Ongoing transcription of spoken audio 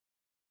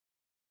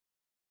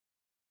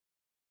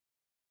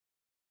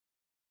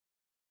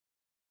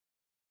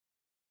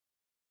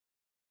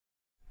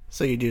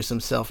So you do some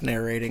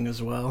self-narrating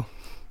as well.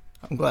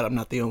 I'm glad I'm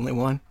not the only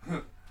one.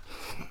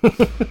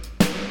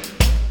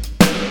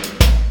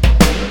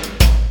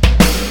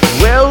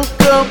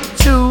 Welcome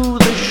to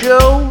the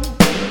show.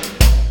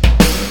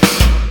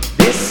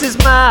 This is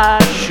my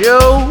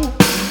show.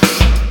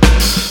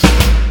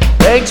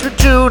 Thanks for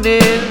tuning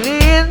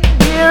in.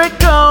 Here it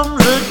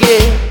comes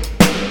again.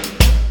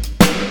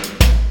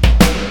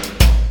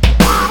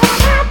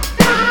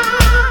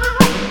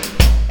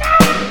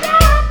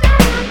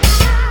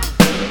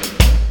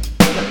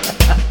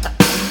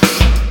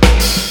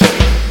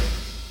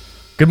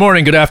 Good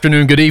morning, good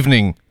afternoon, good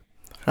evening.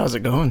 How's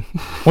it going?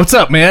 What's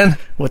up, man?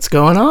 What's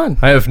going on?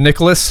 I have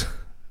Nicholas,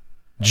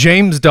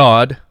 James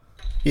Dodd,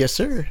 Yes,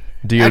 sir.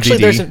 D-O-D-D.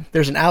 Actually,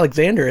 there's an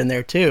Alexander in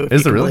there, too. If Is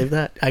you there can really? believe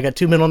that. I got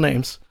two middle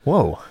names.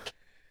 Whoa.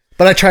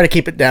 But I try to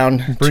keep it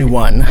down to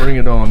one. Bring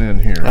it on in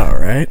here. All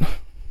right.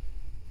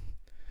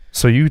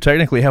 So you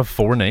technically have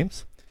 4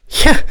 names?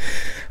 Yeah.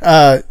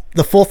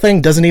 The full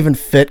thing doesn't even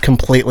fit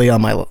completely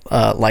on my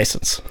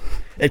license.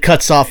 It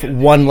cuts off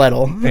one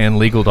letter. And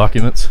legal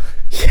documents?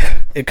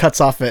 It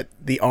cuts off at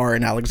the R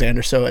in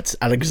Alexander, so it's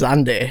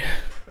Alexander.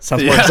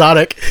 Sounds more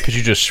exotic. Could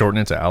you just shorten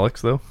it to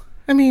Alex, though?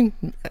 I mean,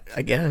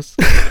 I guess.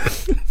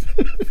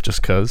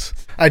 Just cuz?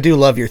 I do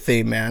love your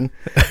theme, man.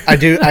 I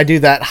do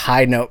that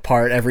high note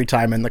part every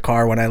time in the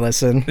car when I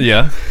listen.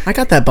 Yeah. I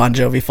got that Bon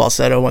Jovi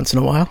falsetto once in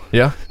a while.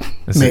 Yeah?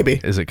 Maybe.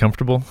 Is it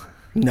comfortable?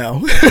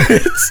 No.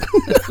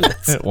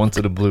 Once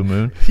at a blue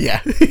moon?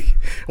 Yeah.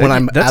 When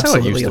I'm That's how it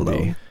absolutely used to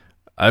alone. be.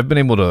 I've been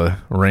able to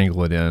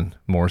wrangle it in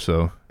more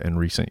so in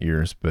recent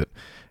years, but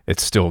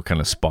it's still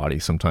kind of spotty.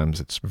 Sometimes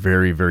it's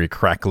very, very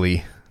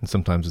crackly, and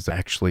sometimes it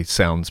actually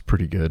sounds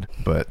pretty good,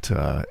 but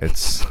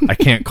I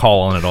can't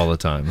call on it all the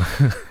time.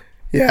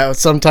 Yeah,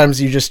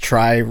 sometimes you just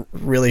try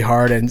really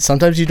hard, and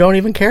sometimes you don't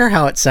even care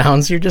how it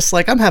sounds. You're just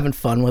like, I'm having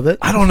fun with it.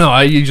 I don't know.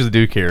 I usually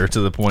do care to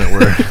the point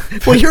where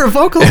Well, you're a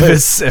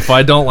vocalist. if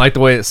I don't like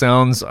the way it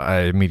sounds,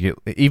 I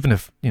immediately, even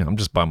if I'm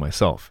just by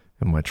myself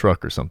in my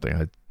truck or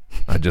something,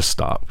 I just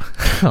stop.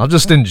 I'll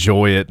just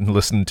enjoy it and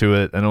listen to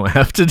it. I don't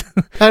have to.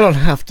 I don't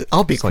have to.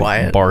 I'll be Just, like,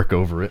 quiet. bark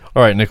over it.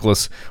 All right,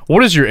 Nicholas,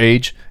 what is your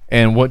age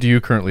and what do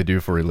you currently do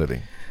for a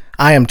living?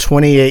 I am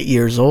 28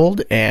 years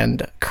old,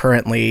 and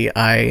currently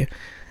I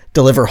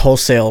deliver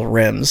wholesale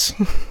rims.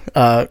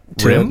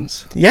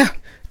 Rims? Yeah,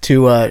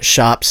 to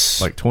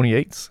shops. Like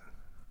 28s?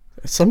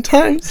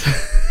 Sometimes.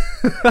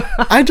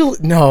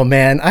 No,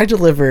 man. I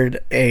delivered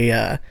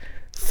a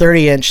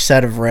 30-inch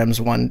set of rims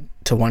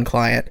to one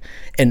client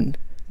in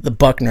the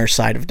Buckner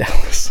side of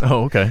Dallas.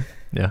 Oh, okay.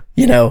 Yeah.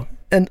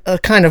 And a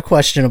kind of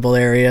questionable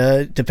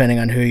area, depending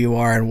on who you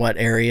are and what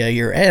area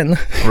you're in.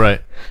 Right.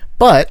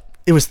 But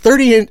it was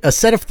a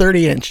set of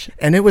 30-inch,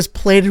 and it was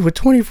plated with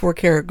 24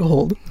 karat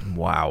gold.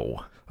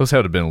 Wow. Those had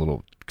to have been a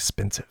little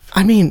expensive.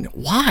 I mean,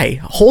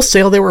 why?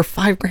 Wholesale, they were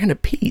 $5,000 a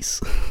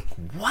piece.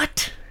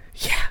 What?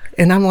 Yeah.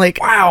 And I'm like,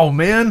 Wow,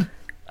 man.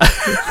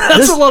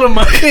 That's a lot of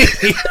money.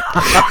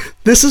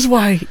 this is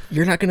why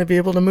you're not going to be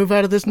able to move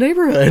out of this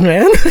neighborhood,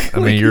 man. I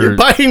mean, you're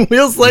buying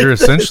wheels like You're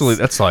this. essentially,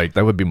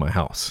 that would be my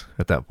house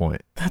at that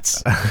point.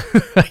 That's,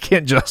 I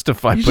can't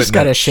justify you putting just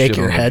got to that shake shit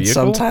your on a head vehicle.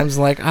 sometimes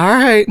like, all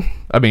right.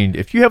 I mean,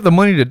 if you have the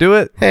money to do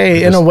it.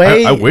 Hey, in a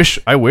way- I wish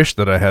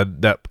that I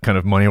had that kind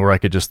of money where I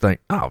could just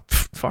think, oh,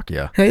 fuck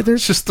yeah. Hey,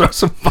 there's Just throw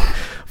some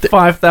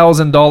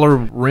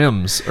 $5,000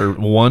 rims or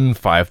one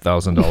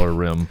 $5,000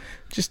 rim.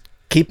 just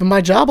keeping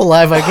my job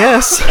alive, I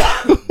guess.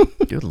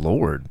 Good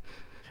Lord.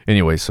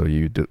 Anyway, so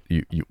you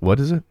what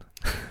is it?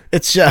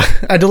 It's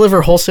I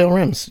deliver wholesale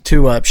rims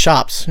to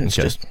shops. It's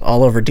Okay. just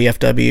all over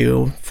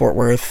DFW, Fort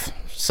Worth,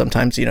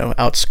 sometimes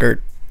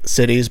outskirt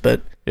cities,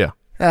 but Yeah.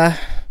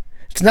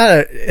 it's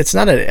not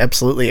an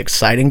absolutely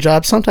exciting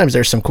job. Sometimes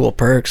there's some cool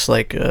perks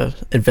like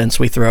events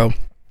we throw.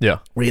 Yeah.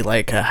 We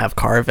have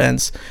car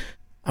events.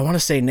 I want to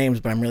say names,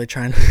 but I'm really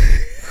trying.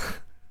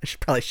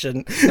 Probably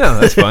shouldn't.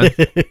 No, that's fine.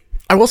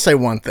 I will say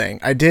one thing.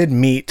 I did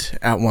meet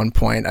at one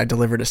point. I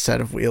delivered a set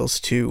of wheels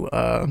to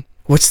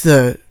what's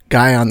the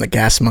guy on the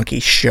Gas Monkey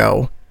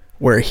show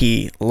where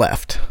he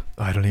left?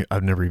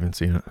 I've never even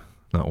seen it.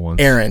 Not once.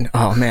 Aaron.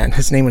 Oh man,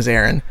 his name was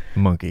Aaron.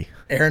 Monkey.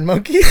 Aaron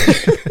Monkey.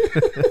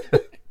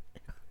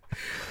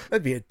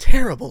 That'd be a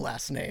terrible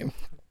last name.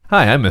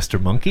 Hi, I'm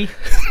Mr. Monkey.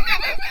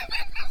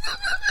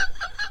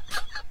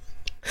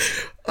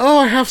 Oh,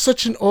 I have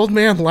such an old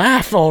man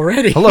laugh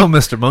already. Hello,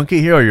 Mr.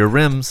 Monkey. Here are your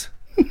rims.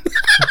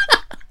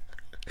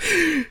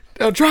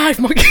 Now drive,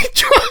 Monkey,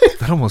 drive.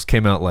 That almost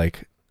came out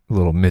like a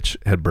little Mitch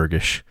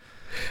Hedbergish.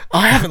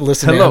 I haven't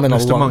listened Hello, to him in a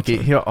Mr. long Monkey.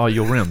 time. Here are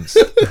your rims.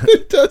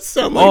 It does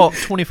sound like All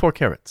 24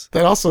 carats.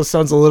 that. Also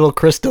sounds a little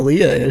Chris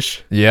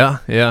D'Elia-ish. Yeah,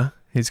 yeah.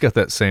 He's got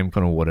that same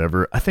kind of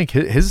whatever. I think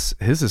his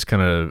has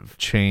kind of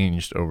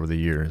changed over the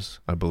years,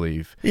 I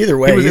believe. Either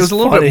way, It was he's a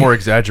little funny. bit more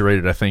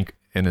exaggerated, I think,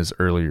 in his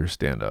earlier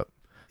stand-up.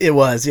 It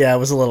was, yeah, it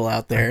was a little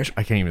out there.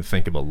 I can't even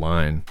think of a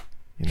line.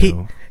 You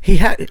know? He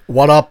had,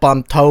 what up,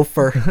 I'm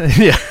Topher.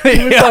 Yeah,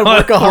 was on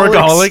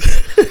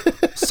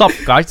Workaholics. Sup,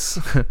 guys?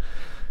 Do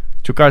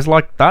you guys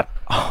like that?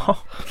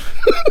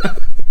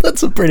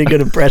 That's a pretty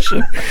good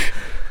impression.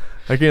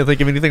 I can't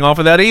think of anything off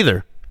of that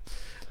either.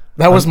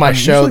 That was my I'm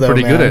show, usually though,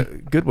 pretty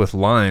man. good with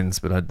lines,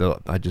 but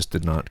I just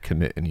did not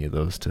commit any of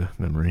those to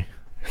memory.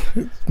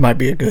 Might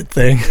be a good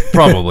thing.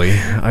 Probably.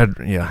 I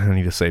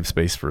need to save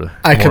space for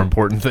more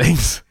important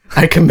things.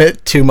 I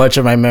commit too much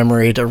of my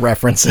memory to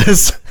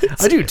references.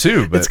 I do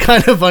too, but It's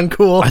kind of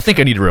uncool. I think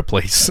I need to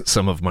replace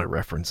some of my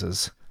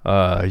references.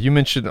 You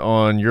mentioned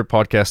on your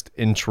podcast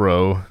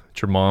intro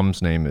that your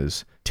mom's name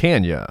is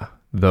Tanya,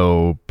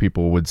 though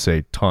people would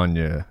say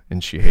Tanya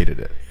and she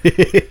hated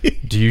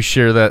it. Do you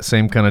share that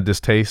same kind of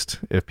distaste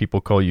if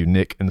people call you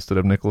Nick instead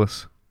of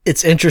Nicholas?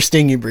 It's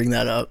interesting you bring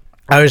that up.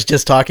 I was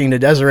just talking to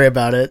Desiree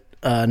about it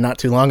not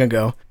too long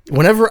ago.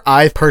 Whenever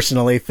I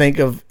personally think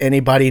of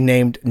anybody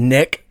named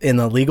Nick in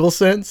the legal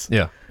sense,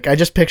 Yeah. I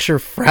just picture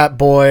frat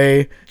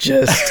boy,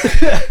 just,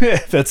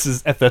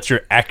 That's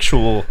your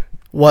actual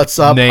what's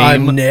up, name.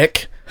 I'm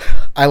Nick.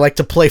 I like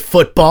to play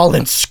football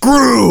and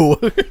screw.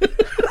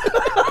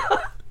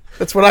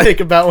 That's what I think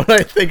about when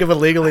I think of a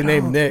legally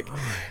named Nick.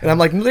 And I'm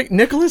like,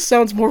 Nicholas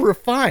sounds more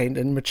refined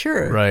and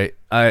mature. right.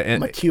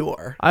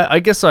 Mature. I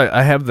guess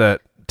I have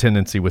that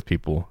tendency with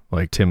people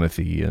like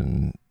Timothy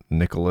and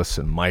Nicholas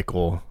and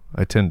Michael.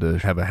 I tend to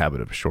have a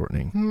habit of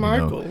shortening.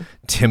 Michael.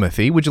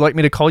 Timothy. Would you like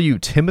me to call you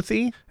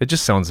Timothy? It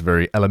just sounds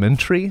very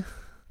elementary.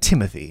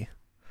 Timothy.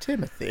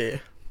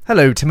 Timothy.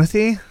 Hello,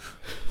 Timothy.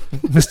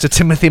 Mr.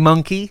 Timothy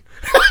Monkey.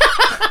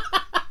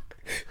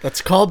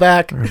 Let's call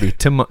back Or it'd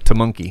be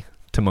Monkey.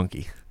 To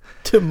Monkey.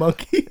 to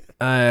Monkey.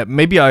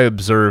 Maybe I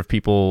observe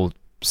people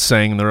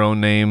saying their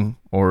own name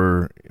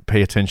or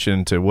pay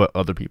attention to what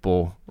other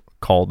people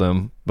call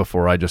them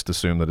before I just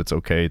assume that it's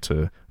okay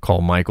to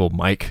call Michael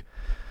Mike.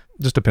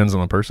 Just depends on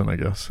the person, I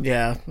guess.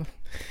 Yeah.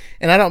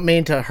 And I don't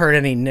mean to hurt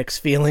any Nick's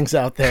feelings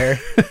out there.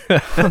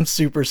 I'm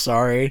super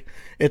sorry.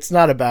 It's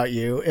not about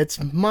you.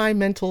 It's my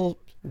mental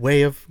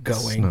way of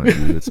going. It's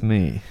not you, it's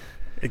me.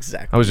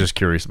 Exactly. I was just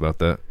curious about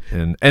that.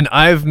 And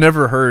I've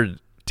never heard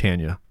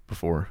Tanya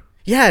before.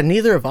 Yeah,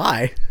 neither have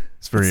I.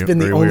 It's very It's been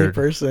the very only weird.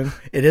 person.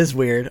 It is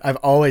weird. I've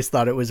always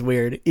thought it was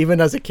weird.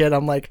 Even as a kid,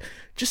 I'm like,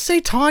 just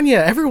say Tanya.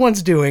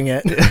 Everyone's doing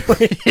it.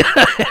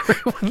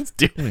 Everyone's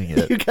doing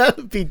it. You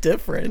gotta be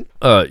different.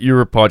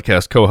 Your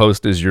podcast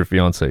co-host is your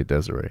fiance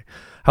Desiree.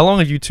 How long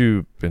have you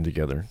two been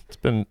together? It's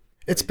been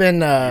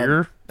A a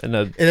year and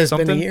It has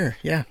something? been a year.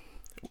 Yeah,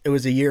 it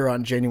was a year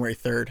on January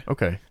 3rd.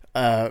 Okay.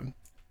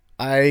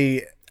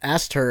 I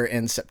asked her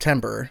in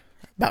September,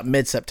 about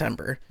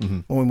mid-September, Mm-hmm.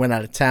 when we went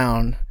out of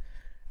town.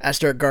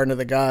 Asked her at Garden of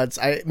the Gods.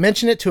 I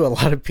mentioned it to a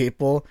lot of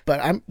people,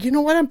 but you know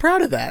what? I'm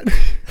proud of that.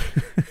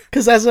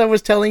 Because as I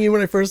was telling you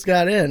when I first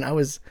got in, I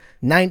was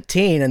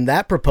 19 and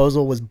that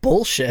proposal was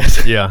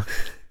bullshit. Yeah.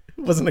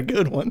 It wasn't a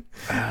good one.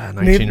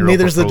 19-year-old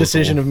Neither's the proposal.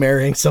 decision of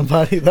marrying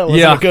somebody. That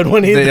wasn't a good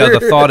one either.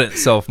 The thought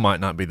itself might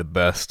not be the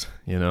best,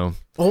 you know.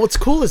 Well, what's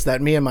cool is that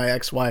me and my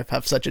ex-wife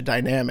have such a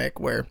dynamic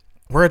where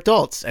we're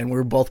adults and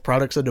we're both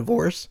products of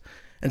divorce.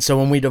 And so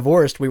when we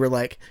divorced, we were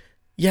like,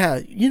 yeah,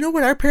 you know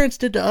what our parents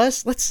did to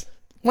us?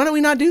 Why don't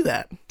we not do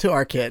that to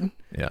our kid?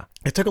 Yeah.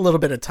 It took a little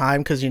bit of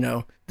time because,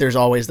 there's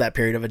always that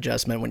period of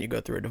adjustment when you go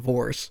through a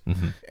divorce.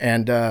 Mm-hmm.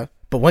 And,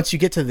 but once you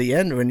get to the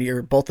end, when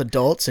you're both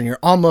adults and you're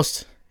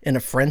almost in a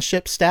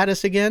friendship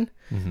status again,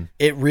 Mm-hmm.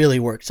 it really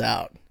works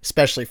out,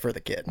 especially for the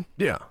kid.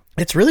 Yeah.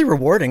 It's really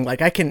rewarding.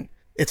 Like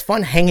it's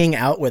fun hanging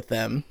out with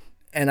them.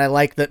 And I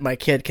like that my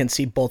kid can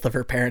see both of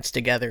her parents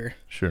together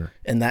Sure.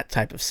 in that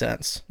type of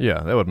sense. Yeah,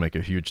 that would make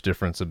a huge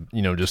difference of,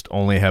 just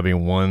only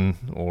having one,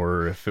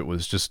 or if it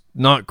was just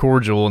not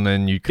cordial, and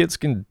then you kids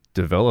can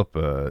develop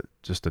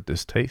just a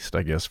distaste,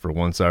 I guess, for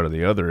one side or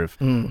the other. If,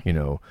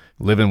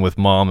 living with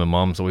mom and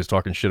mom's always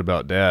talking shit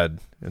about dad,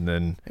 and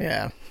then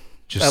Yeah.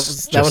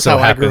 just that was so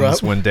how I grew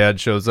happens up. when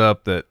dad shows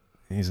up that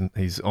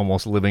he's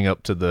almost living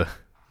up to the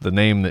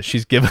name that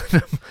she's given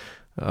him.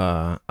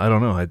 I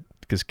don't know.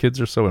 Because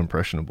kids are so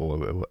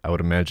impressionable, I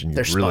would imagine you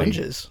They're really,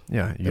 sponges.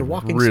 yeah, you They're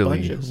walking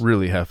really, sponges.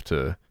 really have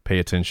to pay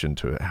attention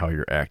to how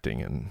you're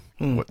acting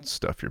and what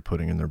stuff you're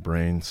putting in their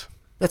brains.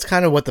 That's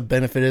kind of what the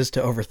benefit is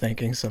to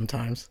overthinking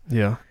sometimes.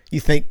 Yeah, You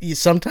think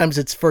sometimes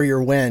it's for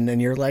your win and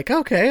you're like,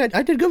 okay,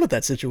 I did good with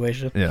that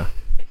situation. yeah.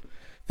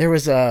 There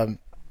was no,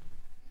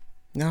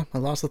 I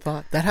lost the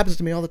thought. That happens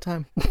to me all the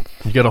time.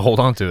 You got to hold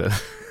on to it.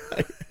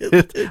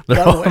 It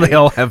got away. They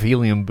all have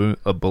helium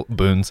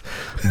baboons,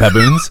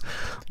 balloons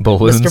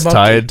Mr. Monkey.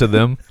 tied to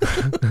them.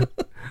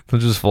 They'll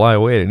just fly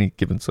away at any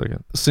given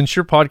second. Since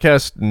your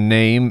podcast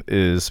name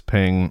is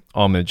paying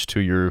homage to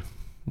your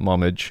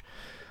momage,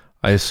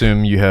 I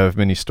assume you have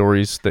many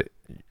stories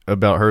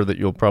about her that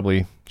you'll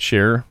probably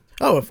share.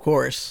 Oh, of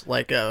course.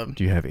 Like, Do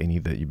you have any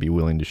that you'd be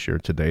willing to share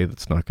today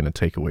that's not going to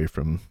take away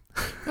from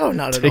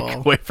not at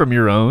all.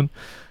 your own?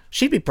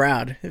 She'd be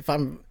proud if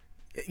I'm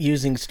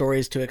using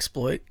stories to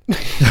exploit.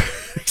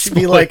 she'd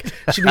be like,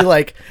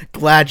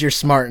 glad you're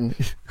smarting.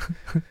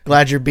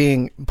 Glad you're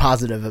being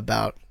positive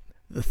about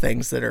the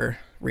things that are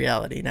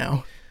reality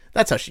now.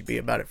 That's how she'd be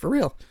about it for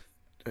real.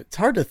 It's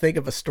hard to think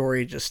of a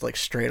story just like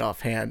straight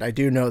offhand. I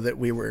do know that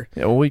we were.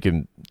 Yeah, well, we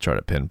can try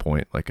to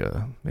pinpoint like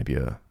maybe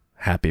a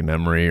happy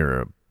memory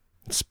or a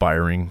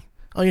inspiring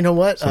Oh, you know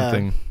what?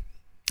 something.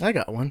 I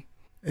got one.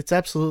 It's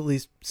absolutely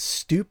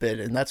stupid,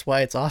 and that's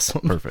why it's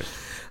awesome. Perfect.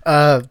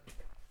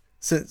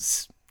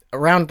 Since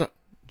around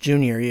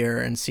junior year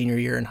and senior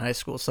year in high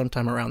school,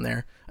 sometime around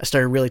there, I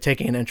started really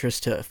taking an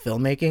interest to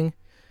filmmaking.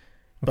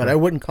 But I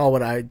wouldn't call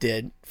what I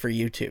did for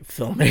YouTube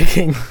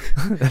filmmaking.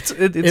 It's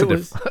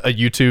a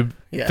YouTube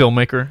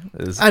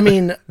filmmaker. I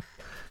mean,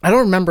 I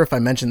don't remember if I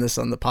mentioned this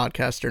on the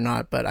podcast or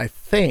not, but I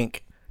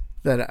think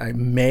that I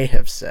may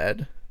have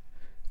said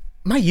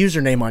my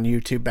username on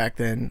YouTube back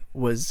then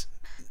was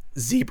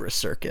Zebra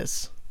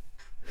Circus.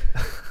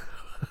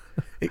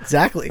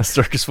 Exactly. A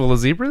circus full of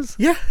zebras?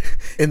 Yeah.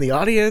 In the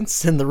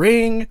audience, in the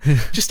ring,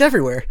 just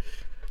everywhere.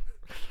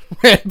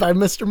 Ran by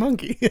Mr.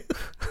 Monkey.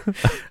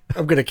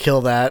 I'm going to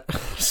kill that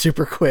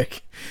super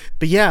quick.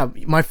 But yeah,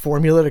 my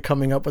formula to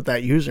coming up with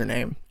that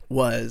username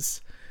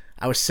was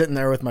I was sitting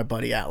there with my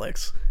buddy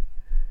Alex,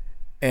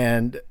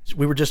 and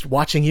we were just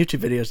watching YouTube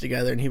videos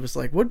together, and he was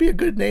like, what'd be a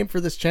good name for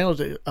this channel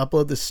to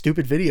upload this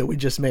stupid video we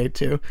just made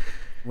to?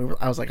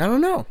 I was like, I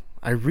don't know.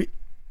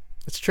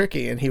 It's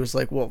tricky. And he was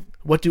like, well,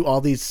 what do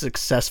all these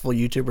successful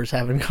YouTubers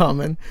have in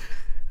common?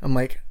 I'm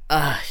like,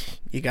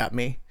 you got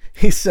me.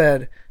 He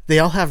said, they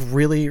all have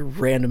really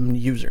random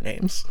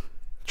usernames.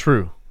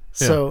 True.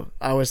 Yeah. So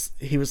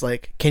he was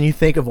like, can you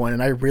think of one?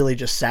 And I really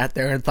just sat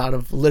there and thought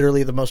of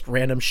literally the most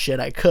random shit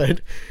I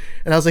could.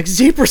 And I was like,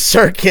 Zebra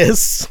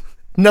Circus.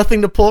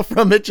 Nothing to pull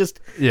from it. Just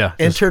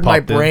entered my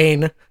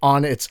brain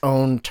on its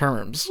own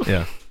terms.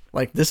 Yeah.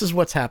 Like, this is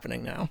what's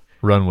happening now.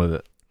 Run with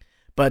it.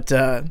 But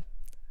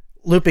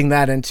looping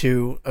that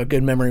into a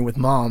good memory with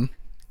Mom,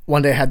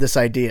 one day I had this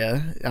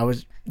idea.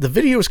 The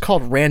video was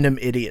called Random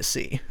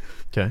Idiocy.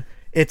 Okay.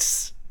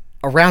 It's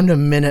around a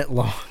minute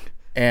long,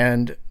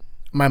 and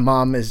my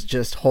mom is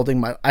just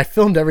holding I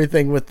filmed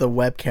everything with the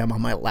webcam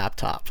on my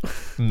laptop.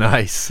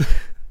 Nice.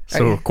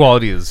 So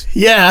quality is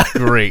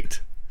great.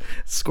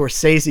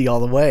 Scorsese all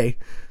the way.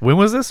 When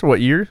was this?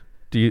 What year?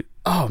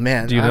 Oh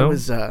man, do you know? I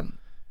was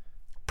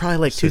probably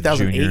like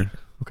 2008. Junior.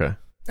 Okay.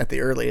 At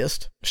the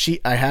earliest.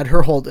 I had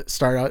her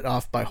start out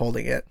off by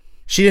holding it.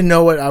 She didn't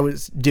know what I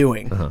was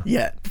doing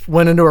yet.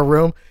 Went into her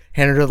room,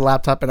 handed her the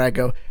laptop, and I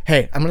go,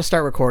 hey, I'm going to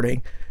start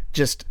recording.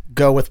 Just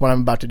go with what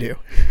I'm about to do.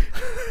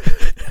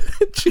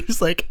 She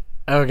was like,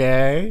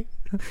 okay.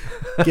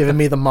 Giving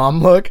me the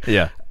mom look.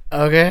 Yeah.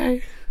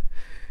 Okay.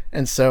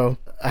 And so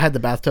I had the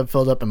bathtub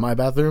filled up in my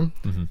bathroom,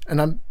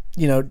 and I'm,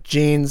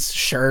 jeans,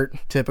 shirt,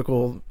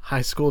 typical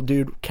high school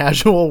dude,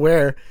 casual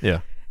wear.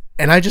 Yeah.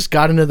 And I just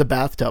got into the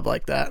bathtub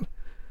like that,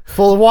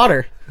 full of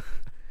water.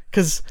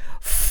 Because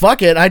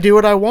fuck it, I do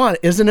what I want.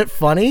 Isn't it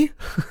funny?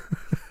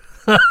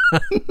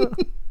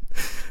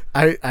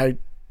 I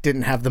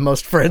didn't have the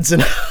most friends in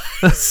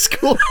high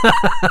school.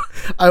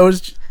 I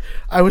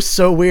was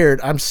so weird.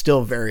 I'm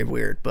still very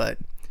weird, but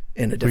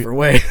in a different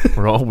way.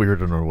 We're all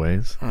weird in our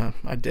ways.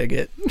 I dig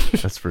it.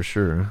 That's for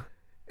sure.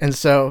 And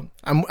so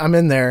I'm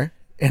in there,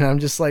 and I'm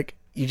just like,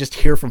 you just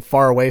hear from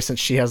far away since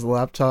she has the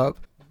laptop.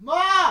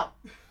 Mom!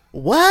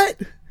 What?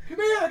 Come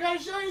here, I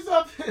gotta show you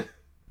something.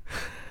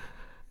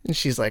 And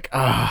she's like,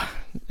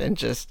 and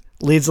just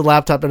leads the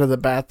laptop into the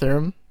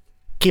bathroom.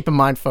 Keep in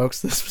mind,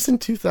 folks, this was in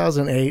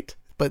 2008,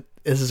 but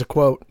this is a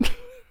quote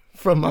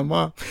from my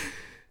mom.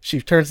 She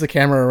turns the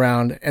camera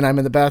around, and I'm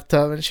in the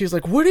bathtub, and she's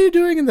like, what are you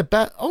doing in the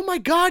bath? Oh my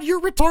God,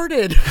 you're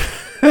retarded.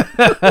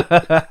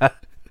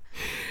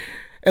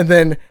 And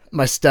then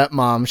my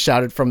stepmom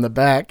shouted from the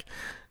back,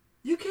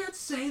 you can't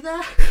say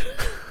that.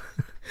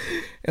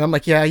 And I'm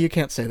like, yeah, you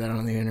can't say that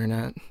on the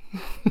internet.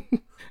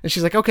 And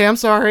she's like, okay, I'm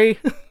sorry.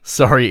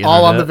 Sorry, internet.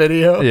 All on the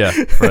video. Yeah,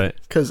 right.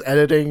 Because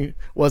editing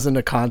wasn't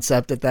a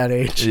concept at that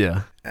age.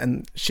 Yeah.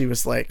 And she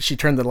was like, she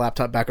turned the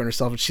laptop back on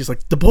herself, and she's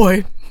like, the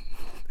boy,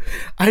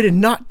 I did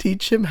not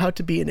teach him how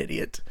to be an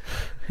idiot.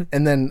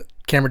 And then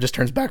camera just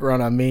turns back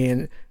around on me,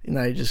 and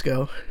I just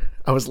go,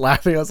 I was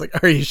laughing. I was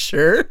like, are you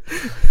sure?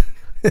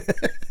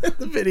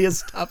 The video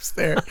stops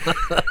there.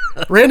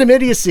 Random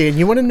Idiocy. And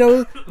you want to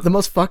know the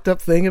most fucked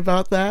up thing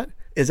about that?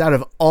 Is out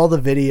of all the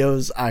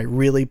videos I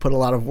really put a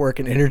lot of work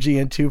and energy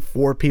into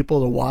for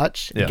people to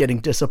watch, and getting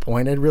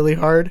disappointed really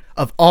hard.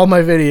 Of all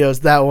my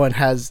videos, that one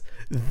has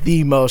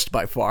the most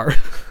by far.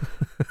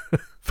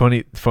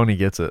 Funny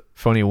gets it.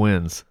 Funny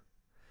wins.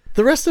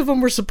 The rest of them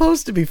were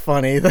supposed to be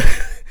funny.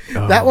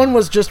 That one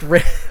was just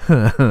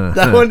that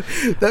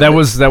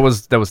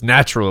was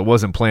natural. It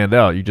wasn't planned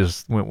out. You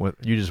just went with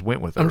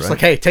it. I'm just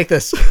like, hey, take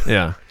this.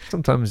 Yeah.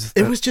 Sometimes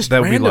it was just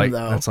random,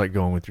 though. That's like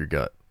going with your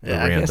gut.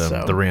 Yeah, I guess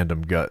so. The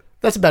random gut.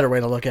 That's a better way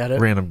to look at it.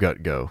 Random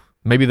gut go.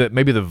 Maybe the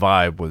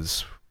vibe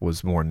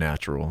was more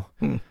natural.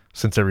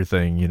 Since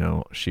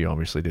everything, she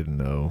obviously didn't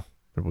know.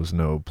 There was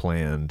no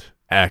planned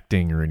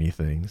acting or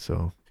anything,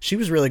 so she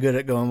was really good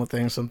at going with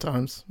things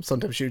sometimes.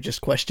 Sometimes she would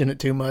just question it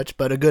too much,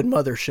 but a good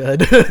mother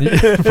should.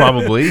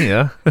 Probably,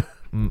 yeah.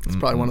 It's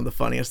probably one of the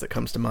funniest that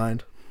comes to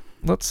mind.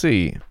 Let's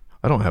see.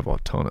 I don't have a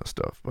ton of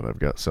stuff, but I've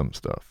got some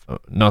stuff.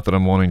 Not that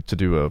I'm wanting to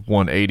do a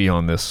 180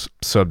 on this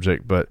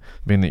subject, but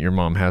being that your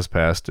mom has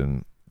passed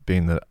and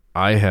being that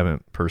I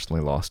haven't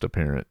personally lost a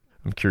parent,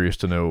 I'm curious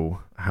to know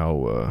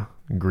how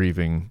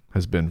grieving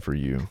has been for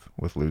you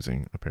with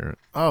losing a parent?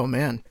 Oh,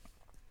 man.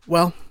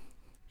 Well,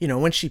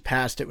 when she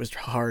passed, it was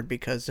hard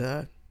because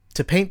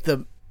to paint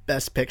the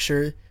best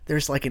picture,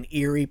 there's like an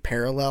eerie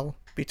parallel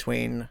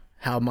between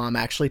how Mom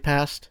actually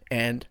passed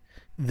and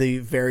the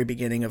very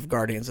beginning of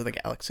Guardians of the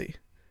Galaxy.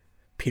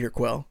 Peter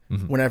Quill,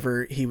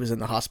 whenever he was in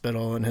the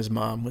hospital and his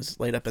mom was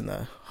laid up in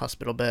the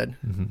hospital bed.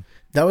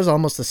 That was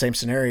almost the same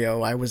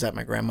scenario. I was at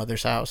my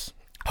grandmother's house,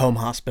 home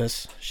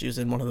hospice. She was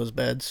in one of those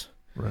beds.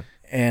 Right.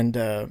 And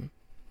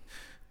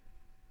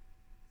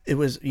it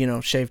was,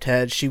 shaved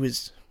head. She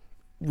was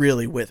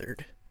really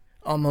withered,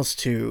 almost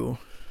to,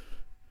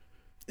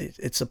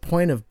 it's a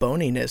point of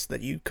boniness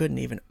that you couldn't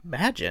even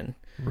imagine.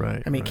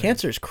 Right. I mean,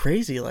 cancer is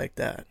crazy like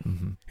that.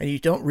 And you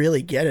don't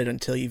really get it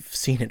until you've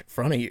seen it in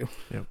front of you.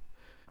 Yep.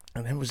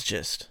 And it was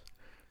just,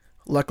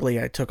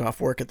 luckily I took off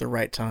work at the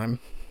right time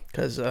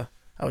because I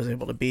was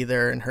able to be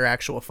there in her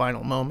actual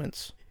final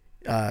moments.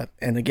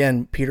 And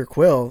again, Peter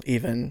Quill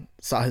even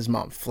saw his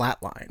mom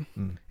flatline,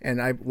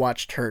 and I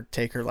watched her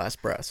take her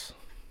last breaths.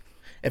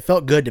 It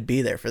felt good to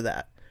be there for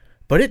that,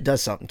 but it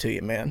does something to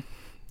you, man.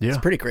 Yeah. It's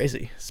pretty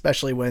crazy,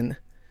 especially when,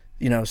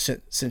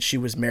 since she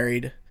was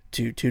married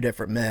to two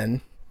different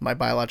men, my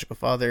biological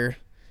father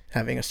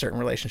having a certain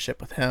relationship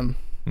with him,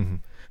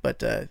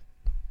 but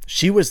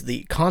she was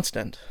the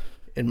constant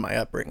in my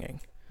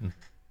upbringing.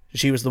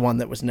 She was the one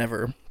that was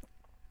never,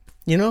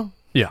 Yeah.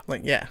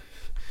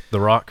 The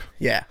Rock.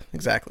 Yeah,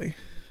 exactly.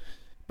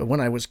 But when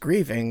I was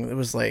grieving, it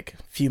was like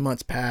a few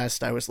months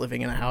past. I was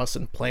living in a house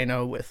in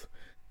Plano with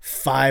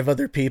 5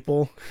 other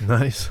people.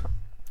 Nice.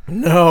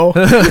 No.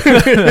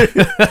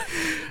 Yeah,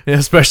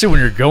 especially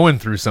when you're going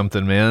through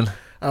something, man.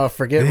 Oh,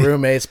 forget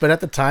roommates. But at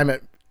the time,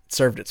 it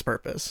served its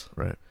purpose.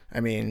 Right. I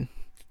mean,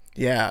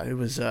 yeah, it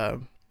was a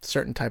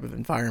certain type of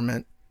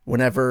environment.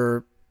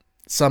 Whenever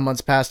some months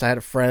passed, I had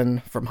a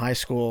friend from high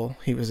school.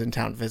 He was in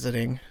town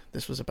visiting.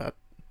 This was about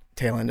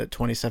tail end of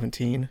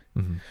 2017.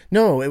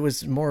 No, it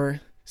was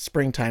more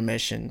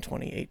springtime-ish in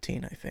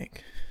 2018, I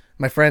think.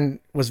 My friend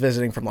was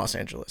visiting from Los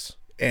Angeles,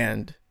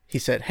 and he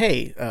said,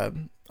 hey,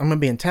 I'm going to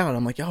be in town.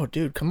 I'm like, oh,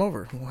 dude, come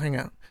over. We'll hang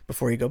out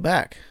before you go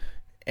back.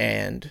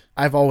 And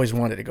I've always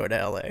wanted to go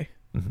to LA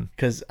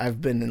because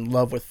I've been in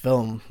love with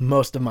film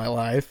most of my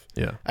life.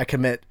 Yeah. I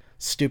commit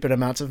stupid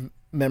amounts of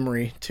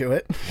memory to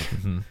it,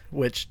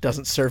 which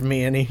doesn't serve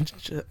me any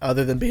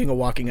other than being a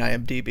walking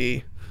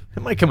IMDb.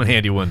 It might come in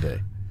handy one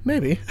day.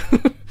 Maybe.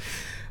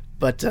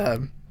 But,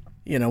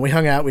 we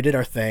hung out, we did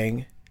our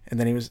thing, and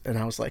then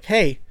I was like,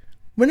 hey,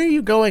 when are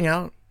you going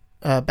out,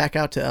 back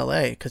out to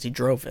LA? Because he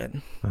drove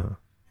in.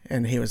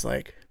 And he was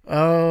like,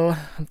 oh,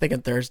 I'm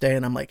thinking Thursday.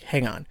 And I'm like,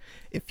 hang on.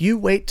 If you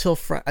wait till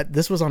Friday,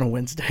 this was on a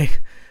Wednesday.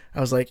 I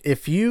was like,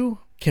 if you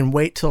can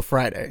wait till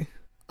Friday,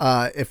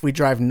 if we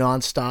drive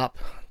nonstop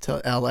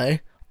to LA,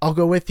 I'll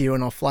go with you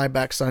and I'll fly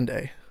back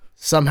Sunday.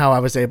 Somehow I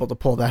was able to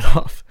pull that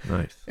off.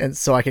 Nice. And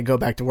so I could go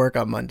back to work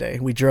on Monday.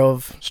 We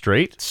drove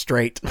straight.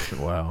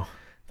 Wow.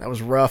 That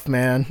was rough,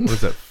 man. What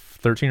was that,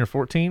 13 or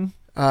 14?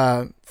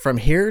 From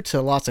here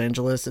to Los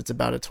Angeles, it's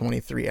about a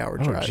 23-hour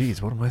drive. Oh,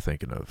 geez, what am I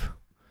thinking of?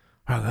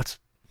 Wow, that's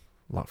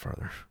a lot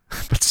farther.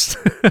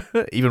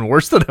 But even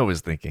worse than I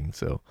was thinking.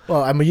 So.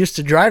 Well, I'm used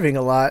to driving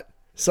a lot,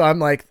 so I'm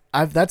like,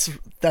 that's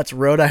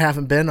road I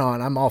haven't been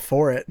on. I'm all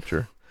for it.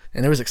 Sure.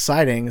 And it was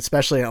exciting,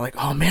 especially like,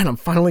 oh man, I'm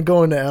finally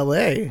going to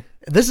LA.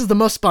 This is the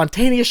most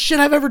spontaneous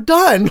shit I've ever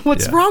done.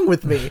 What's wrong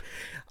with me?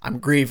 I'm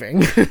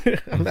grieving.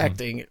 I'm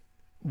acting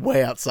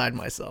way outside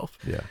myself.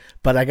 Yeah.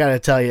 But I got to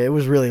tell you, it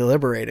was really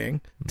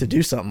liberating to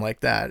do something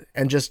like that.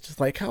 And just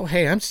like, oh,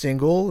 hey, I'm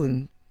single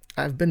and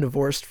I've been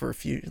divorced for a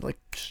few, like,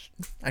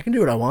 I can do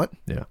what I want.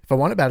 Yeah. If I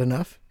want it bad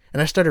enough.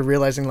 And I started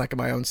realizing like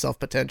my own self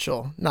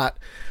potential. I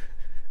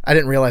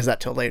didn't realize that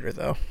till later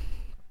though.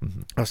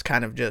 I was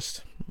kind of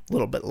just a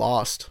little bit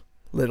lost.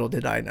 Little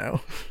did I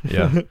know.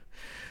 Yeah.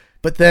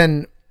 But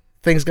then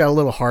things got a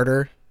little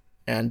harder,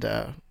 and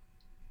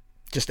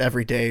just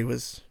every day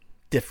was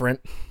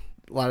different.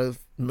 A lot of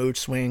mood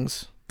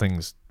swings.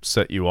 Things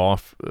set you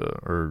off,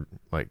 or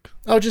like?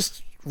 Oh,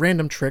 just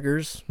random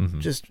triggers.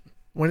 Just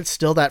when it's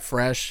still that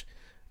fresh,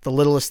 the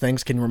littlest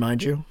things can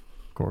remind you.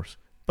 Of course.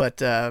 But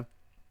that's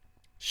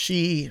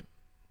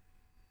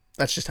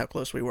just how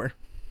close we were.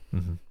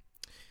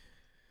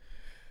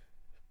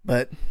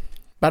 But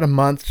about a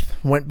month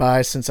went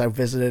by since I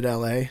visited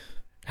LA.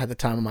 Had the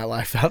time of my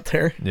life out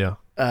there. Yeah.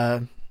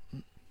 About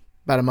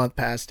a month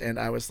passed, and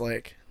I was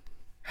like,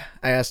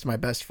 I asked my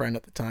best friend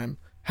at the time,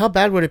 how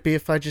bad would it be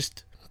if I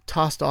just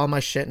tossed all my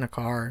shit in a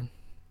car and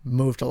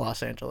moved to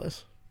Los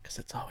Angeles? Because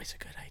it's always a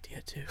good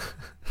idea, too.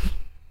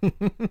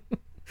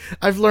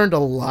 I've learned a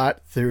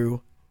lot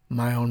through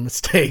my own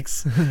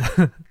mistakes.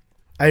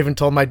 I even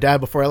told my dad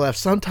before I left,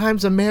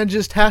 sometimes a man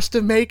just has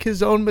to make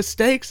his own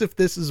mistakes if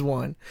this is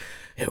one.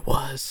 It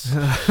was.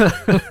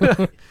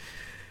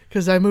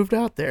 Because I moved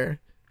out there.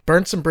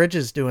 Burned some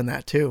bridges doing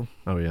that too.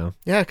 Oh, yeah?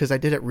 Yeah, because I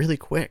did it really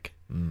quick.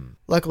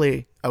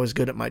 Luckily, I was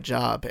good at my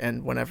job,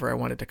 and whenever I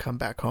wanted to come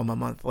back home a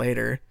month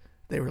later,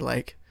 they were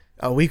like,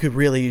 oh, we could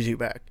really use you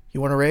back.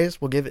 You want a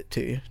raise? We'll give it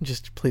to you.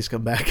 Just please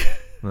come back.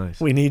 Nice.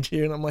 We need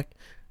you. And I'm like,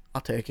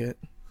 I'll take it.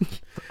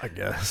 I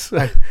guess.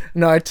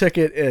 I took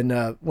it in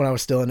when I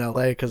was still in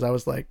LA because I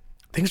was like,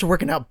 things are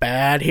working out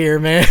bad here,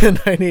 man.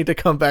 I need to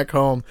come back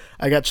home.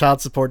 I got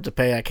child support to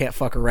pay. I can't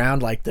fuck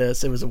around like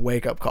this. It was a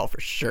wake-up call for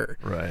sure.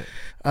 Right.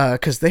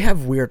 Because they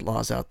have weird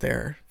laws out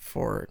there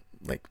for,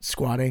 like,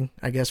 squatting,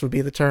 I guess would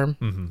be the term.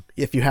 Mm-hmm.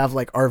 If you have,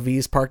 like,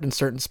 RVs parked in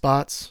certain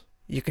spots,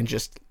 you can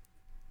just...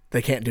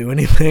 They can't do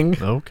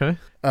anything. Okay.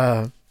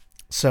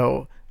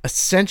 So,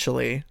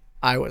 essentially,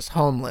 I was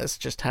homeless,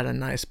 just had a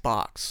nice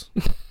box.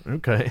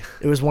 Okay.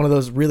 It was one of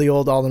those really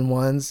old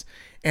all-in-ones.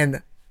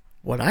 And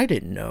what I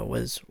didn't know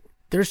was...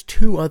 There's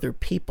 2 other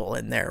people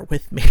in there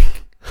with me.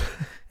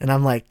 And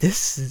I'm like,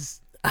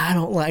 I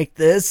don't like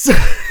this.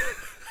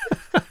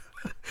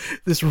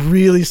 This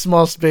really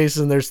small space,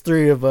 and there's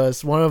 3 of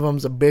us. One of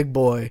them's a big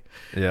boy.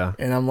 Yeah.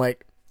 And I'm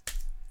like,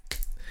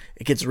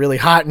 it gets really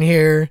hot in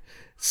here. It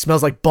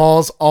smells like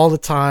balls all the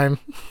time.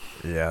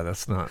 Yeah,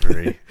 that's not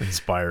very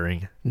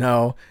inspiring.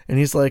 No. And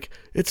he's like,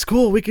 it's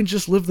cool. We can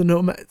just live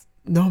the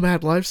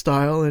nomad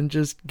lifestyle and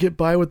just get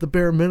by with the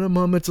bare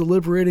minimum. It's a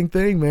liberating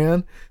thing,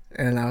 man.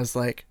 And I was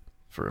like,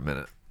 For a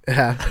minute.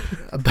 yeah,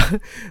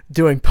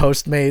 doing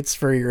Postmates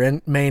for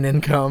your main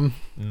income.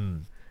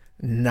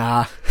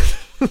 Nah.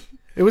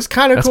 It was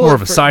kind of That's cool. more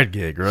of a side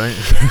gig, right?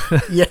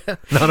 Yeah.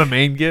 Not a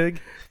main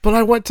gig? But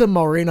I went to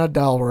Marina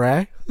Del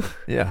Rey,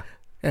 Yeah.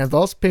 and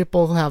those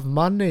people have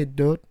money,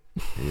 dude.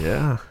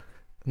 Yeah.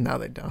 No,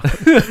 they don't.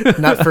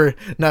 not for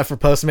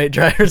Postmate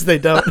drivers, they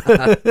don't.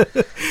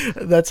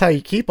 That's how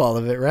you keep all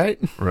of it, right?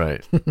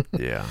 Right.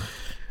 Yeah.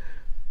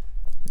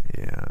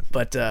 Yeah.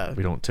 But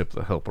We don't tip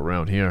the help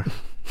around here.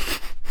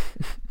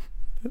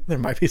 there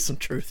might be some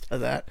truth to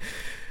that.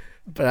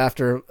 But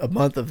after a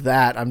month of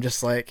that, I'm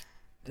just like,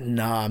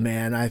 nah,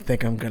 man, I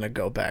think I'm going to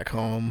go back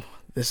home.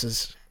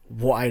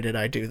 Why did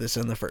I do this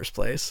in the first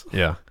place?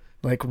 Yeah.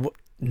 Like,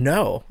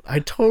 no, I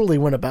totally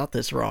went about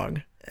this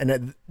wrong.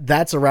 And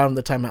that's around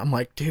the time I'm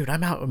like, dude,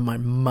 I'm out of my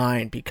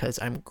mind because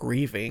I'm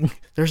grieving.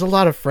 There's a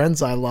lot of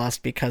friends I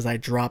lost because I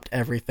dropped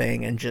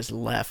everything and just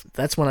left.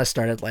 That's when I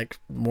started, like,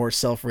 more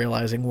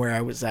self-realizing where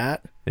I was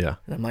at. Yeah.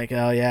 And I'm like,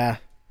 oh, yeah,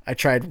 I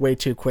tried way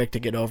too quick to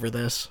get over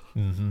this.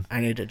 Mm-hmm.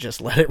 I need to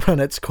just let it run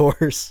its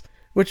course.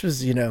 Which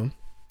was,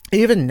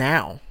 even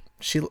now,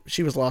 she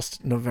was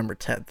lost November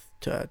 10th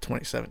to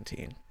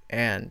 2017.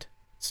 And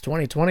it's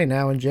 2020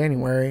 now in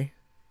January.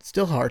 It's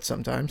still hard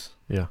sometimes.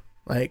 Yeah.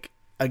 Like,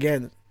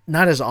 again,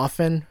 not as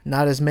often,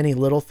 not as many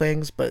little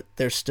things, but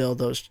there's still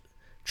those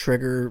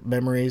trigger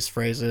memories,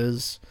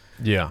 phrases,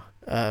 Yeah.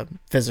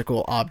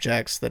 physical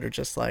objects that are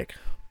just like,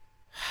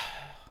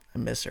 I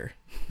miss her.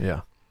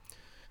 Yeah.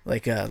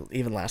 Like,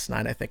 even last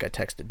night, I think I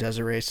texted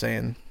Desiree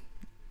saying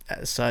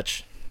as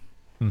such.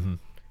 Mm-hmm.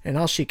 And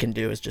all she can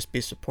do is just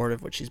be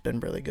supportive, which she's been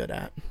really good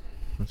at.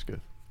 That's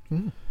good.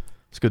 Mm.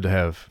 It's good to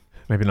have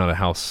maybe not a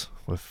house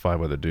with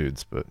 5 other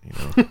dudes, but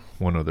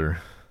one other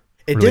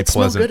It really did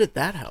smell pleasant, good at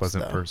that house,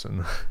 pleasant though.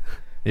 person.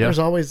 Yeah. There's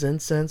always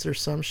incense or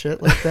some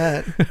shit like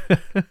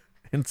that.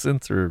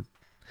 Incense or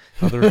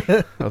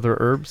other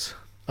herbs.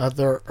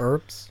 Other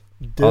herbs.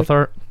 Dude.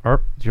 Other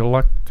herb? Do you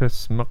like to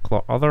smoke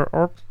the other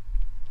herbs?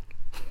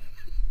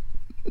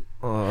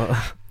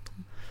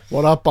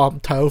 What up,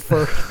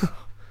 Topher?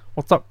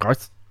 What's up,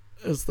 guys?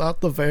 Is that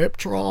the vape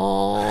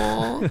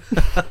draw?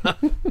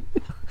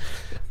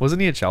 Wasn't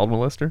he a child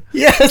molester?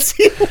 Yes,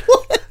 he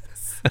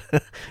was.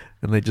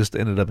 And they just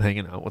ended up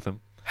hanging out with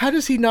him. How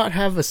does he not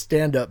have a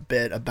stand-up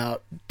bit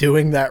about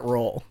doing that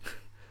role?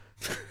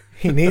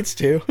 He needs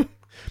to.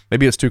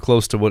 Maybe it's too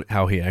close to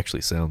how he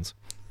actually sounds.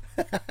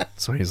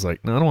 So he's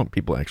like, no, I don't want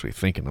people actually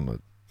thinking I'm a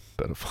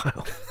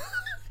pedophile.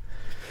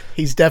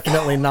 He's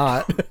definitely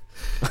not.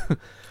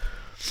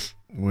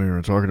 We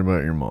were talking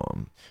about your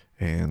mom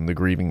and the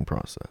grieving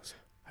process.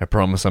 I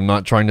promise I'm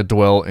not trying to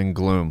dwell in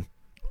gloom,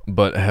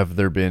 but have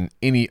there been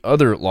any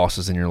other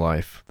losses in your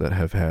life that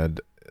have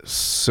had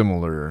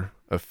similar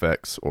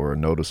effects or a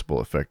noticeable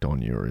effect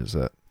on you, or is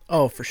that?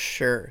 Oh, for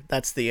sure.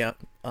 That's the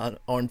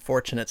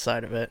unfortunate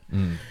side of it.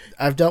 Mm.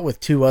 I've dealt with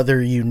 2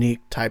 other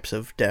unique types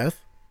of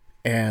death,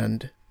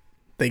 and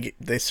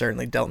they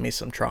certainly dealt me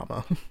some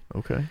trauma.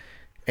 Okay.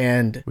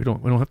 And We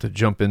don't have to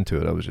jump into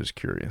it. I was just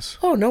curious.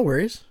 oh, no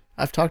worries.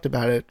 I've talked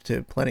about it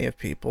to plenty of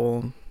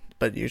people,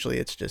 but usually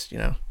it's just,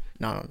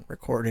 not on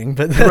recording,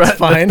 but that's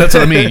fine. That's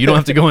what I mean. You don't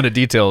have to go into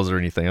details or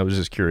anything. I was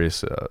just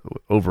curious,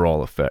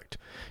 overall effect.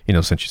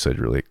 Since you said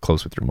you're really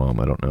close with your mom,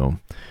 I don't know.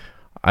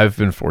 I've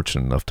been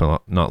fortunate enough to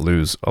not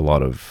lose a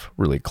lot of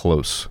really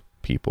close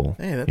people.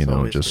 Hey, that's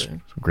always just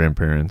good.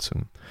 grandparents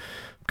and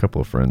a couple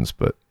of friends,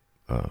 but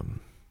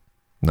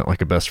not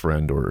like a best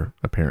friend or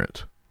a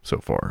parent so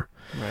far.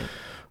 Right.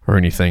 Or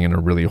anything in a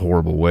really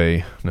horrible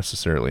way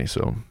necessarily.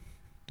 So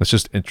it's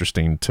just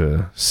interesting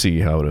to see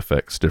how it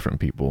affects different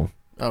people.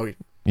 Oh,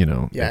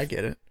 yeah, I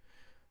get it.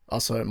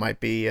 Also, it might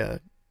be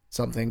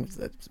something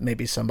that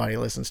maybe somebody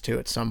listens to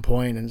at some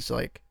point and it's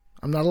like,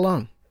 I'm not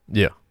alone.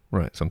 Yeah,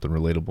 right. Something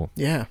relatable.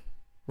 Yeah.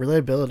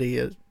 Relatability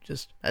is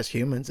just, as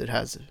humans, it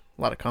has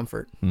a lot of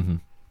comfort. Mm-hmm.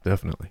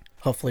 Definitely.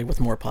 Hopefully with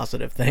more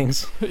positive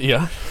things.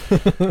 Yeah.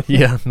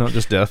 Yeah, not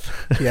just death.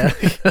 Yeah.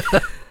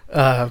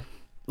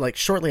 Like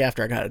shortly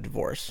after I got a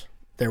divorce,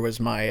 there was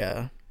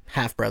my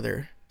half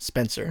brother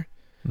Spencer,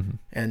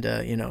 and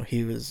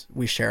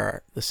we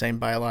share the same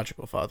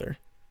biological father,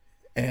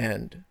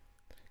 and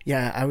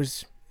yeah, I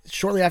was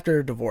shortly after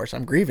a divorce.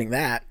 I'm grieving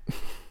that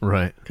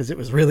Right. because it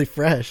was really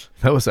fresh.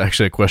 That was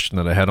actually a question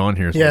that I had on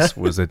here. Yeah.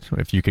 Was it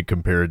if you could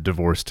compare a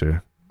divorce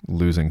to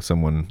losing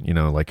someone,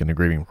 like in a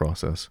grieving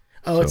process?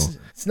 Oh, So,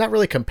 it's not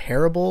really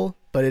comparable,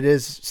 but it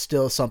is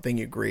still something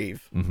you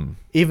grieve, mhm.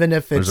 even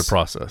if There's it's a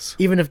process.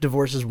 even if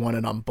divorce is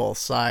wanted on both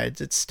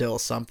sides. It's still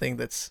something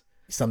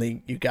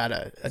you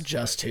gotta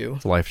adjust to.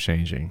 It's life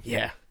changing.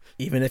 Yeah,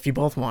 even if you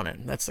both want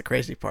it. That's the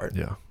crazy part.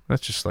 Yeah.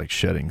 That's just like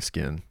shedding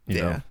skin. You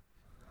Yeah. know?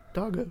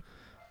 Doggo.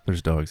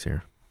 There's dogs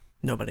here.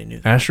 Nobody knew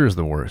that. Asher is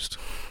the worst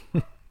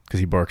because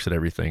he barks at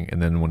everything.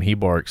 And then when he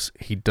barks,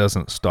 he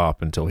doesn't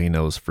stop until he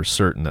knows for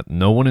certain that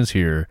no one is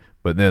here.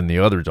 But then the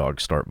other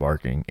dogs start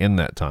barking in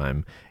that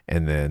time.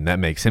 And then that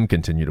makes him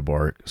continue to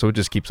bark. So it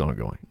just keeps on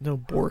going. No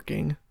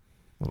borking.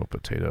 Little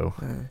potato.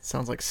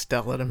 Sounds like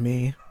Stella to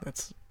me.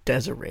 That's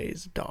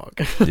Desiree's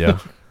dog. Yeah.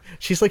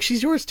 She's like,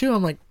 she's yours too.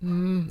 I'm like,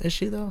 is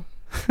she though?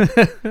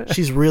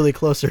 She's really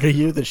closer to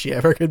you than she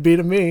ever could be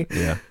to me.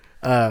 Yeah.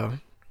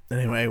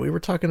 Anyway, we were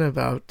talking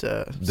about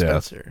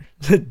Spencer.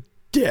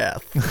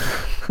 Death.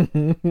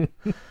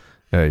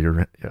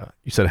 Yeah.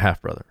 You said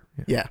half brother.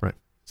 Yeah. Right.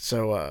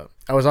 So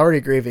I was already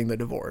grieving the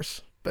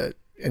divorce, but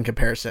in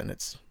comparison,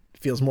 it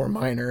feels more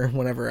minor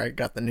whenever I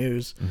got the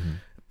news. Mm-hmm.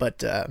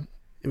 But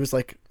it was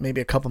like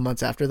maybe a couple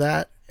months after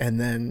that. And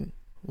then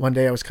one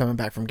day I was coming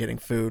back from getting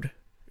food.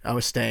 I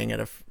was staying at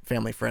a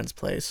family friend's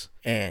place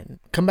and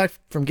come back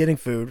from getting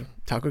food,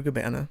 Taco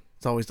Cabana.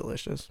 It's always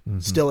delicious. Mm-hmm.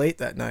 Still ate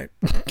that night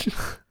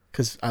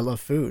because I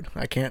love food.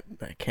 I can't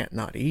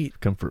not eat.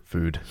 Comfort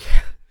food.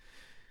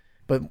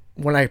 But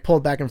when I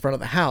pulled back in front of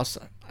the house,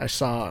 I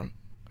saw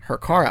her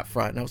car out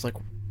front, and I was like,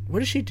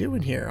 what is she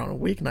doing here on a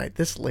weeknight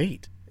this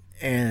late?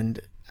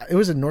 And it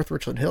was in North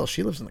Richland Hills.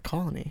 She lives in the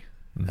Colony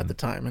at the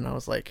time, and I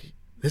was like,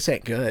 this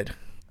ain't good.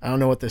 I don't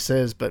know what this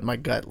is, but my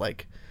gut,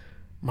 like,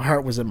 my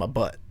heart was in my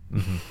butt,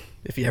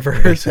 if you ever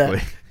heard Basically.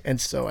 that. And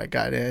so I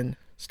got in,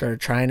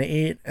 started trying to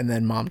eat, and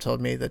then Mom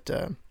told me that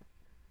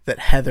that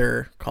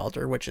Heather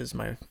Calder, which is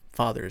my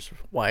father's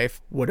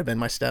wife, would have been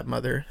my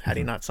stepmother had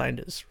he not signed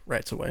his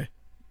rights away.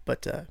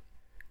 But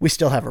we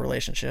still have a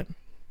relationship.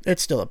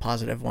 It's still a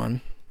positive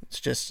one. It's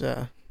just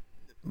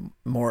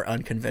more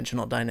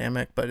unconventional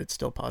dynamic, but it's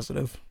still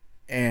positive.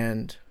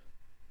 And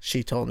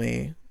she told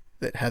me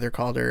that Heather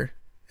called her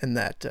and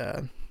that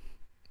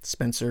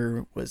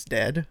Spencer was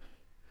dead,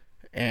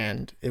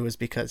 and it was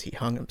because he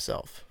hung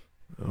himself.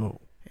 Oh.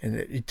 And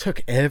it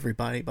took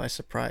everybody by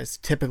surprise,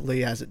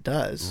 typically as it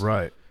does.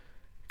 Right.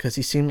 Because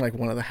he seemed like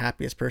one of the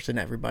happiest person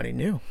everybody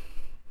knew.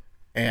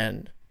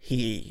 And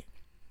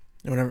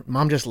whenever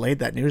Mom just laid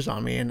that news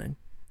on me, and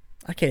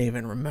I can't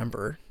even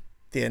remember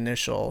the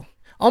initial,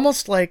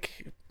 almost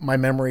like my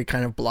memory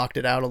kind of blocked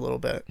it out a little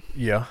bit.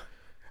 Yeah.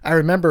 I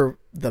remember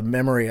the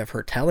memory of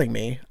her telling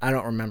me. I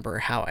don't remember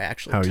how I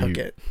actually took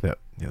it. That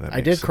I makes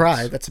did sense.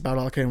 cry. That's about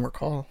all I can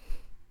recall.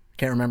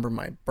 Can't remember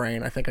my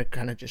brain. I think I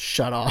kind of just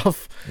shut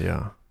off.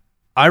 Yeah.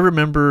 I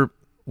remember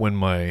when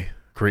my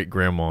great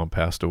grandma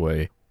passed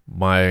away,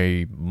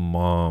 my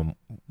mom,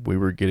 we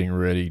were getting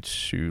ready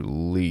to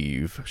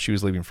leave. She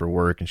was leaving for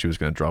work and she was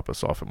going to drop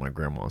us off at my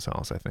grandma's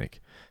house, I think.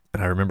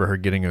 And I remember her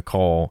getting a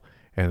call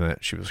and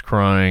that she was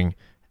crying,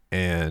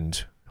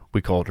 and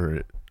we called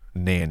her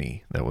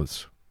Nanny. That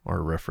was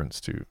our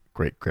reference to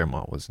great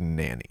grandma, was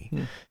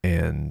Nanny.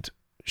 And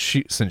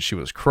since she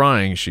was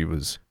crying, she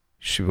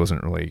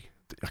wasn't really,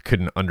 I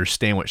couldn't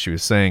understand what she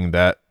was saying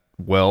that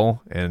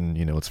well, and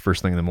it's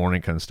first thing in the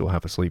morning, kind of still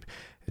half asleep,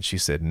 and she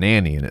said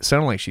Nanny, and it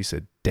sounded like she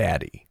said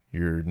Daddy.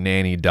 Your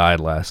nanny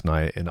died last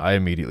night. And I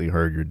immediately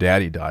heard your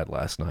daddy died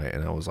last night,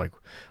 and I was like,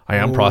 I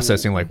am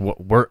processing, like,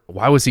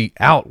 why was he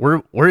out?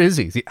 Where is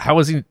he? How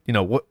is he?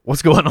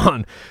 What's going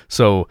on?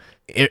 So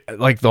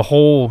like the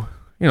whole,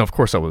 of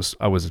course I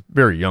was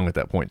very young at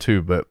that point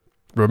too, but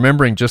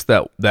remembering just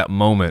that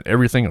moment,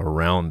 everything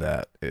around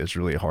that is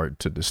really hard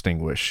to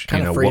distinguish.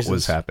 Kind of what was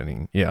freezes.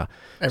 happening. Yeah.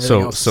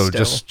 Everything else is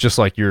still. just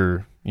like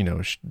your,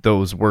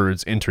 those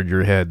words entered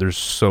your head, there's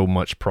so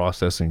much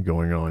processing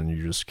going on.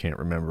 You just can't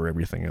remember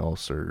everything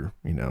else, or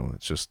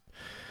it's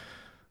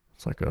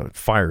like a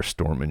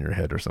firestorm in your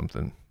head or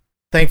something.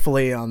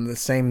 Thankfully, on the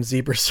same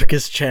Zebra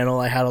Circus channel,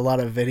 I had a lot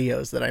of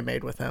videos that I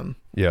made with him.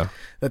 Yeah.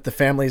 That the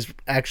families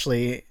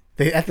actually,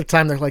 at the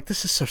time, they're like,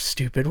 this is so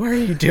stupid. Why are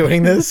you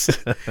doing this?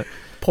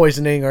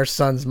 Poisoning our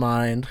son's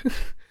mind.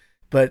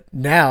 But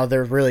now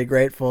they're really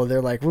grateful.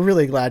 They're like, we're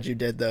really glad you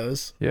did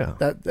those. Yeah.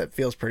 That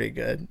feels pretty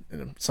good.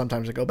 And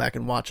sometimes I go back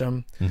and watch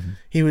them. Mm-hmm.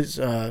 He was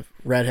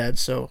redhead,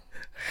 so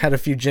had a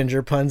few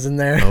ginger puns in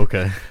there.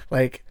 Okay.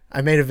 Like,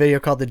 I made a video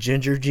called The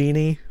Ginger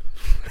Genie.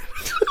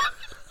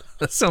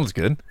 That sounds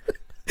good.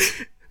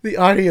 The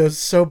audio is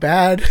so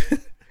bad.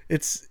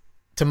 It's,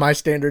 to my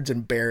standards,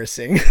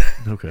 embarrassing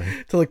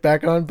Okay. to look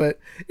back on, but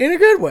in a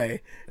good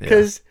way,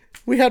 because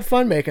we had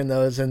fun making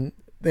those, and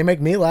they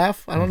make me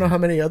laugh. I don't know how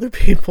many other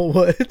people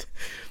would.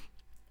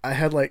 I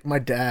had like my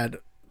dad,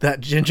 that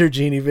Ginger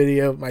Genie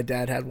video, my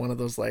dad had one of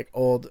those like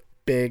old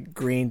big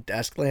green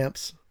desk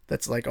lamps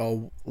that's like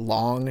all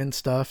long and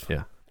stuff.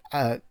 Yeah.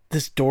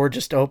 This door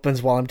just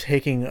opens while I'm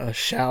taking a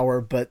shower,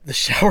 but the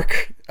shower,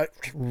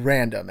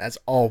 random as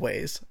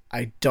always.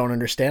 I don't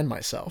understand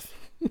myself.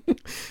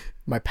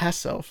 My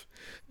past self.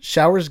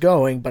 Shower's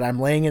going, but I'm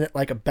laying in it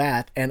like a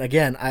bath. And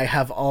again, I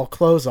have all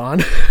clothes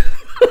on.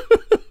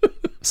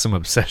 Some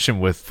obsession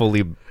with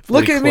fully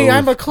Look at me,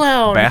 I'm a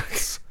clown.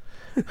 baths.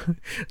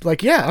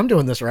 Like, yeah, I'm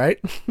doing this right.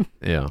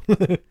 Yeah.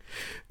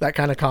 That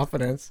kind of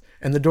confidence.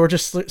 And the door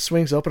just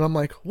swings open. I'm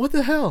like, what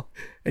the hell?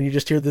 And you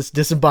just hear this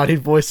disembodied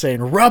voice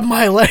saying, rub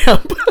my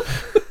lamp.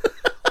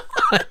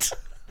 What?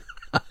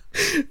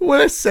 When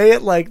I say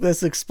it like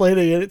this,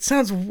 explaining it, it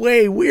sounds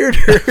way weirder.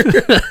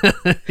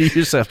 You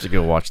just have to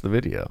go watch the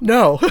video.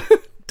 No,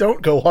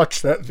 don't go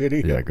watch that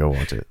video. Yeah, go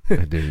watch it. I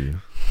dare you.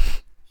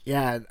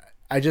 Yeah,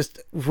 I just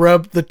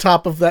rubbed the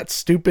top of that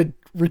stupid,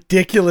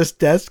 ridiculous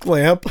desk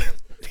lamp.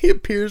 He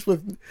appears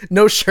with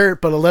no shirt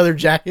but a leather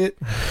jacket.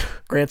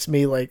 Grants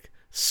me like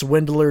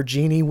swindler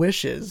genie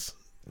wishes.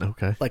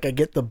 Okay. Like I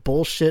get the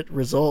bullshit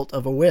result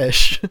of a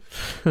wish.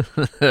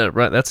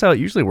 Right. That's how it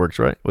usually works,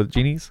 right? With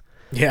genies.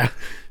 Yeah.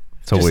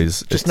 It's always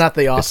Just it's- not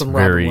the awesome it's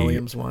Robin very-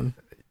 Williams one.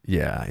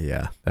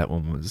 Yeah. That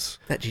one was.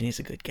 That genie's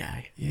a good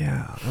guy.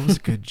 Yeah, that was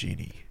a good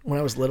genie. When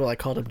I was little, I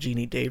called him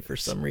Genie Dave for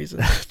some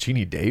reason.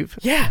 Genie Dave.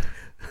 Yeah.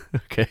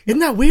 Okay. Isn't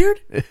that weird?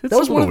 It's That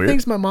was a one little of the weird.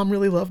 things my mom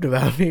really loved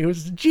about me. It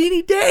was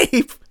Genie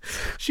Dave.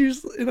 She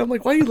was, and I'm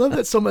like, why do you love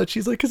that so much?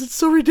 She's like, because it's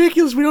so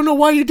ridiculous. We don't know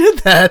why you did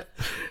that.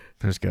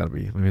 There's got to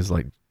be. Maybe it's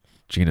like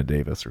Gina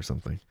Davis or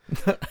something.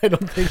 I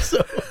don't think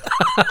so.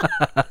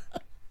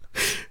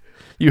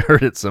 You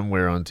heard it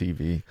somewhere on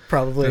TV.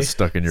 Probably It's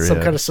stuck in your some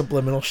head. kind of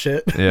subliminal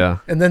shit. Yeah.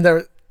 And then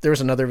there was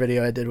another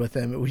video I did with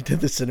him. We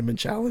did the cinnamon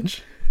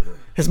challenge.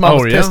 His mom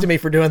was yeah? pissed at me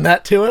for doing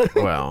that to it.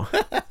 Wow.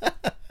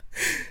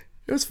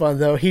 It was fun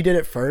though. He did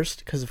it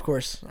first because, of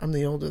course, I'm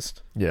the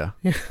oldest. Yeah.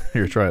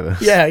 Here, try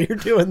this. Yeah, you're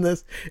doing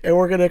this, and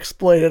we're gonna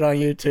exploit it on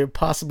YouTube,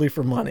 possibly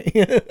for money.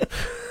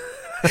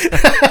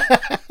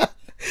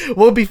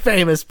 We'll be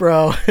famous,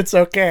 bro. It's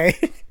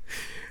okay.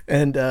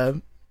 And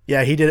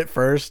yeah, he did it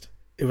first.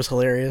 It was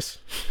hilarious.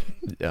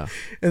 Yeah.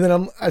 And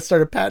then I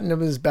started patting him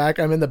on his back.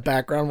 I'm in the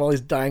background while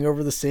he's dying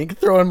over the sink,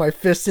 throwing my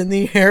fists in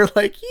the air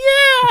like,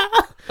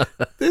 yeah,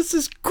 this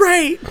is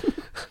great.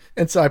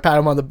 And so I pat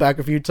him on the back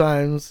a few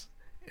times,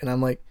 and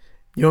I'm like,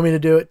 you want me to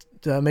do it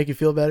to make you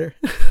feel better?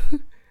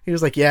 He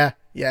was like, yeah,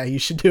 you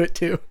should do it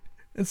too.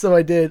 And so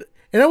I did.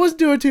 And I wasn't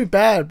doing too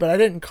bad, but I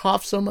didn't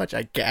cough so much.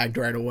 I gagged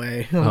right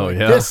away. I'm Oh, like,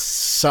 yeah? This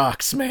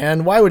sucks,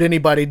 man. Why would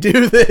anybody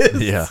do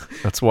this? Yeah.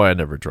 That's why I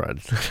never tried.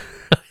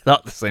 I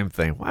thought the same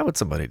thing. Why would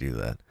somebody do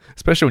that?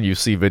 Especially when you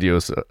see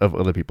videos of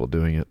other people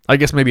doing it. I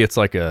guess maybe it's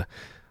like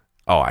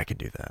I can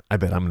do that. I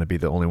bet I'm going to be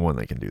the only one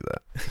that can do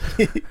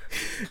that.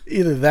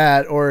 Either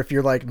that, or if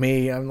you're like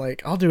me, I'm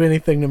like, I'll do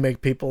anything to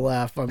make people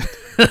laugh.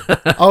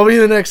 I'll be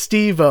the next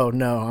Steve-O.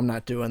 No, I'm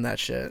not doing that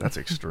shit. That's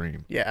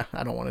extreme. Yeah,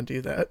 I don't want to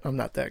do that. I'm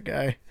not that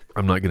guy.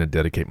 I'm not going to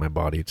dedicate my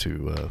body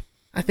to.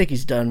 I think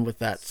he's done with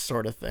that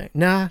sort of thing.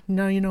 Nah,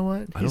 you know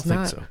what? I don't He's think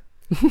not.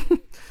 so.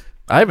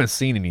 I haven't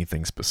seen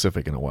anything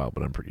specific in a while,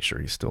 but I'm pretty sure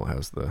he still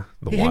has the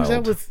He wild. hangs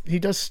out he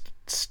does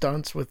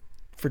stunts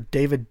for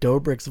David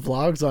Dobrik's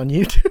vlogs on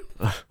YouTube.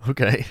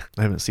 Okay.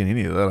 I haven't seen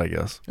any of that, I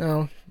guess.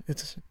 No,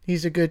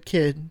 he's a good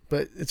kid,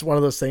 but it's one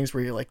of those things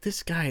where you're like,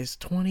 this guy is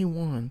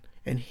 21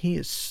 and he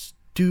is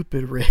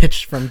stupid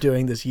rich from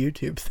doing this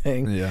YouTube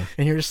thing. Yeah.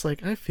 And you're just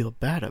like, I feel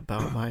bad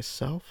about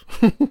myself.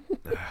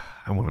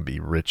 I want to be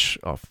rich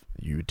off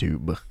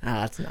YouTube.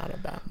 It's not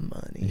about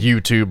money.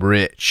 YouTube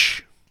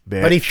rich.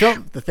 Bitch.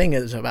 But the thing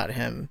is about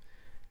him,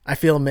 I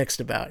feel mixed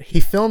about. He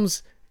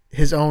films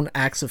his own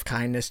acts of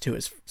kindness to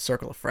his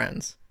circle of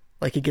friends.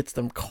 Like he gets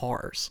them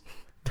cars,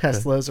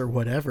 Teslas or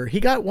whatever. He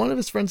got one of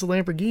his friends a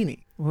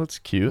Lamborghini. Well, that's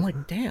cute. I'm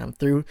like, damn,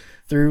 through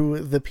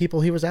the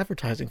people he was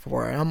advertising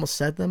for. I almost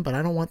said them, but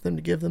I don't want them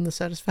to give them the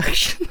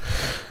satisfaction.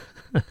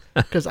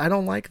 Because I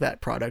don't like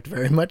that product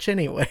very much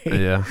anyway.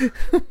 Yeah.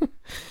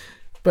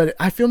 But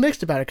I feel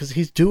mixed about it because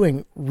he's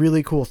doing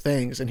really cool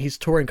things and he's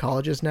touring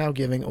colleges now,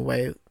 giving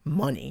away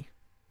money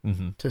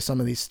to some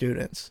of these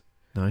students.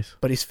 Nice.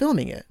 But he's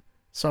filming it.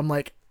 So I'm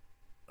like,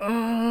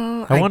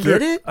 I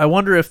get it. I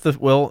wonder if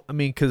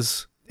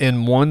because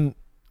in one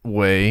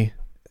way,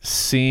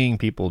 seeing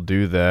people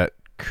do that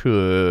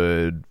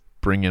could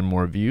bring in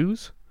more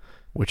views,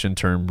 which in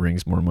turn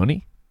brings more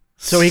money.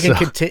 So he can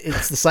continue.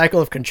 It's the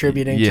cycle of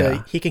contributing.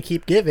 Yeah. He can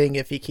keep giving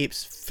if he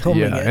keeps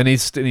filming it. And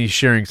he's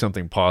sharing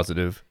something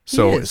positive,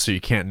 so is.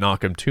 you can't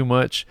knock him too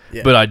much.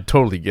 Yeah. But I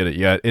totally get it.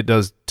 Yeah, it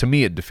does. To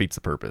me, it defeats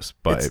the purpose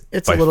by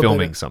It's a little bit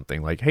filming of-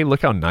 something like, "Hey,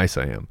 look how nice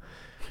I am."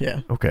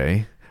 Yeah.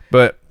 Okay,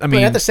 but I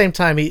mean, But at the same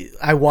time,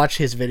 I watch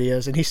his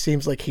videos and he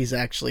seems like he's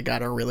actually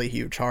got a really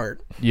huge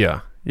heart.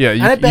 yeah.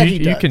 I bet he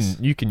you does.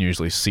 can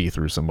usually see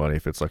through somebody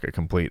if it's like a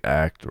complete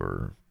act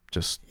or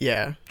just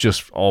Yeah.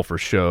 all for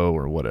show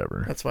or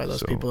whatever. That's why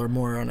those So, people are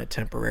more on a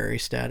temporary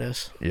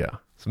status. Yeah.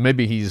 So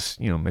maybe he's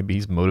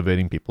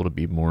motivating people to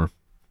be more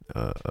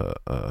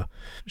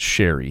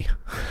sherry.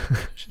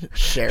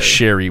 Sherry.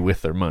 Sherry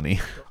with their money.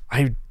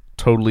 I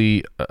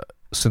totally,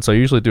 since I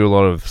usually do a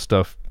lot of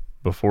stuff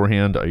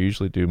beforehand, I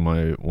usually do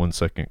my 1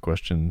 second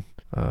question,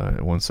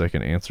 1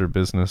 second answer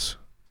business,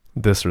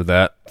 this or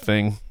that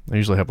thing. I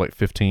usually have like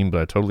 15,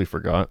 but I totally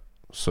forgot.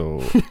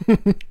 So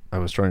I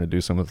was trying to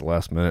do some at the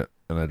last minute,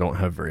 and I don't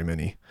have very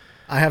many.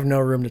 I have no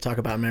room to talk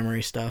about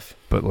memory stuff.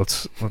 But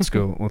let's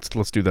go.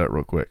 Let's do that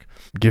real quick.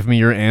 Give me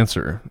your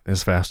answer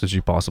as fast as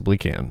you possibly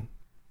can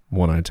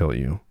when I tell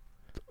you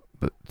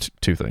the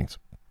two things.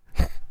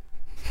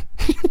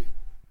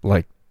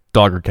 Like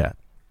dog or cat.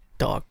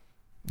 Dog.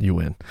 You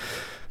win.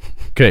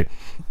 Okay.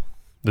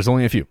 There's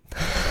only a few.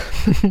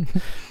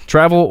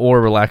 Travel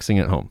or relaxing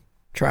at home.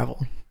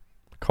 Travel.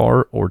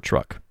 Car or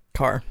truck.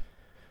 Car.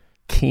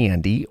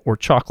 Candy or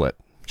chocolate.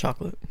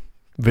 Chocolate.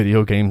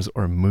 Video games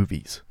or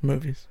movies.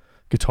 Movies.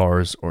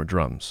 Guitars or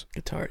drums.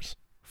 Guitars.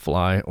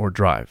 Fly or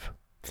drive.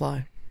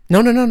 Fly.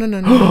 No.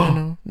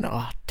 No,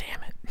 oh, damn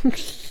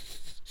it.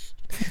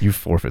 You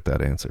forfeit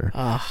that answer.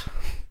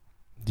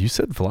 You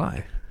said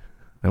fly.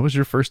 That was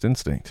your first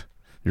instinct.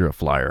 You're a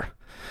flyer.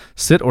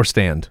 Sit or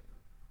stand.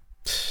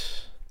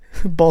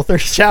 Both are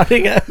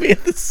shouting at me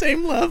at the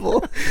same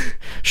level.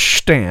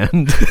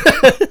 Stand.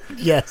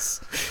 Yes.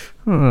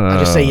 I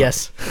just say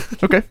yes.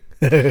 Okay.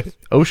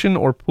 Ocean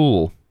or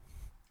pool.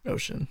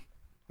 Ocean.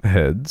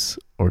 Heads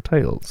or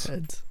tails.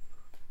 Heads.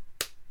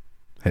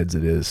 Heads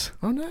it is.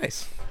 Oh,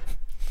 nice.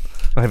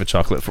 I have a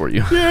chocolate for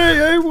you.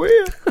 Yay, I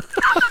win.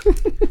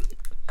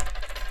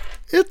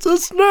 It's a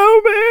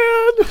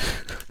snowman.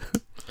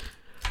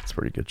 It's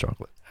pretty good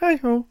chocolate.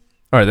 Hi-ho. All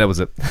right, that was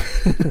it.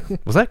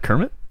 Was that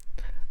Kermit?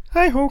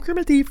 Hi-ho,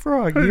 Kermit the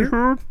Frog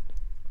here.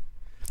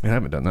 I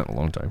haven't done that in a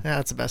long time. Yeah,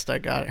 that's the best I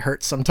got. It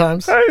hurts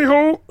sometimes.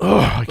 Hey-ho. Oh,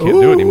 I can't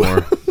do it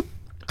anymore.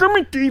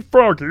 Kermit the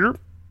Frog here.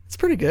 It's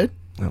pretty good.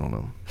 I don't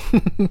know.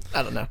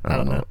 I don't know. I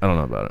don't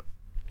know about it.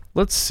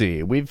 Let's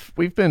see. We've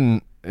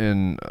been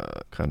in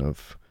kind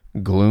of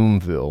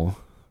Gloomville.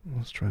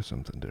 Let's try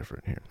something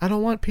different here. I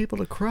don't want people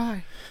to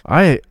cry.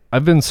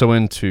 I've been so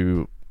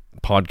into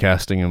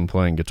podcasting and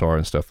playing guitar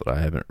and stuff that I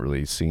haven't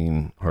really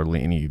seen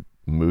hardly any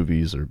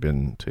movies or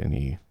been to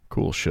any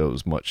cool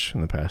shows much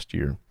in the past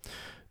year.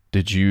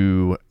 Did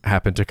you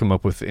happen to come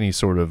up with any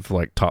sort of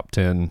like top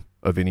 10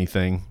 of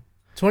anything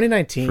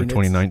 2019 for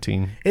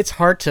 2019? It's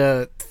hard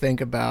to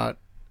think about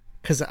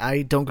because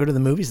I don't go to the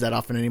movies that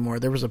often anymore.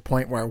 There was a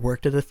point where I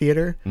worked at a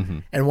theater,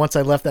 and once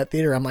I left that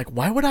theater, I'm like,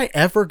 why would I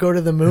ever go to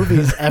the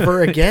movies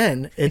ever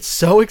again? It's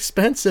so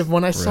expensive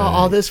when I saw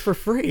all this for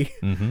free.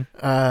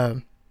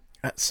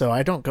 So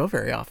I don't go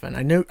very often.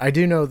 I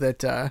do know that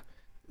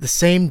the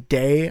same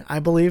day I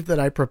believe that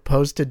I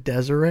proposed to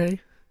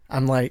Desiree,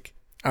 I'm like,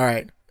 all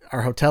right,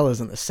 our hotel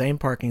is in the same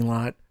parking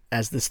lot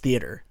as this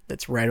theater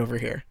that's right over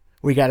here.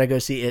 We got to go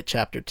see It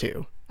Chapter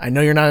 2. I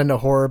know you're not into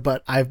horror,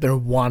 but I've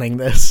been wanting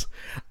this.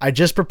 I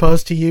just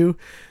proposed to you,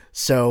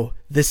 so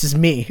this is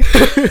me.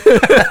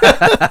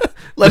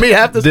 Let me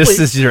have this, This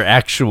please. is your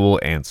actual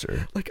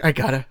answer. Like, I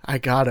gotta.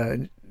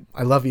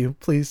 I love you.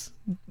 Please,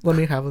 let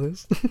me have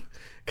this.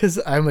 Because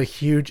I'm a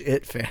huge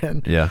It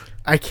fan. Yeah.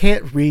 I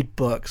can't read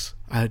books.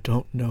 I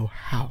don't know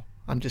how.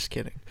 I'm just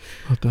kidding.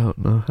 I don't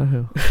know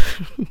how.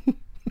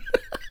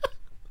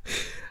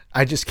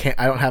 I just can't.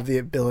 I don't have the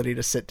ability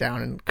to sit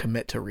down and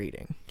commit to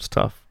reading. It's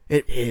tough.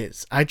 It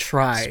is. I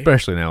try.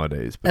 Especially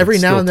nowadays. But Every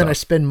it's now still and then I tough.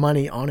 spend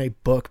money on a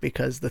book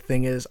because the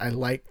thing is I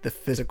like the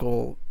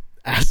physical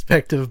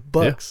aspect of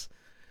books.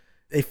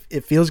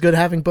 It feels good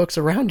having books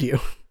around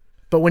you.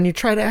 But when you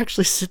try to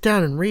actually sit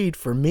down and read,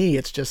 for me,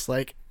 it's just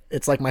like,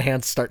 it's like my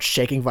hands start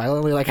shaking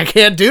violently. Like, I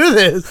can't do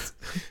this.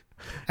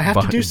 I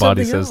have to do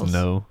something Body else. says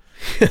no.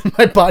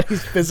 My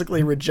body's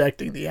physically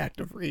rejecting the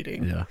act of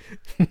reading.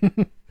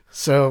 Yeah.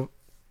 So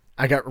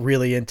I got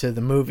really into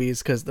the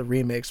movies because the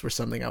remakes were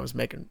something I was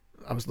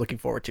looking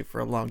forward to for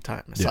a long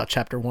time. I saw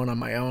Chapter 1 on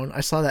my own.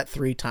 I saw that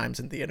 3 times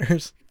in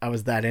theaters. I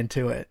was that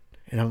into it.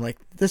 And I'm like,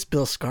 this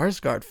Bill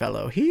Skarsgård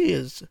fellow,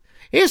 he's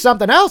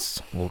something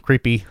else. A little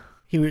creepy.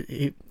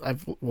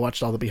 I've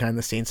watched all the behind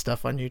the scenes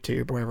stuff on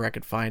YouTube, wherever I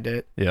could find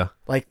it. Yeah.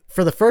 Like,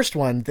 for the first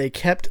one, they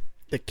kept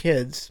the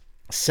kids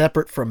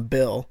separate from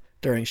Bill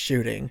during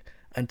shooting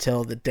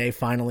until the day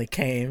finally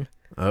came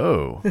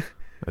Oh.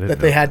 that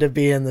they had to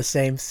be in the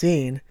same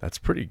scene. That's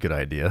a pretty good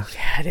idea.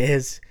 Yeah, it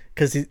is.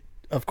 Because,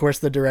 of course,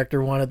 the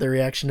director wanted the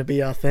reaction to be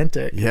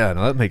authentic. Yeah,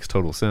 no, that makes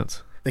total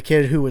sense. The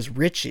kid who was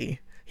Richie,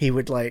 he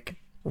would, like,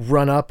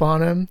 run up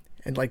on him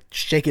and, like,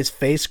 shake his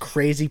face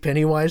crazy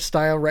Pennywise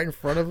style right in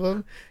front of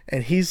him.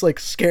 And he's, like,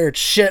 scared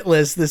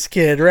shitless, this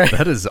kid, right?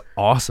 That is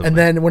awesome. And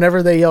then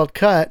whenever they yelled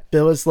cut,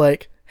 Bill was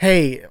like,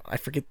 hey, I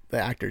forget the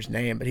actor's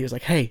name, but he was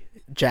like, hey,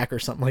 Jack or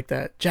something like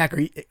that. Jack,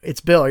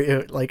 it's Bill. Are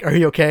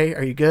you okay?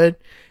 Are you good?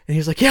 And he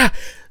was like, yeah,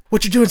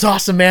 what you're doing's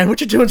awesome, man.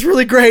 What you're doing's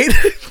really great.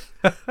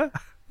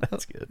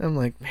 That's good. I'm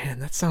like, man,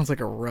 that sounds like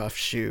a rough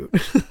shoot.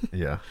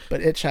 Yeah.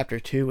 But It Chapter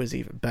 2 was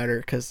even better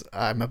because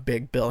I'm a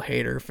big Bill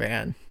Hader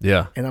fan.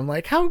 Yeah. And I'm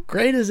like, how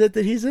great is it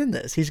that he's in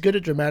this? He's good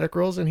at dramatic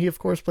roles, and he, of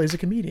course, plays a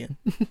comedian.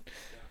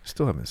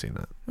 Still haven't seen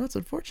that. That's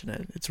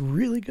unfortunate. It's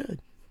really good.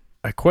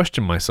 I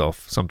question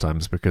myself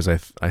sometimes because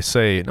I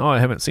say, no, I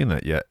haven't seen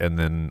that yet. And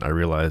then I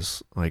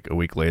realize like a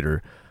week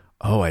later,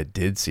 oh, I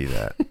did see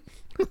that.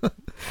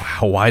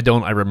 Wow, why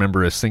don't I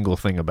remember a single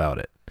thing about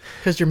it?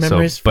 Because your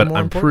memories. But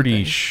I'm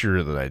pretty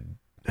sure that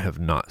I have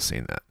not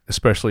seen that,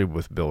 especially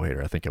with Bill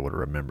Hader. I think I would have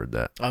remembered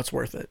that. Oh, it's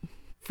worth it.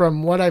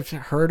 From what I've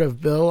heard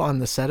of Bill on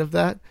the set of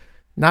that,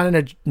 not in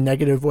a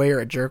negative way or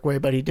a jerk way,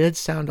 but he did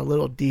sound a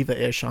little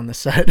diva-ish on the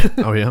set.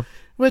 Oh, yeah?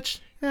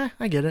 Which,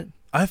 I get it.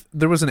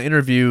 There was an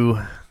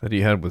interview that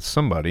he had with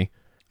somebody,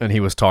 and he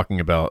was talking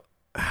about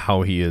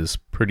how he is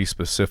pretty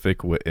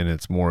specific, and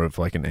it's more of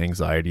like an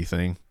anxiety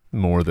thing,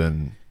 more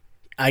than...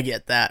 I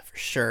get that for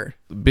sure.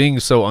 Being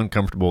so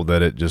uncomfortable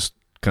that it just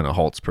kind of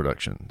halts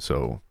production.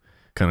 So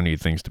kind of need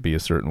things to be a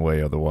certain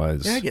way,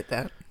 otherwise... Yeah, I get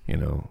that. You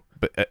know,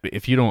 but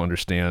if you don't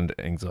understand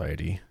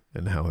anxiety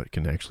and how it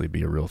can actually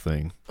be a real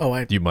thing,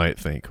 you might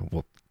think,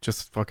 well,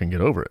 just fucking get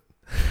over it.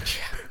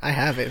 I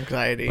have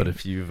anxiety. But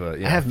if you've, I have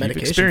if you've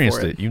medication experienced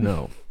for it, you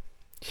know.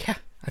 Yeah,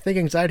 I think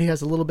anxiety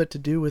has a little bit to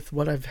do with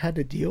what I've had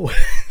to deal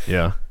with.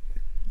 Yeah.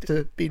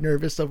 To be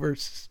nervous over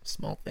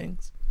small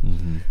things.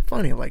 Mm-hmm.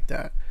 Funny like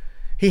that.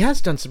 He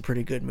has done some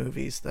pretty good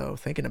movies, though,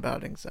 thinking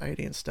about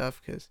anxiety and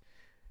stuff, because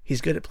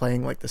he's good at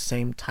playing like the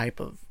same type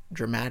of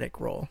dramatic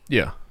role.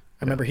 Yeah.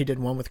 I remember he did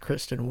one with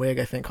Kristen Wiig,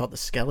 I think, called The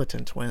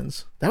Skeleton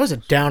Twins. That was a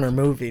downer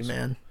movie,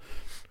 man.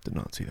 Did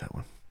not see that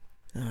one.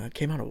 It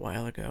came out a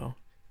while ago.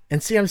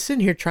 And see, I'm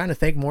sitting here trying to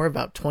think more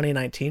about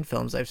 2019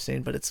 films I've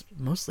seen, but it's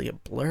mostly a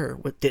blur.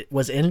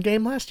 Was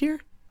Endgame last year?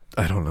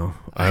 I don't know.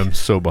 I'm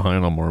so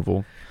behind on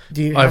Marvel.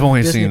 I've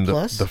only seen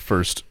the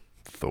first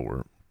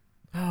Thor.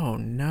 Oh,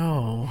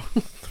 no.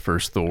 The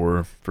first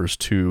Thor,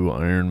 first two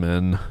Iron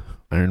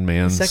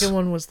Mans. The second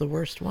one was the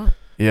worst one.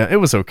 Yeah, it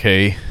was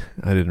okay.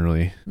 I didn't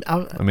really...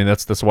 I mean,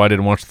 that's why I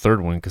didn't watch the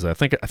third one, because I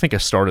think I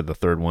started the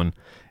third one,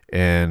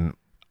 and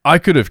I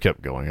could have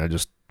kept going. I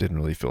just didn't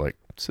really feel like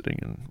sitting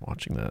and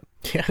watching that.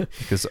 Yeah.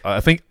 Because I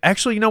think...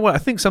 Actually, you know what? I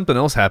think something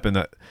else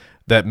happened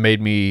that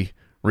made me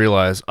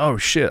realize, oh,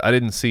 shit, I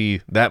didn't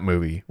see that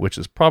movie, which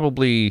is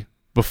probably...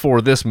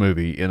 before this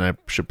movie, and I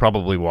should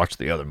probably watch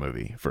the other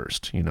movie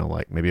first. You know,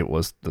 like maybe it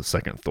was the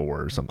second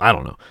Thor or something. I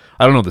don't know.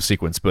 I don't know the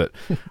sequence, but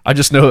I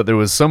just know that there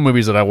was some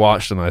movies that I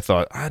watched and I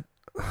thought,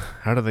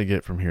 how do they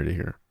get from here to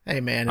here?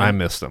 Hey, man. I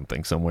missed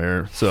something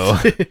somewhere. So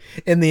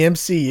in the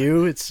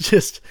MCU, it's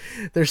just,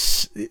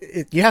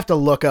 you have to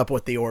look up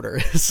what the order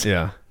is.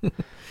 Yeah.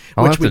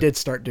 Which we did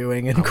start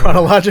doing in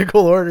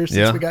chronological order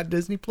since we got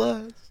Disney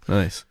Plus.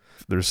 Nice.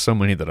 There's so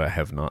many that I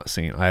have not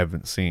seen. I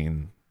haven't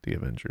seen the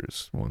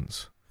Avengers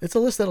ones. It's a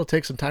list that'll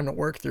take some time to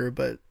work through,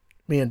 but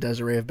me and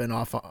Desiree have been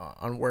off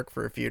on work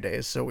for a few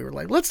days, so we were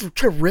like, let's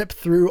rip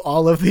through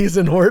all of these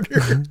in order.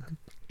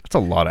 That's a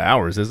lot of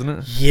hours, isn't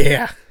it?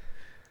 Yeah.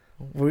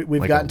 We've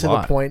like gotten to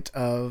the point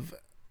of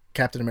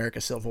Captain America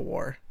Civil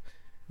War.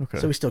 Okay.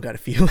 So we still got a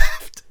few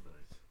left.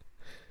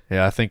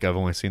 Yeah, I think I've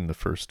only seen the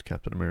first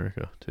Captain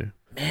America, too.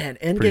 Man,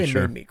 Endgame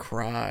made me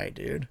cry,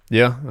 dude.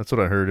 Yeah, that's what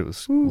I heard. It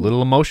was a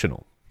little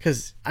emotional.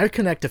 Because I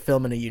connect to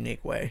film in a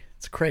unique way.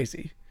 It's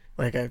crazy.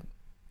 Like,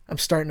 I'm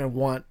starting to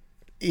want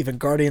even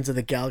Guardians of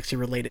the Galaxy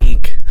related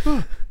ink.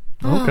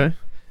 Okay.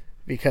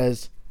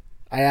 Because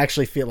I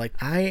actually feel like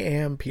I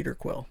am Peter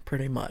Quill,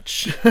 pretty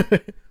much.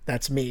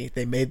 That's me.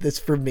 They made this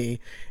for me.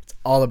 It's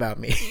all about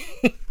me.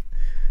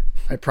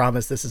 I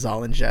promise this is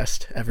all in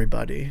jest,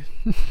 everybody.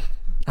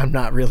 I'm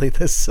not really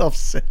this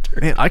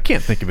self-centered. Man, I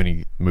can't think of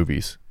any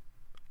movies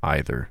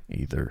either.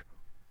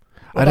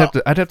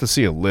 I'd have to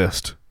see a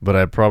list, but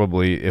I'd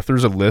probably, if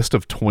there's a list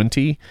of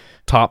 20,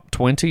 top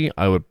 20,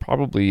 I would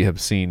probably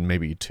have seen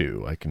maybe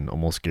 2. I can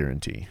almost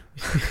guarantee.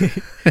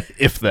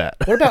 If that.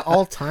 What about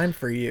all time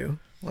for you?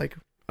 Like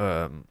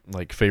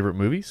favorite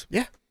movies?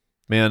 Yeah.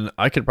 Man,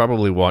 I could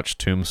probably watch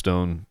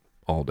Tombstone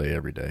all day,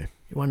 every day.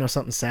 You want to know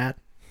something sad?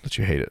 That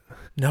you hate it.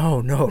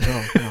 No.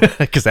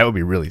 Because that would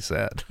be really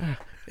sad.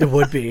 It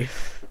would be.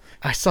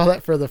 I saw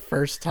that for the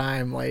first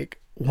time,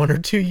 like, 1 or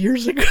 2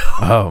 years ago.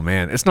 Oh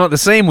man, it's not the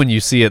same when you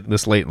see it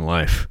this late in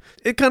life.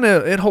 It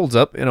holds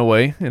up in a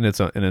way in its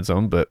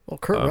own, but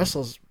Kurt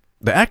Russell's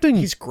the acting,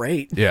 he's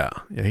great. Yeah,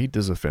 he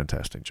does a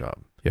fantastic job.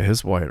 Yeah,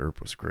 his Wyatt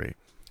Earp was great.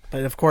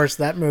 But of course,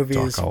 that movie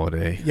Doc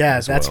Holliday. Yeah,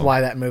 that's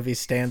why that movie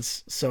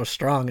stands so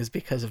strong, is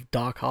because of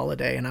Doc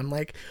Holliday. And I'm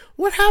like,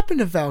 what happened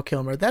to Val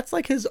Kilmer? That's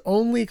like his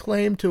only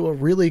claim to a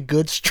really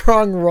good,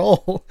 strong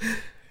role.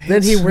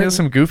 Then he has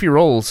some goofy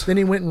roles. Then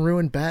he went and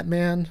ruined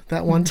Batman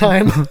that one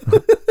time.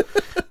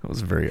 That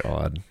was very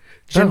odd.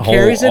 Jim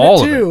Carrey's in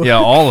it too. Yeah,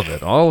 all of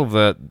it. All of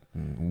that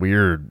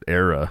weird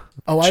era.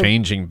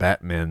 Changing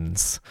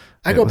Batmans.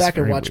 I go back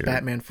and watch weird.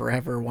 Batman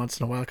Forever once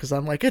in a while because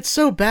I'm like, it's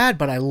so bad,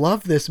 but I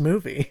love this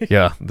movie.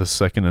 Yeah, the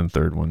second and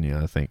third one,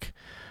 I think.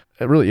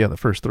 The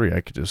first 3, I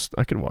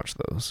could watch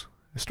those.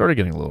 It started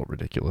getting a little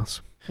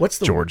ridiculous. What's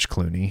the George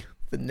Clooney?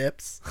 The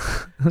nips.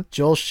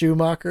 Joel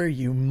Schumacher,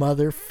 you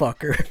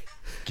motherfucker.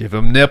 Give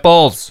him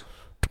nipples.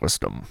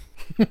 Twist them.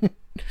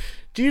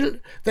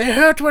 They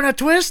hurt when I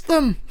twist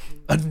them.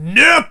 A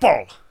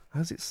nipple.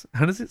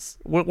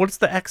 What's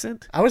the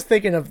accent? I was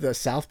thinking of the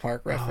South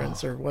Park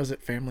reference, or was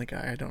it Family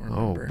Guy? I don't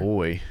Oh remember.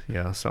 boy,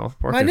 yeah, South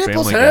Park. My and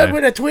nipples Family hurt Guy.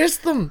 when I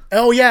twist them.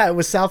 Oh yeah, it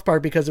was South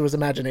Park because it was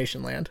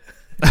Imagination Land.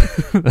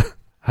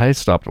 I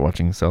stopped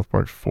watching South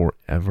Park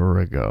forever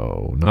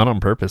ago. Not on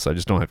purpose. I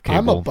just don't have cable.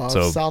 I'm above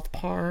so South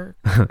Park.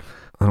 I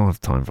don't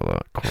have time for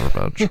that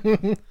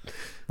garbage.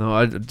 No,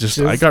 I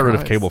got rid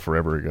of Christ. cable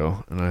forever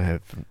ago, and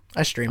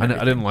I stream I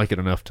everything. didn't like it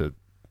enough to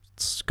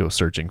go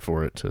searching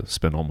for it to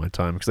spend all my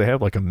time because they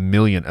have like 1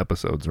 million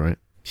episodes, right?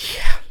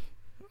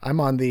 I'm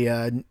on the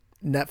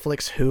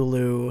Netflix,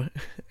 Hulu,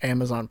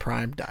 Amazon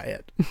Prime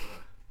diet.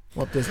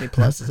 Well, Disney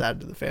Plus is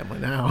added to the family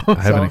now. I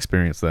haven't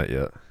experienced that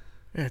yet.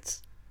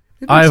 It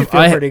makes you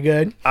feel pretty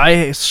good.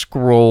 I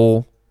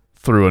scroll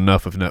through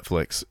enough of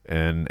Netflix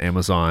and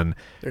Amazon.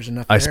 There's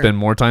enough. I there. spend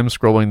more time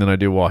scrolling than I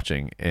do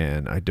watching,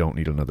 and I don't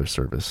need another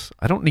service.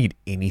 I don't need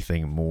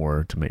anything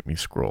more to make me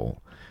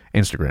scroll.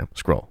 Instagram,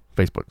 scroll.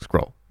 Facebook,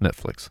 scroll.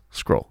 Netflix,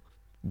 scroll.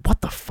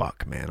 What the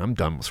fuck, man? I'm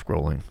done with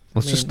scrolling.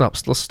 Let's stop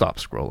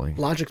scrolling.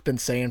 Logic's been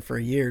saying for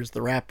years,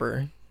 the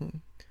rapper,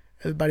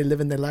 everybody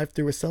living their life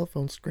through a cell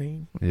phone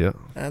screen, Yeah.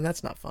 and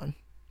that's not fun,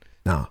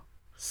 No.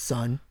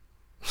 son.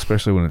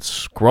 Especially when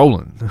it's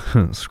scrolling.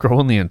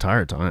 Scrolling the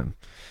entire time.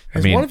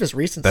 As one of his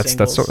recent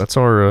singles, That's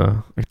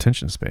our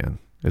attention span.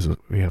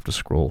 We have to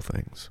scroll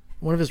things.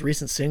 one of his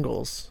recent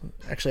singles,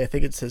 actually I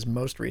think it's his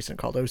most recent,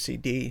 called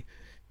OCD,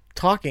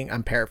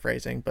 I'm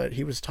paraphrasing, but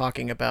he was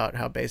talking about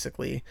how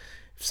basically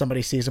if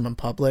somebody sees him in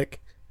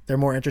public, they're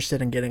more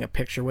interested in getting a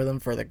picture with him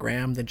for the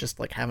gram than just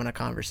like having a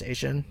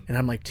conversation. And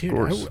I'm like,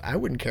 dude, I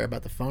wouldn't care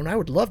about the phone. I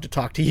would love to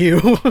talk to you.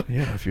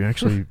 Yeah, if you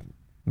actually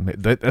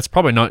that's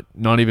probably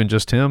not even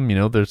just him,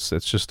 it's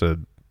just a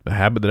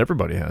habit that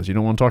everybody has. You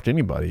don't want to talk to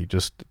anybody.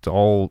 Just it's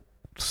all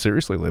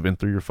seriously living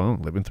through your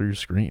phone, living through your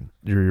screen.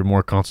 You're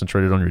more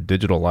concentrated on your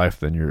digital life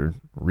than your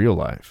real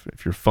life.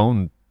 If your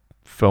phone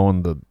fell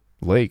in the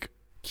lake,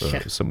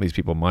 some of these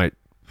people might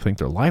think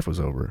their life was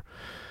over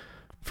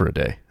for a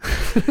day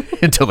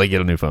until they get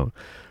a new phone.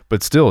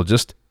 But still,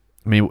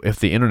 if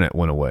the internet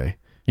went away,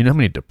 you know how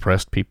many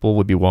depressed people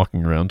would be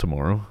walking around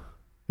tomorrow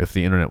if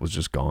the internet was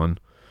just gone?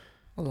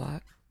 A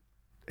lot.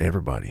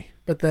 Everybody.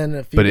 But then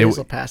a few days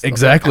will pass.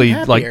 Exactly.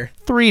 Like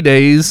 3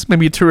 days,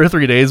 maybe 2 or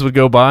 3 days would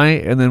go by,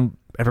 and then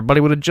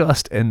everybody would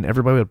adjust, and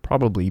everybody would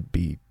probably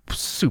be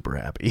super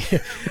happy.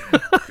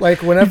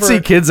 Like whenever you'd see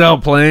kids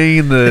out playing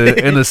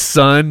in the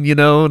sun,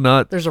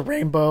 not there's a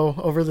rainbow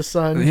over the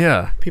sun.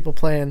 Yeah. People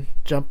playing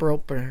jump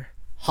rope or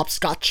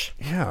hopscotch.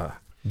 Yeah.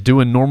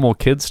 Doing normal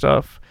kid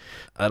stuff.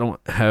 I don't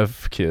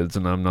have kids,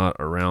 and I'm not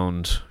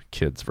around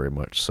kids very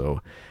much,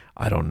 so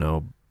I don't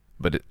know.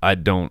 But I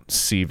don't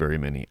see very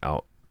many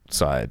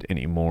outside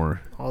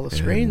anymore. All the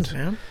screens,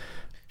 man.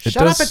 It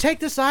Shut up does- and take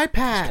this It's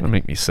iPad. gonna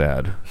make me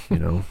sad,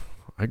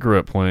 I grew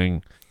up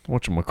playing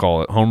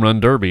home run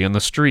derby in the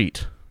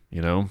street,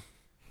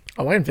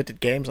 Oh, I invented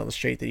games on the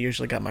street that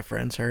usually got my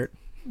friends hurt.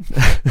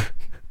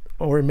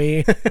 Or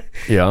me.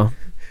 Yeah.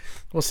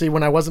 Well, see,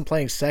 when I wasn't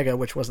playing Sega,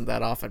 which wasn't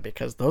that often,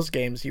 because those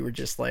games you were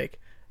just like,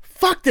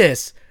 fuck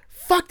this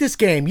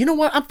game. You know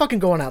what? I'm fucking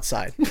going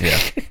outside. Yeah.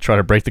 Try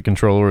to break the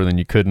controller, and then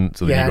you couldn't,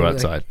 so then you go like-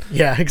 outside.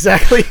 yeah,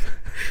 exactly.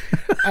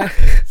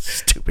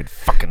 Stupid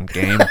fucking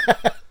game.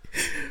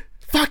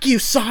 Fuck you,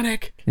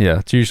 Sonic. Yeah,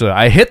 it's usually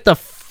I hit the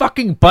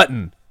fucking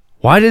button.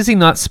 Why is he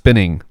not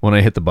spinning when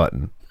I hit the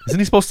button? Isn't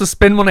he supposed to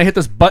spin when I hit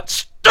this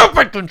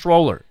stupid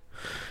controller?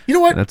 You know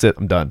what? And that's it.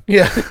 I'm done.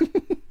 Yeah.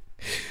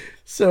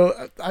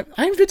 So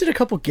I invented a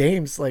couple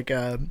games, like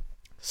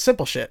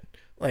simple shit.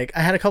 Like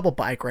I had a couple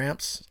bike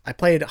ramps. I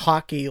played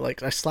hockey.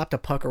 Like I slapped a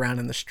puck around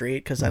in the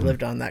street because I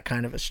lived on that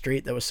kind of a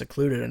street that was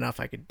secluded enough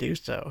I could do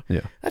so.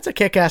 Yeah. That's a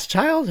kick-ass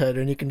childhood,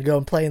 and you can go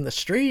and play in the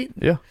street,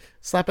 Yeah.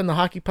 slapping the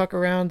hockey puck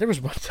around. There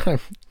was one time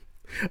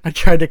I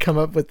tried to come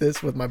up with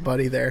this with my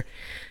buddy there,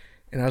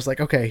 and I was like,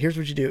 okay, here's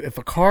what you do. If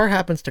a car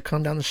happens to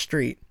come down the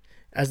street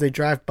as they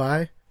drive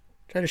by,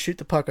 try to shoot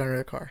the puck under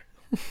the car.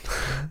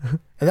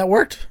 And that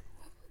worked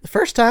the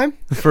first time.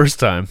 The first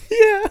time.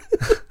 Yeah.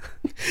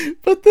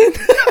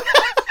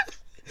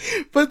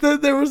 But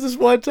then there was this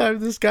one time,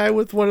 this guy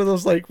with one of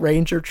those like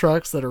Ranger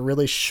trucks that are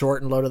really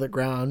short and low to the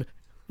ground,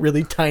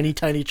 really tiny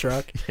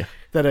truck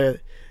that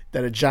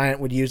a giant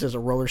would use as a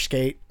roller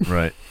skate.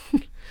 Right.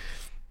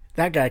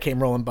 That guy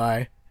came rolling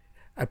by.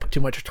 I put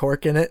too much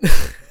torque in it.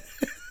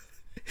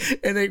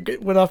 And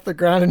it went off the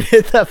ground and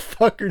hit that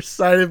fucker's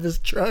side of his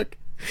truck.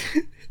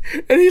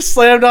 And he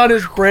slammed on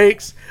his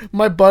brakes.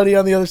 My buddy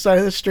on the other side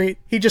of the street,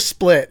 he just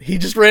split. He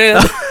just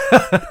ran.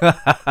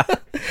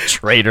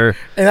 Traitor.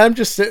 And I'm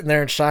just sitting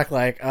there in shock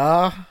like,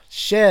 oh,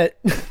 shit.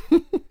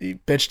 He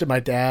bitched at my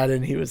dad,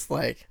 and he was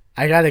like,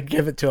 I got to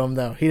give it to him,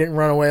 though. He didn't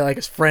run away like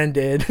his friend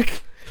did.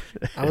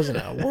 I was in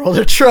a world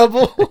of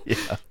trouble.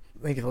 Yeah.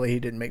 Thankfully, he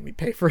didn't make me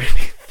pay for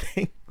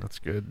anything. That's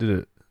good. Did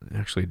it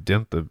actually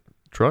dent the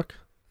truck?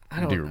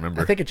 Do you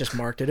remember? I think it just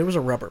marked it. It was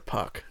a rubber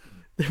puck.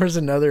 There was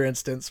another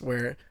instance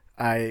where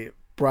I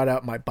brought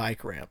out my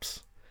bike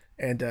ramps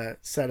and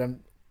set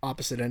them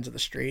opposite ends of the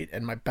street.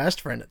 And my best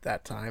friend at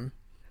that time,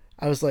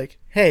 I was like,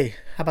 hey,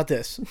 how about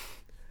this?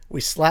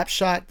 We slap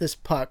shot this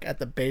puck at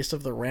the base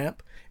of the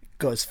ramp. It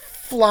goes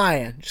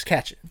flying. Just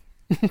catch it.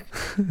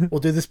 We'll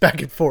do this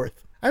back and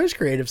forth. I was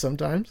creative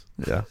sometimes.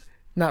 Yeah.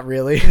 Not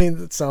really. I mean,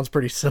 that sounds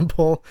pretty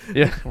simple.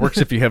 Yeah. Works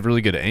if you have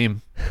really good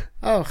aim.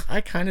 Oh, I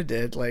kind of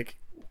did. Like,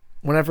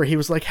 whenever he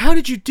was like, how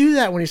did you do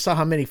that? When he saw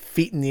how many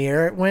feet in the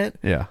air it went.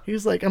 Yeah. He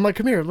was like, I'm like,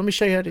 come here, let me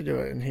show you how to do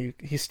it. And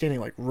he's standing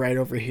like right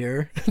over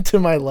here to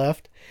my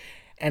left.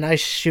 And I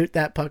shoot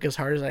that puck as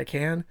hard as I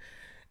can.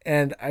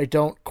 And I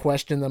don't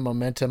question the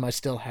momentum I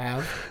still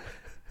have.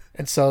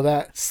 And so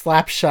that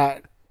slap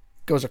shot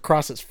goes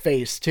across his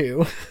face too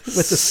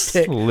with the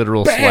stick.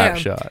 Literal Bam! slap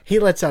shot. He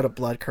lets out a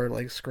blood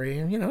curdling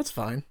scream. You know, it's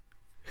fine.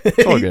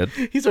 It's all good.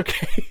 He's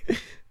okay.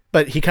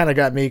 But he kind of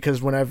got me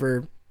because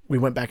whenever we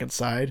went back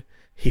inside,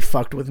 he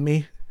fucked with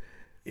me.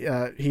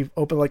 He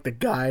opened like the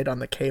guide on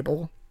the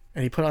cable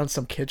and he put on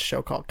some kid's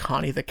show called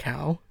Connie the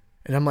Cow.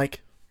 And I'm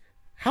like,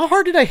 how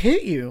hard did I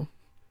hit you?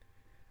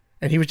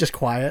 And he was just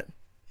quiet.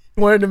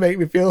 He wanted to make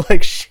me feel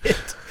like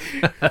shit.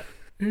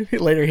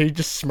 Later, he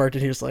just smirked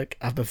and he was like,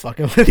 I've been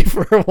fucking with you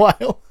for a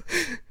while.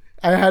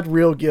 I had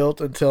real guilt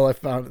until I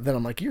found it. Then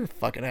I'm like, you're a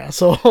fucking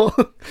asshole.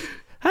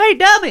 Hey,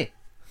 dummy!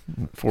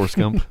 Forrest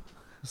Gump.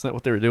 Is that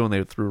what they were doing?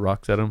 They threw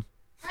rocks at him?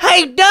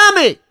 Hey,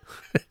 dummy!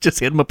 Just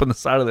hit him up on the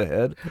side of the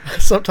head.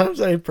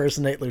 Sometimes I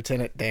impersonate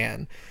Lieutenant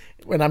Dan.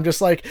 When I'm just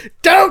like,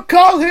 don't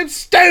call him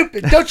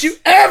stupid. Don't you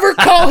ever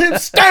call him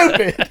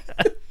stupid.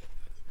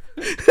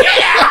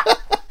 Yeah!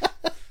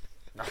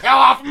 The hell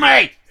off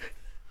me!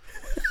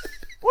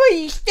 What, are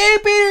you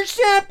stupid or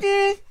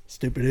something?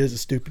 Stupid is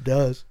as stupid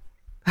does.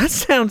 That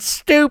sounds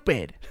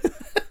stupid.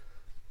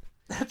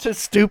 That's a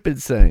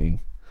stupid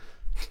saying.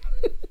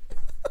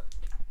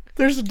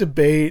 There's a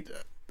debate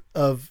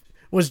of,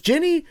 was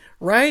Jenny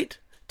right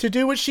to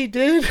do what she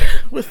did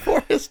with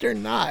Forrest or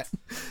not?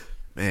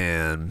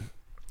 Man,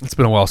 it's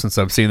been a while since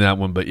I've seen that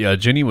one, but yeah,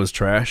 Jenny was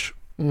trash.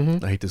 I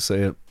hate to say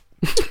it.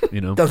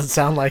 You know, Doesn't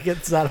sound like it.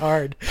 It's that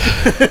hard.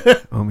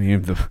 I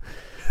mean,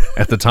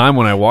 at the time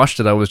when I watched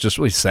it, I was just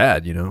really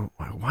sad. You know,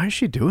 why is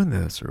she doing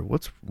this, or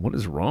what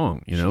is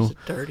wrong? You know, She's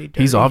a dirty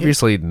he's hit.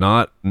 obviously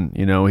not.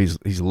 You know, he's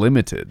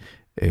limited,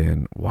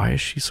 and why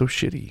is she so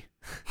shitty?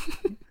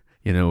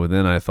 You know, and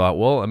then I thought,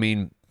 well, I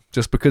mean,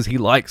 just because he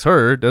likes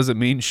her doesn't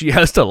mean she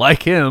has to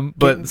like him.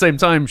 But at the same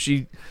time,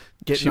 she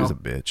was a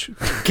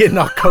bitch. Getting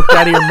all coked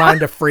out of your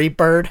mind, a free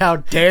bird. How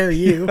dare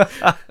you?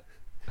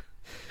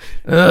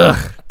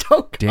 Ugh.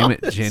 Don't Damn call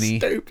it, Jenny.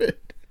 Stupid.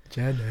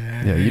 Jenny.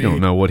 Yeah, you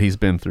don't know what he's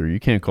been through. You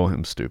can't call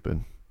him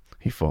stupid.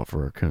 He fought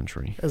for our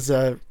country. As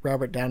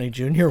Robert Downey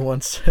Jr.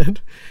 once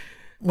said,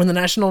 win the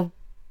National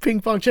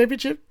Ping Pong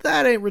Championship?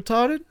 That ain't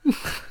retarded.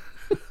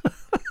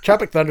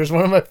 Tropic Thunder is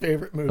one of my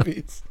favorite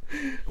movies.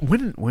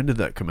 When did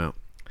that come out?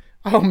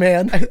 Oh,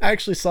 man. I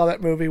actually saw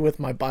that movie with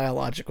my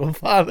biological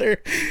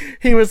father.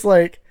 He was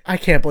like, I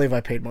can't believe I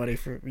paid money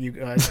for you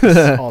guys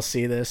to all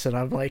see this. And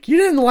I'm like, you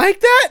didn't like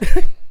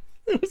that?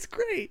 It was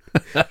great.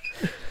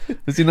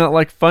 Does he not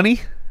like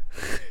funny?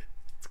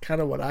 It's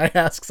kind of what I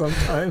ask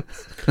sometimes.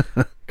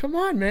 Come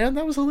on, man.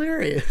 That was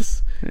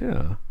hilarious.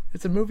 Yeah.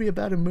 It's a movie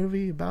about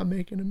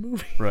making a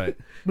movie. Right.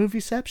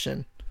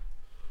 Movieception.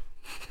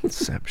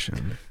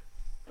 Inception.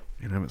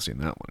 Man, I haven't seen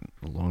that one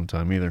in a long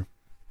time either.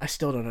 I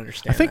still don't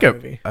understand I think that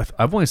movie.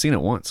 I've only seen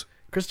it once.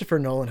 Christopher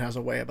Nolan has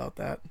a way about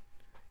that.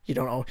 You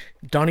don't know.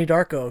 Donnie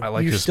Darko. I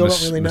like you his still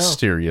don't really know.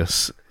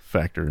 mysterious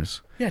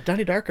factors. Yeah,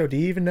 Donnie Darko. Do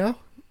you even know?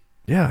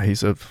 Yeah,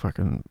 he's a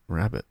fucking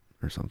rabbit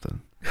or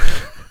something.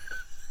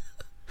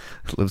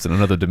 Lives in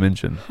another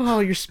dimension. Oh,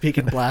 you're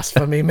speaking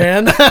blasphemy,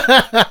 man.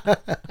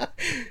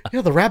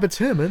 Yeah, the rabbit's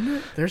him, isn't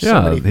it? There's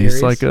so many theories.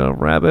 He's like a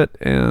rabbit,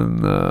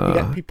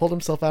 and He pulled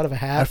himself out of a I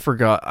hat.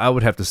 forgot. I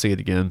would have to see it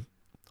again.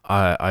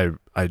 I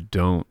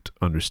don't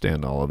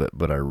understand all of it,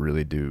 but I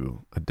really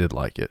do. I did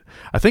like it.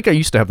 I think I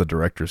used to have the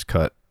director's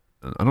cut.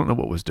 I don't know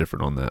what was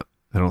different on that.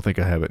 I don't think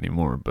I have it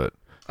anymore, but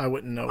I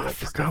wouldn't know. I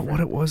forgot what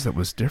it was that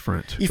was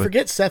different. You but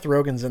forget Seth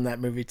Rogen's in that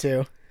movie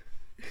too.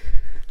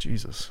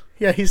 Jesus.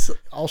 Yeah, he's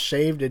all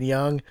shaved and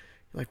young.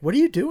 Like, what are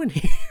you doing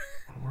here?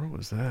 Where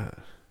was that?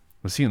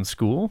 Was he in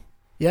school?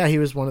 Yeah, he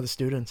was one of the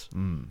students.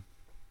 Mm.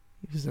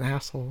 He was an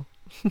asshole.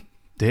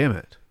 Damn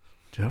it.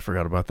 Gee, I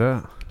forgot about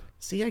that.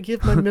 See, I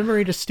give my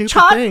memory to stupid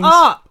Shut things.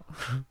 up!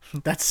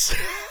 That's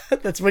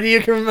what you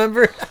can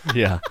remember.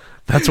 Yeah.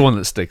 That's one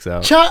that sticks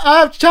out. Shut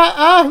up! Shut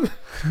up!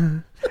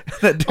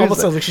 That dude's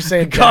Almost sounds like she's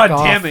saying, God "Jack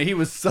off." damn it. He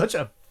was such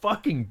a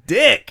fucking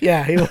dick.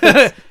 Yeah, he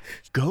was.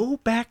 Go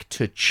back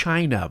to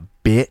China,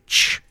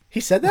 bitch.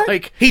 He said that?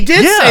 Like, he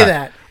did yeah. say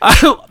that.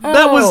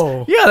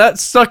 Oh. That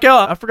stuck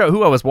out. I forgot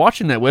who I was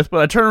watching that with,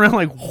 but I turned around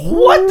like,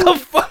 what the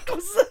fuck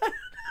was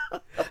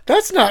that?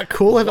 That's not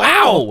cool at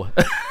all. Wow.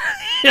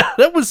 Yeah,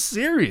 that was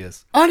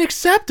serious.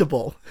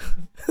 Unacceptable.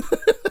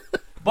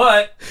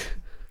 But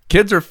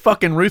kids are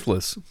fucking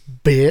ruthless.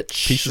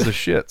 Bitch. Pieces of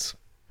shits.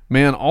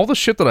 Man, all the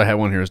shit that I have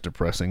on here is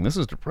depressing. This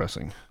is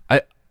depressing.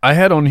 I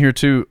had on here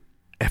too,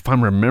 if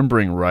I'm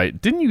remembering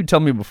right, didn't you tell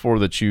me before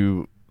that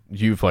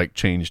you've like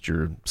changed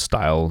your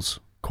styles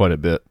quite a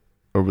bit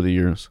over the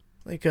years?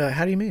 Like,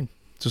 how do you mean?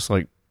 Just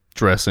like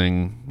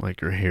dressing,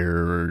 like your hair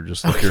or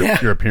just like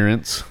yeah. your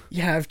appearance?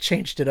 Yeah, I've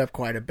changed it up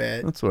quite a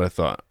bit. That's what I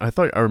thought.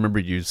 I remember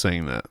you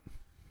saying that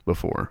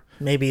before.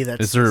 Maybe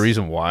that's... Is there a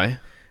reason why?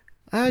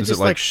 Is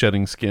just it like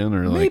shedding skin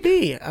or like...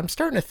 Maybe. I'm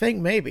starting to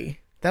think maybe.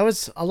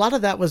 A lot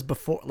of that was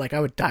before, like I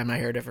would dye my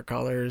hair different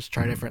colors,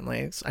 try different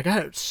lengths. I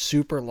got it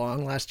super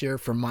long last year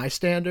for my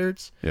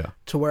standards. Yeah.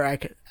 To where I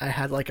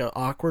had like an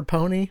awkward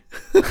pony.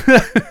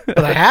 But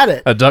I had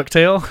it. A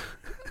ducktail?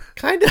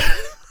 Kind of.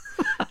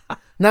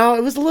 No,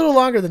 it was a little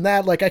longer than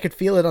that. Like I could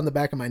feel it on the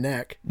back of my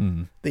neck,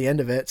 the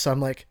end of it. So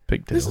I'm like,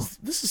 Pigtail.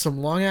 This is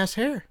some long ass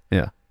hair.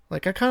 Yeah.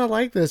 Like I kind of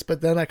like this,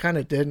 but then I kind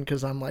of didn't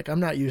because I'm like, I'm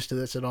not used to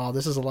this at all.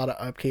 This is a lot of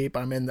upkeep.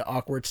 I'm in the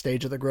awkward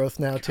stage of the growth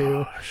now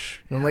too.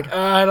 And I'm like,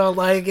 oh, I don't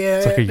like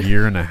it. It's like a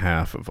year and a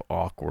half of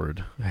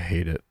awkward. I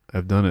hate it.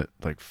 I've done it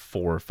like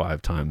 4 or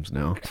 5 times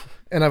now.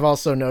 And I've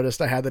also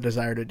noticed I had the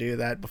desire to do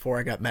that before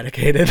I got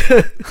medicated.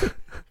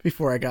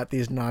 Before I got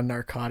these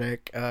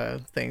non-narcotic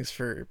things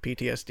for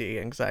PTSD,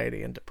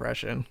 anxiety, and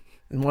depression.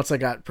 And once I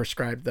got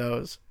prescribed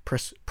those,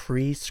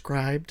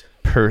 prescribed?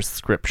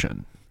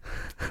 Prescription.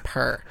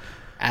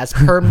 As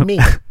per me.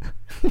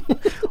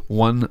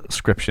 One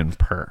scription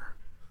per.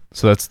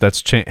 So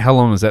that's how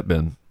long has that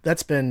been?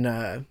 That's been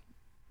a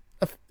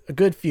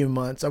good few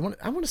months. I want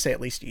to say at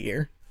least a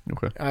year.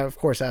 Okay. I of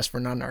course asked for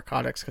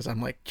non-narcotics because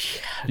I'm like,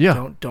 yeah,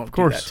 don't do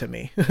course. that to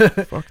me.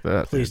 Fuck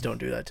that. Please don't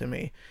do that to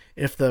me.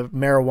 If the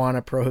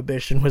marijuana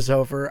prohibition was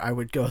over, I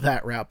would go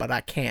that route, but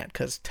I can't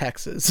because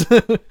Texas.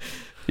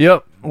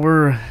 Yep,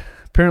 we're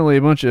apparently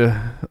a bunch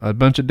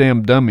of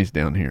damn dummies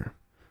down here.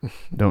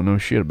 Don't know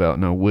shit about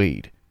no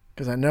weed.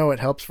 Because I know it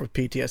helps with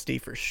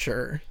PTSD for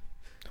sure.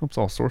 Helps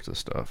all sorts of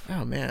stuff.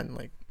 Oh man,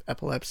 like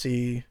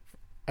epilepsy.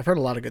 I've heard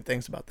a lot of good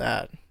things about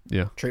that.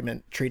 Yeah.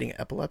 Treating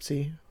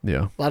epilepsy.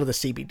 Yeah. A lot of the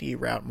CBD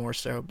route more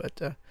so,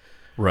 but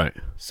right.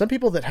 Some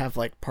people that have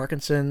like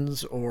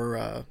Parkinson's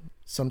or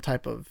some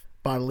type of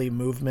bodily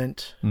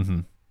movement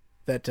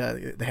that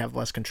they have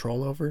less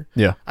control over.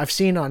 Yeah. I've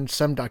seen on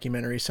some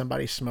documentaries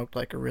somebody smoked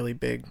like a really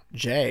big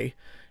J,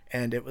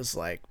 and it was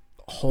like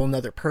a whole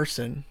nother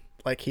person.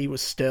 Like he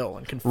was still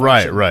and can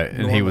function Right. And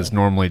he normal. was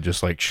normally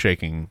just like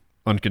shaking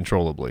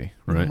uncontrollably,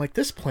 right? I'm like,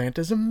 this plant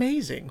is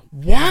amazing.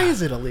 Why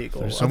is it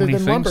illegal? There's so other many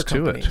than lumber things to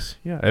companies?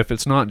 it. Yeah, if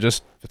it's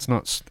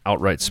not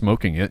outright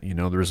smoking it,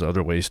 there's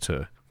other ways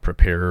to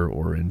prepare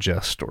or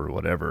ingest or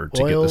whatever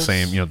to get the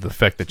same, the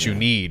effect that you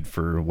need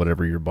for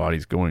whatever your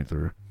body's going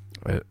through.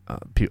 I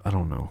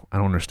don't know. I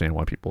don't understand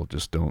why people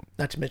just don't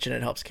Not to mention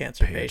it helps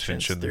cancer pay patients.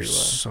 attention. Through, There's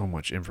so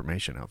much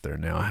information out there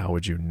now. How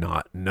would you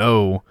not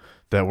know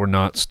that we're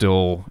not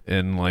still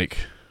in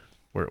like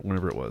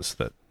whenever it was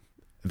that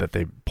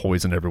they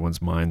poisoned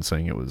everyone's mind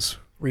saying it was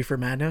Reefer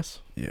Madness,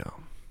 yeah,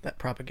 that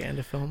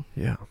propaganda film.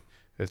 yeah.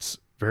 It's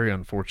very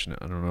unfortunate.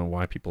 I don't know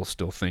why people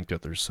still think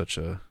that there's such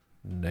a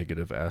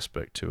negative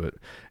aspect to it,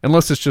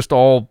 unless it's just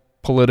all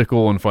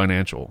political and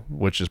financial,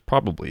 which is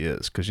probably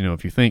is. Because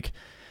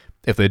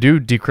if they do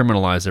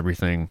decriminalize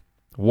everything,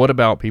 what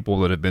about people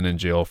that have been in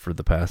jail for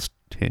the past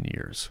 10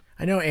 years?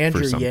 I know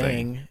Andrew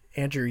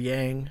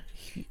Yang,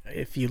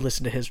 if you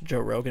listen to his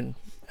Joe Rogan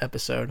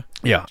episode.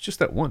 Yeah, it's just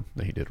that one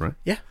that he did, right?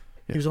 Yeah.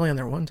 He was only on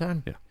there one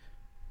time. Yeah.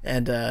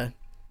 And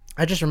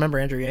I just remember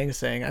Andrew Yang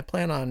saying, I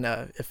plan on,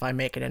 if I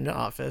make it into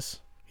office.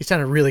 He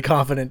sounded really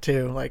confident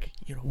too. Like,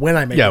 when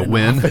I make it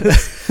into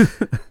office.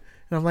 And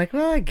I'm like,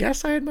 well, I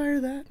guess I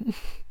admire that.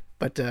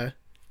 But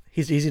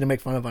he's easy to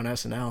make fun of on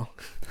SNL.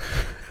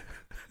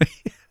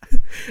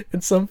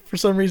 And for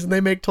some reason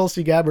they make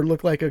Tulsi Gabbard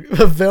look like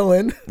a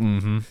villain,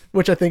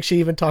 which I think she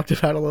even talked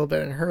about a little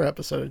bit in her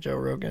episode of Joe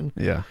Rogan.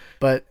 Yeah.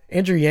 But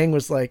Andrew Yang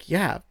was like,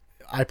 yeah,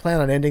 I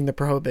plan on ending the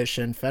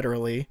prohibition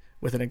federally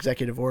with an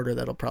executive order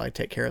that'll probably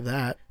take care of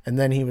that. And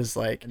then he was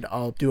like,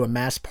 I'll do a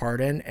mass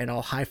pardon and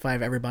I'll high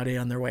five everybody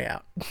on their way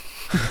out.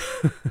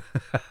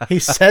 He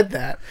said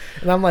that.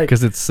 And I'm like,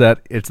 because it's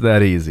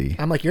that easy.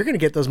 I'm like, you're going to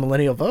get those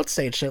millennial votes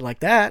saying shit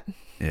like that.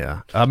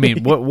 Yeah. I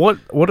mean, what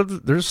are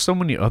there's so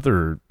many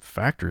other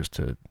factors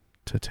to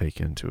take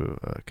into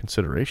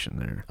consideration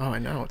there. Oh, I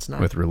know. It's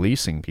not. With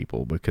releasing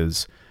people,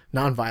 because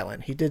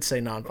nonviolent. He did say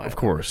nonviolent. Of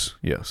course.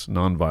 Yes.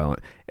 Nonviolent.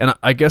 And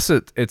I guess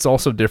it's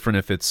also different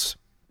if it's,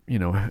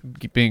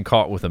 being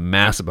caught with a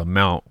massive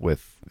amount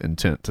with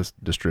intent to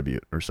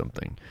distribute or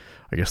something.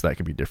 I guess that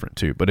could be different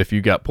too. But if you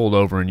got pulled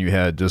over and you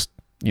had just,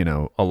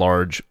 a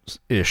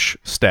large-ish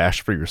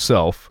stash for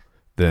yourself,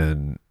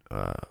 then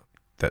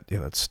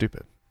that's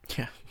stupid.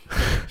 Yeah.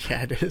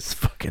 Yeah, it is.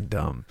 Fucking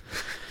dumb.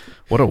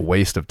 What a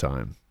waste of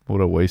time.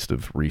 What a waste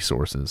of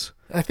resources.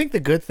 I think the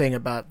good thing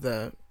about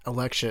the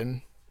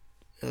election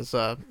is,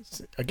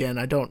 again,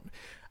 I don't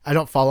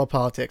follow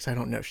politics. I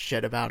don't know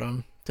shit about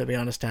them, to be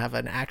honest, to have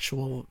an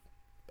actual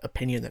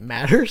opinion that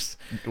matters.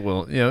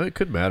 Well, yeah, it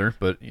could matter,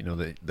 but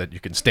that you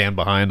can stand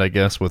behind, I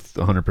guess, with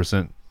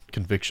 100%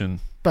 conviction.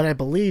 But I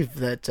believe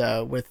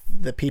that with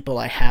the people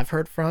I have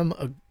heard from,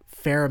 a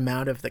fair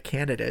amount of the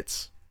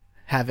candidates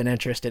have an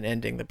interest in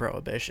ending the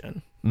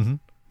prohibition. Mm-hmm.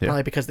 Yeah.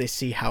 Probably because they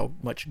see how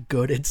much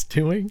good it's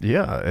doing.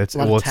 Yeah, it's a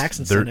lot of tax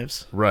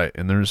incentives, right?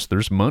 And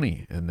there's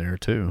money in there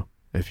too.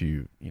 if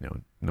you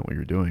know what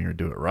you're doing or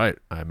do it right,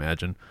 I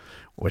imagine,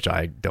 which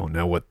I don't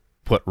know what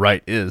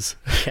right is.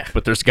 Yeah.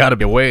 But there's got to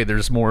be a way.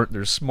 There's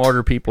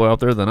smarter people out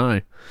there than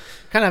I.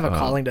 Kind of have a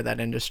calling to that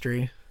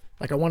industry.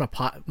 Like I want a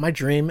pot. My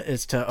dream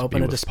is to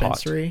open a with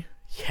dispensary.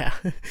 Yeah.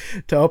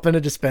 To open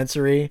a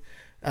dispensary,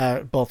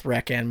 both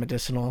rec and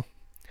medicinal.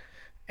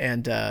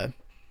 And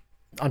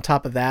on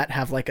top of that,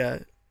 have like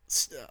a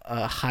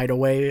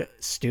hideaway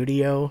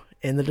studio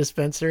in the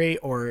dispensary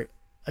or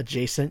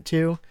adjacent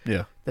to.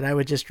 Yeah. That I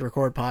would just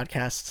record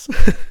podcasts.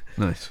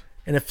 Nice.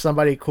 And if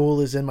somebody cool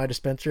is in my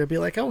dispensary, I'd be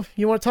like, "Oh,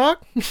 you want to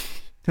talk?" Yeah,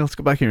 let's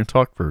go back here and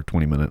talk for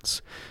 20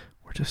 minutes.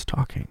 We're just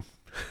talking.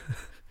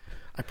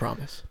 I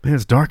promise. Man,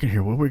 it's dark in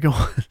here. Where are we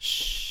going?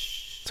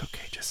 Shh. It's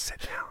okay. Just sit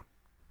down.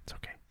 It's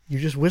okay. You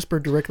just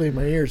whispered directly in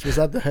my ears. Was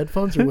that the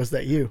headphones or was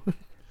that you?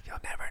 You'll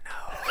never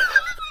know.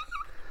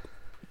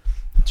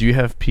 Do you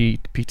have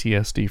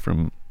PTSD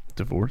from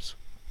divorce?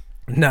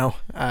 No,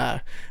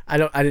 I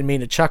don't. I didn't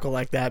mean to chuckle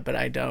like that, but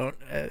I don't.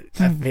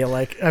 I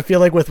feel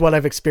like with what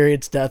I've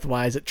experienced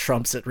death-wise, it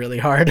trumps it really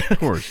hard. Of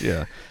course,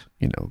 yeah.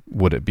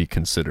 Would it be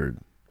considered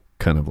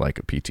kind of like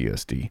a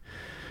PTSD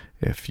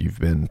if you've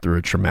been through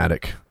a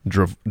traumatic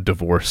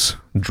divorce?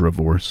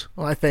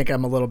 Well, I think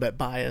I'm a little bit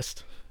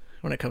biased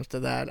when it comes to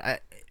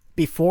that.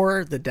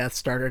 Before the death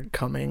started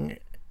coming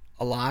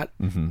a lot,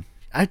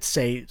 I'd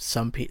say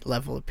some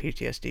level of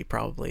PTSD,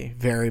 probably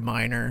very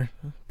minor,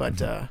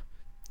 but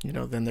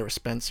then there was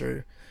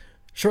Spencer.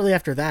 Shortly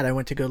after that, I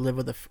went to go live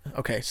with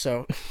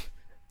so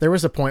there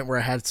was a point where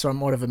I had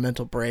somewhat of a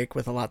mental break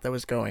with a lot that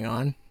was going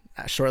on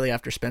shortly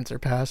after Spencer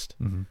passed,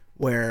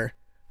 where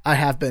I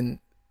have been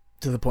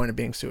to the point of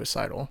being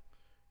suicidal,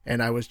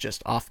 and I was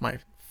just off my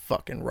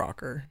fucking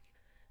rocker.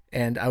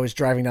 And I was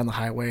driving down the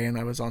highway and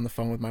I was on the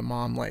phone with my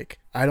mom, like,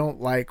 I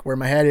don't like where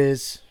my head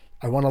is.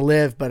 I want to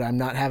live, but I'm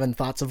not having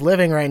thoughts of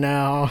living right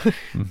now.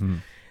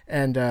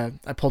 And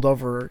I pulled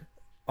over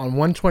on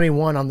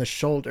 121 on the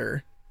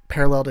shoulder,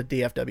 parallel to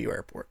DFW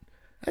Airport.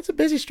 That's a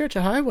busy stretch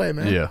of highway,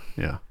 man.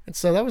 Yeah. And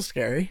so that was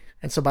scary.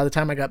 And so by the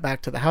time I got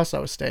back to the house I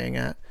was staying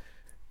at,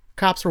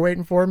 cops were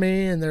waiting for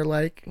me, and they're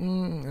like,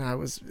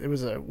 it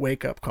was a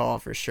wake-up call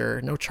for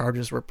sure. No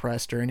charges were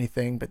pressed or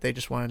anything, but they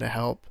just wanted to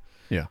help.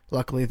 Yeah.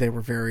 Luckily, they were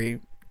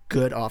very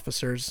good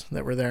officers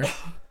that were there.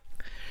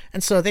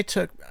 And so they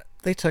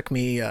took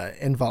me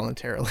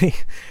involuntarily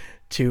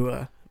to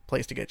a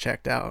place to get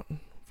checked out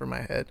for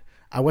my head.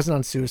 I wasn't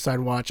on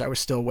suicide watch. I was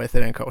still with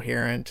it and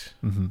coherent,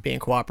 being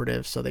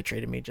cooperative, so they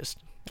treated me just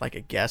like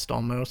a guest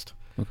almost.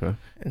 Okay.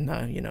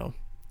 And,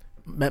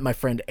 met my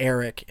friend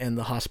Eric in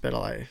the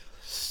hospital I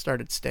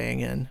started staying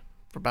in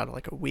for about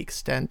like a week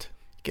stint.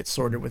 Get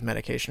sorted with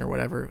medication or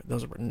whatever.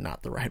 Those were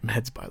not the right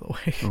meds, by the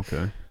way.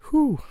 Okay.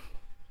 Whew.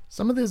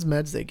 Some of those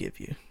meds they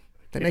give you,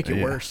 they make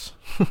it worse.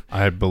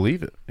 I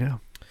believe it. Yeah.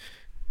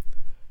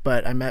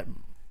 But I met a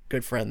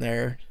good friend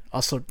there.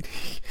 Also,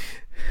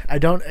 I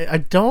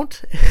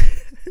don't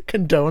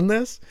condone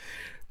this,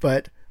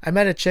 but I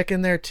met a chick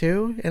in there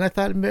too, and I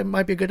thought it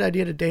might be a good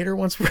idea to date her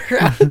once we're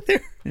out of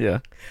there. Yeah.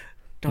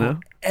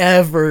 Don't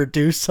ever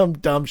do some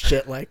dumb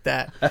shit like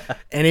that.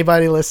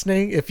 Anybody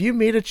listening, if you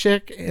meet a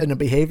chick in a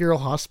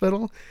behavioral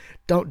hospital,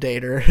 don't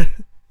date her.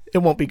 It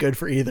won't be good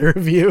for either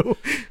of you.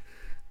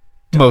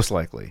 Most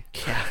likely.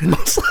 Yeah,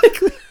 most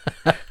likely.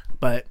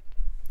 But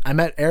I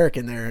met Eric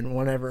in there, and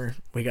whenever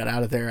we got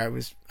out of there,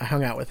 I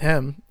hung out with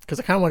him because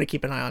I kind of wanted to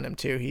keep an eye on him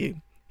too.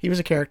 He was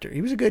a character.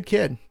 He was a good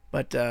kid,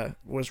 but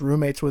was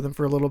roommates with him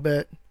for a little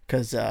bit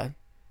because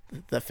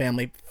the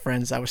family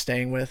friends I was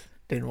staying with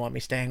didn't want me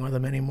staying with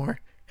them anymore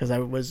because I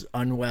was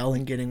unwell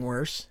and getting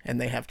worse, and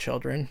they have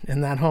children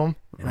in that home.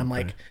 And I'm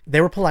like, they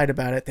were polite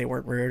about it. They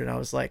weren't rude. And I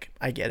was like,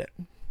 I get it.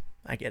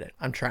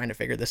 I'm trying to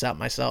figure this out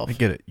myself. I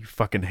get it. You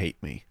fucking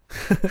hate me.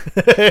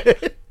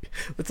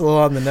 It's a little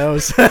on the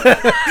nose.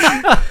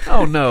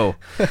 Oh no.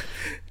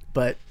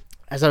 But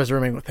as I was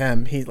rooming with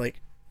him,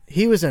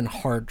 he was in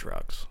hard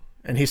drugs,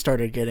 and he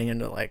started getting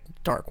into like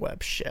dark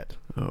web shit.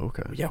 Oh,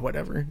 okay. Yeah,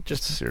 whatever.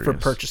 Just serious. for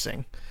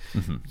purchasing.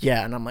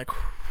 Yeah, and I'm like,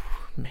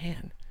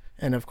 man.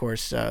 And of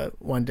course,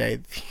 one day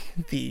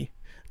the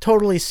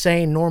totally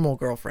sane, normal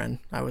girlfriend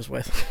I was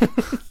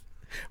with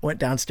went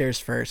downstairs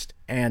first,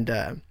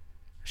 and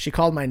she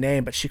called my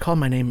name, but she called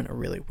my name in a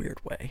really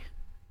weird way.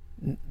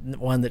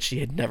 One that she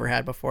had never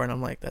had before, and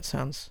I'm like, that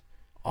sounds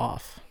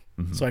off.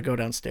 So I go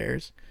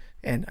downstairs,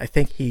 and I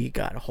think he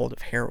got a hold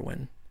of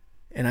heroin,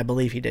 and I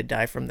believe he did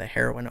die from the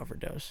heroin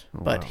overdose.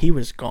 But he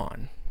was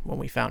gone when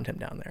we found him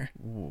down there.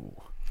 Ooh.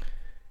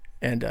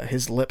 And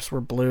his lips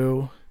were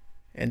blue,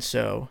 and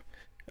so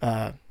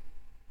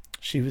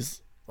she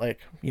was like,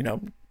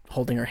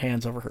 holding her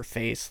hands over her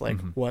face, like,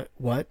 what?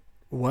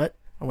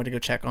 I went to go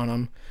check on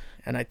him,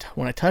 and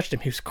when I touched him,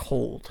 he was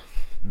cold.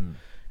 And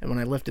when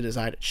I lifted his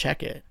eye to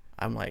check it,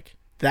 I'm like,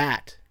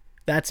 that's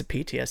a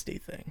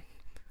PTSD thing.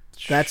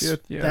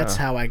 That's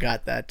how I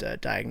got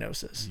that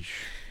diagnosis.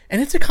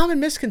 And it's a common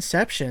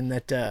misconception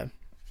that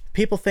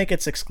people think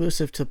it's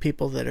exclusive to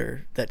people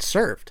that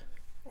served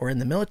or in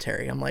the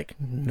military. I'm like,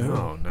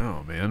 no.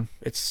 No, man.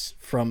 It's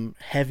from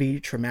heavy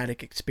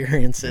traumatic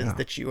experiences Yeah.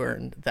 that you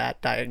earned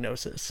that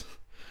diagnosis.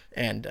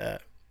 And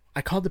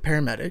I called the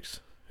paramedics.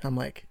 I'm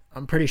like,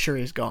 I'm pretty sure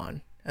he's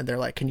gone. And they're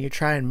like, can you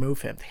try and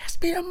move him? They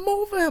asked me to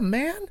move him,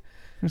 man.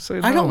 You say,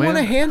 I don't want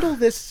to man. handle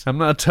this. I'm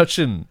not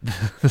touching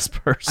this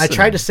person. I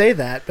tried to say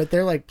that, but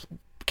they're like,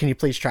 can you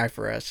please try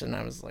for us? And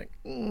I was like,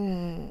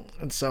 And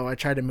so I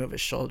tried to move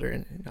his shoulder,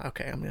 and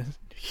okay, I'm going to...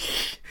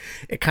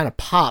 It kind of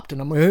popped,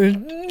 and I'm like...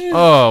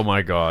 Oh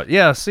my god.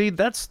 Yeah, see,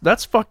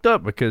 that's fucked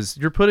up because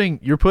you're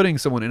putting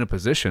someone in a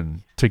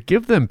position to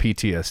give them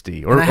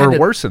PTSD or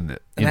worsen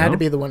it. And I had to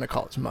be the one to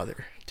call his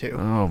mother, too.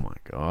 Oh my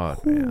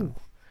god, man.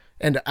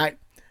 And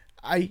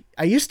I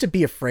used to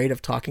be afraid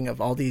of talking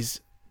of all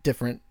these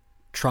different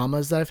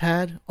traumas that I've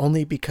had,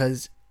 only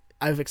because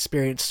I've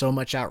experienced so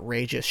much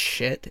outrageous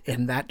shit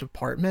in that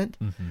department.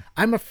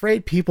 I'm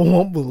afraid people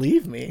won't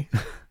believe me.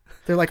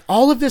 They're like,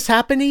 all of this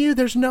happened to you?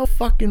 There's no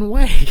fucking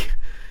way.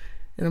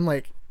 And I'm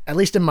like, at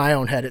least in my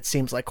own head, it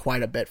seems like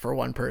quite a bit for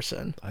one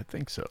person. I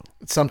think so.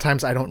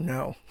 Sometimes I don't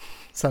know.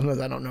 Sometimes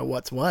I don't know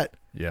what's what.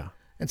 Yeah.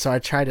 And so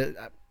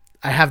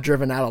I have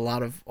driven out a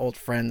lot of old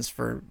friends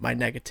for my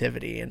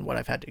negativity and what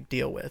I've had to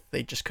deal with.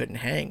 They just couldn't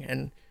hang.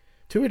 And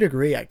to a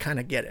degree, I kind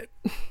of get it.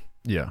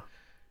 Yeah.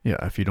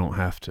 Yeah, if you don't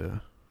have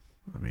to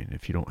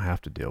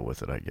deal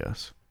with it, I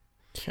guess.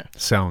 Yeah.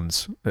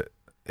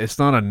 It's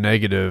not a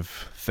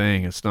negative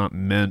thing. It's not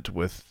meant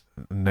with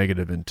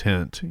negative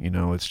intent.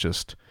 It's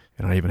just,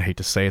 and I even hate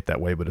to say it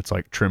that way, but it's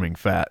like trimming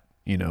fat.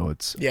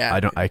 It's, Yeah.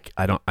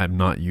 I'm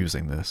not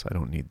using this. I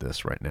don't need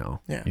this right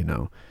now. Yeah. We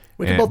And-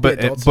 can both be but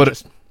adults. but and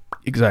just,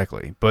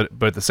 exactly. But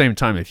at the same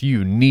time, if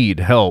you need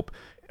help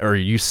or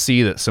you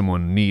see that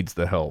someone needs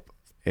the help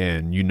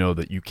and you know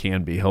that you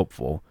can be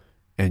helpful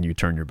and you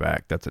turn your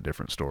back, that's a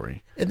different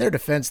story. in their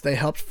defense, they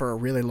helped for a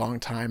really long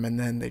time, and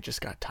then they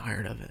just got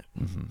tired of it.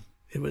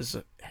 It was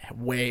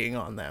weighing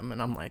on them,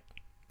 and I'm like,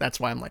 that's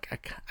why I'm like,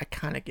 I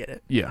kind of get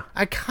it. Yeah.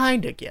 I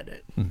kind of get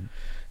it.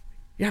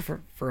 Yeah,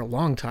 for a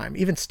long time,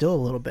 even still a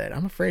little bit.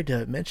 I'm afraid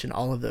to mention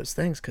all of those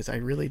things because I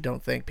really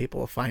don't think people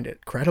will find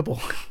it credible.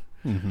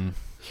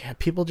 Yeah,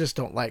 people just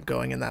don't like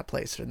going in that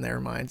place in their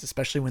minds,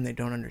 especially when they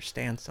don't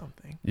understand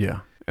something.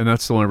 Yeah. And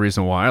that's the only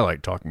reason why I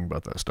like talking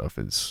about that stuff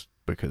is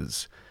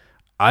because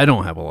I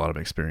don't have a lot of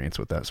experience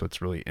with that. So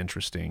it's really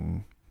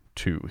interesting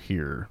to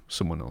hear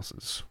someone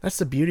else's. That's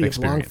the beauty of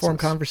long form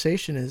Experiences.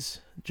 conversation, as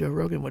Joe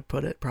Rogan would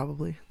put it,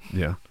 probably.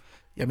 Yeah.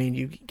 I mean,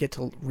 you get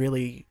to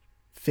really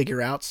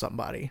figure out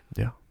somebody.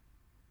 Yeah.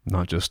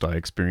 Not just I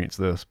experienced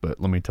this, but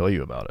let me tell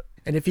you about it.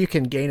 And if you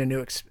can gain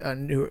a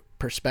new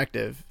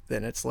perspective,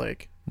 then it's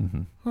like,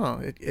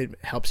 it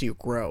helps you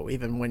grow,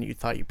 even when you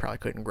thought you probably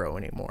couldn't grow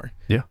anymore.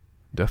 Yeah,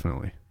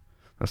 definitely.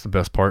 That's the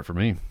best part for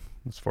me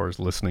as far as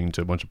listening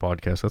to a bunch of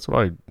podcasts.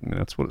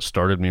 That's what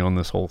started me on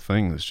this whole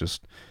thing, is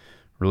just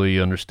really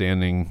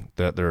understanding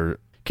that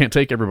can't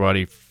take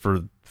everybody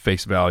for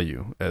face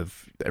value.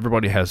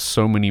 Everybody has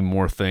so many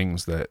more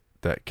things that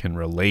can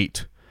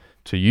relate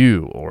to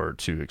you or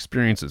to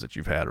experiences that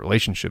you've had,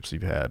 relationships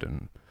you've had.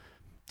 And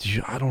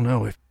I don't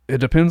know, if it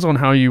depends on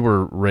how you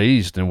were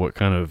raised and what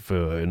kind of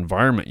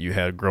environment you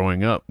had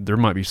growing up. There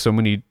might be so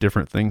many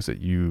different things that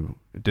you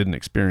didn't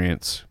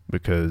experience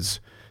because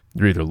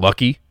you're either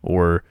lucky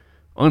or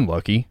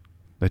unlucky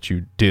that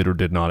you did or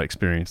did not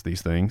experience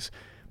these things.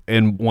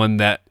 And when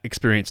that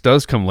experience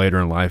does come later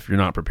in life, you're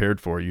not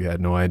prepared for it. You had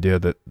no idea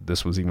that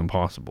this was even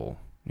possible.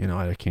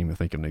 I can't even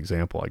think of an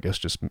example. I guess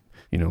just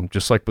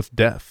like with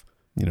death.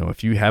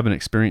 If you haven't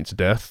experienced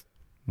death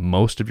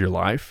most of your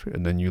life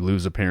and then you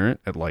lose a parent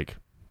at like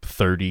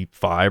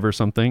 35 or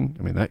something,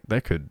 I mean,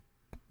 that could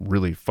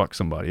really fuck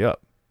somebody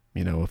up,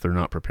 if they're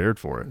not prepared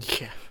for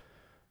it. Yeah.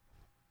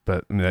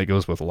 But I mean, that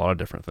goes with a lot of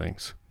different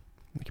things.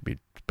 It could be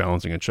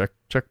balancing a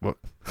checkbook.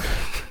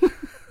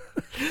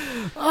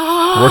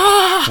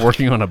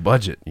 Working on a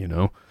budget,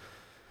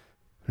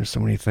 There's so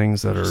many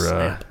things that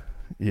are,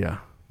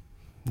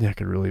 it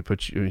could really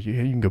put you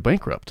can go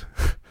bankrupt.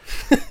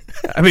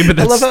 I mean, but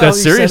I love how that's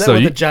you serious said that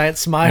though. with a giant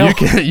smile.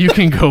 You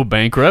can go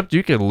bankrupt.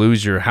 You could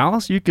lose your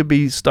house. You could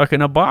be stuck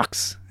in a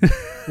box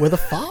With a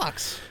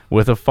fox.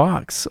 with a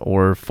fox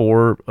or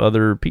 4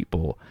 other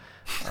people,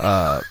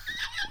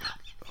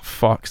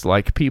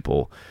 fox-like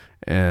people,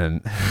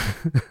 and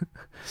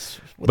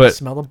With But the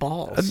smell of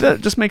balls. that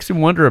just makes me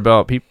wonder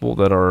about people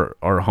that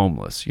are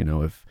homeless.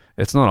 If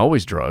it's not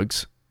always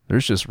drugs,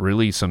 there's just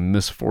really some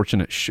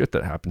misfortunate shit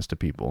that happens to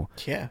people.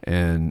 Yeah.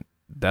 And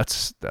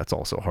that's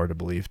also hard to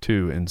believe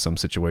too in some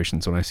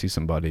situations when I see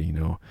somebody,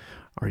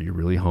 are you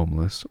really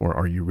homeless, or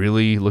are you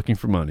really looking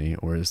for money,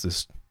 or is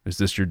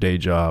this your day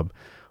job,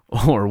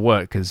 or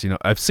what? Because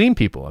I've seen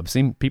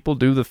people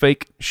do the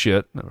fake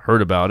shit. I've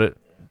heard about it,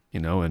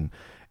 and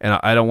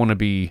I don't want to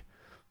be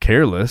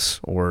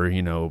careless or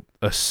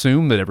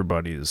assume that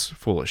everybody is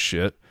full of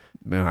shit.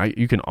 Man,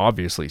 you can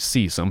obviously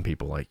see some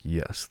people like,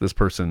 yes, this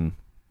person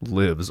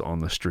lives on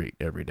the street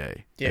every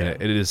day. Yeah.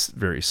 And it is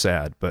very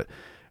sad, but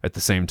at the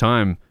same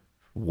time,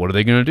 what are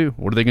they going to do?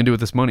 What are they going to do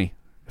with this money?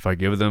 If I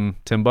give them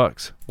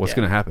 $10, what's Yeah.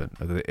 going to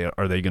happen?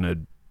 Are they going to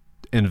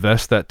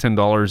invest that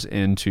 $10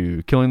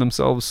 into killing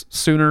themselves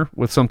sooner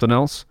with something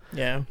else,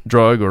 Yeah.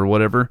 drug or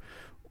whatever,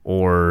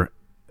 or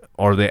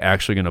are they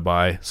actually going to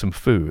buy some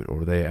food,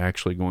 or are they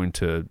actually going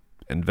to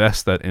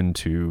invest that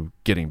into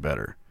getting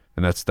better?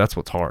 And that's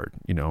what's hard.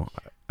 You know,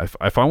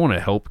 if I want to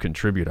help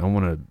contribute, I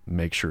want to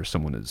make sure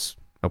someone is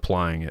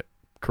applying it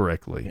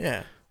correctly.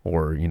 Yeah.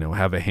 Or, you know,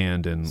 have a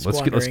hand in let's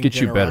Squandering get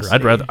you better.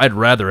 generosity. I'd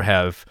rather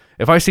have,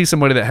 if I see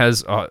somebody that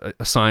has a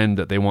sign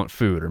that they want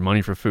food or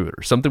money for food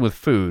or something with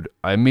food,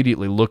 I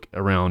immediately look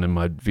around in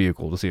my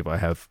vehicle to see if I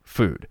have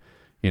food.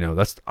 You know,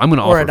 I'm going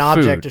to offer Or an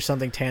object food. or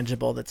something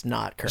tangible that's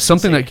not currency.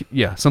 Something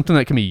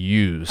that can be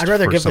used. I'd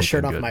rather for give the something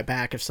shirt off good. my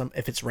back if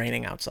it's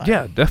raining outside.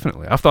 Yeah,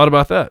 definitely. I've thought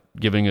about that,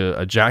 giving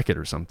a jacket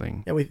or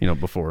something. Yeah,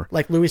 Before.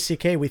 Like Louis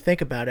C.K., we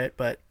think about it,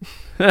 but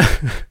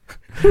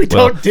we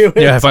don't do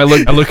it. Yeah, if I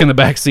look in the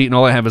back seat and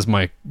all I have is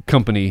my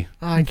company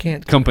I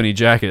can't.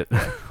 jacket,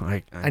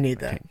 I need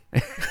that.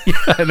 Yeah,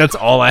 and that's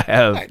all I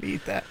have. I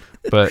need that.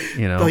 But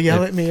you know, They'll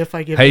yell at me if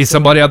I give. hey, it to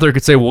somebody out there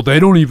could say, "Well, they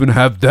don't even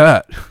have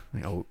that."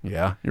 Oh,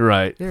 yeah, you're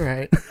right. them. You're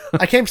right.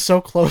 I came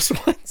so close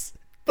once,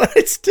 but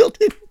I still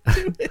didn't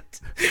do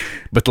it.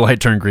 But the light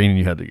turned green and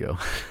you had to go.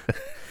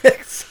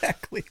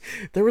 Exactly.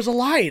 There was a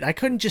light. I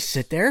couldn't just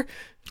sit there.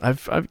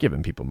 I've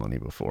given people money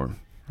before.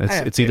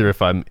 have It's too. either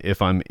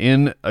if I'm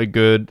in a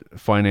good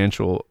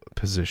financial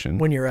position.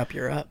 When you're up,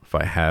 you're up. If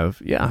I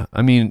have, yeah.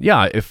 I mean,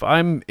 yeah, if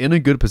I'm in a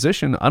good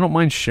position, I don't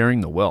mind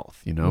sharing the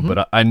wealth, you know, Mm-hmm.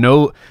 but I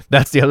know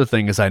that's the other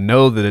thing is I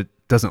know that it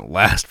doesn't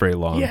last very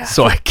long. Yeah.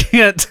 So I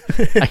can't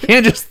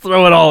just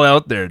throw it all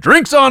out there.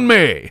 Drinks on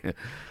me.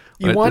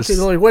 You Like want this-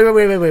 to?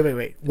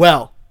 Wait.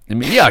 Well, I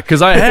mean, yeah,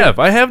 because I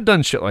have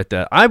done shit like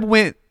that.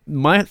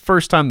 My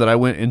first time that I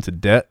went into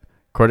debt,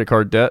 credit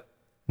card debt,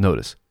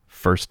 notice,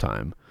 first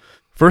time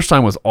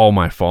was all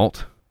my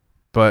fault,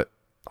 but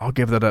I'll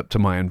give that up to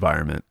my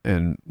environment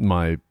and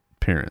my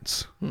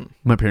parents.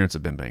 My parents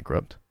have been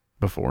bankrupt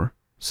before,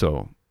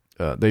 so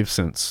they've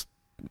since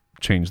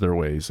changed their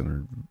ways and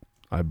are,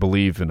 I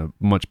believe, in a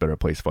much better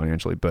place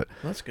financially. But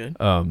that's good.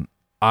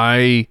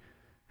 I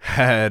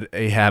had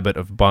a habit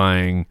of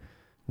buying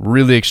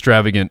really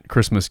extravagant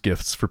Christmas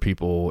gifts for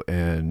people,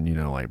 and you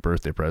know, like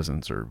birthday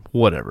presents or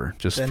whatever,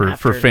 just Then for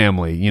after-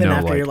 family. You then know,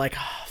 after like you're like,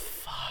 oh,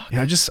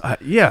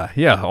 fuck.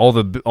 yeah. All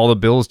the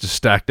bills just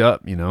stacked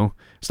up. You know,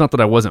 it's not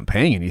that I wasn't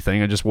paying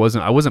anything.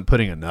 I wasn't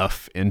putting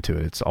enough into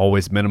it. It's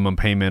always minimum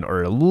payment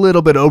or a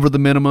little bit over the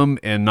minimum,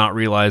 and not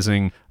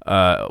realizing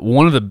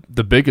one of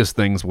the biggest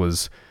things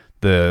was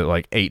the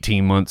like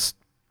 18 months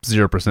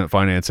 0%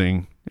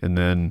 financing, and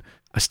then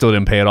I still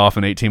didn't pay it off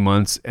in 18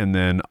 months, and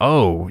then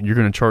you're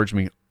going to charge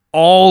me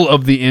all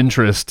of the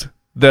interest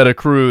that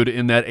accrued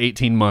in that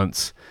 18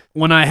 months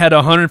when I had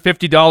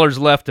 $150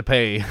 left to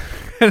pay.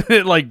 And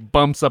it like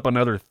bumps up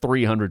another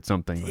 300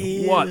 something.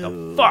 Like, what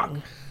the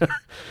fuck?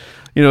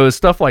 You know, it's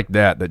stuff like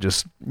that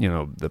just, you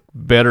know, the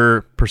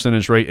better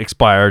percentage rate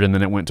expired and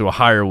then it went to a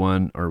higher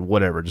one or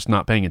whatever, just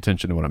not paying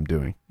attention to what I'm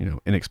doing, you know,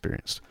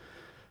 inexperienced.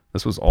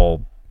 This was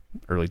all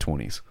early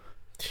 20s.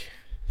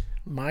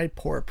 My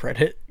poor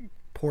credit.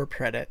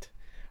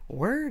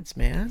 Words,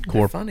 man.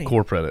 They're funny.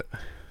 Corporate.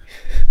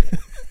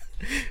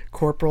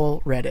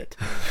 Corporal Reddit.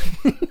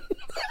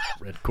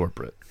 Red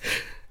corporate.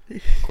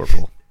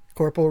 Corporal.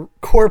 Corporal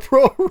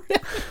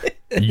Reddit.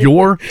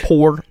 Your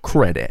poor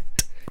credit.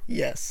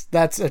 Yes,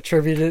 that's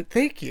attributed.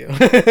 Thank you.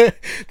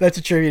 That's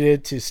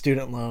attributed to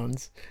student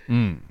loans.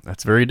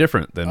 That's very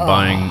different than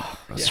buying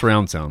a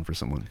surround sound for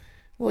someone.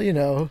 Well, you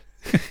know,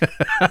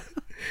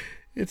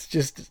 it's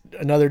just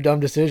another dumb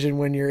decision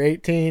when you're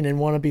 18 and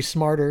want to be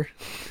smarter.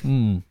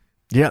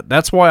 Yeah,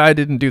 that's why I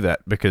didn't do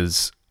that,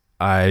 because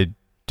I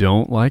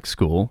don't like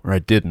school, or I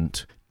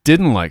didn't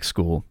like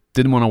school,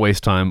 didn't want to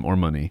waste time or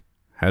money,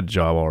 had a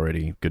job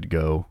already, good to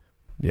go.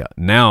 Yeah,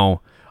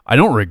 now I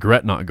don't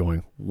regret not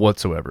going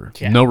whatsoever.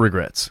 Yeah. No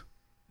regrets,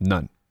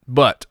 none.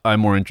 But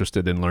I'm more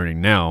interested in learning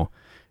now,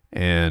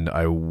 and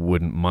I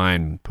wouldn't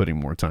mind putting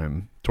more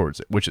time towards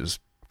it, which is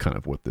kind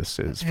of what this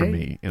is for Hey,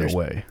 me in a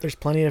way. There's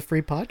plenty of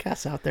free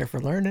podcasts out there for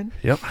learning.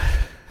 Yep.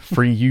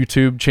 Free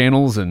YouTube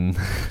channels and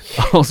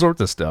all sorts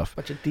of stuff.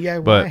 Bunch of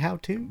DIY But-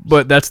 how-to.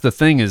 But that's the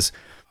thing is,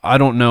 I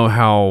don't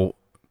know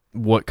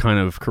what kind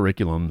of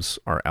curriculums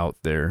are out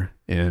there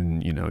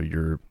in, you know,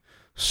 your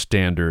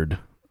standard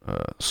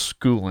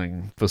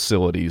schooling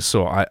facilities.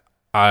 So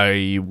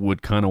I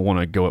would kind of want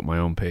to go at my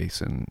own pace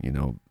and, you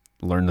know,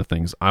 learn the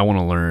things I want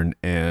to learn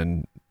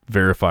and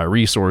verify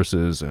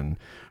resources and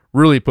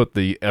really put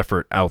the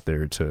effort out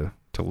there to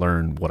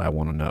learn what I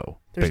want to know.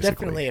 There's basically.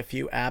 definitely a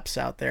few apps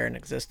out there in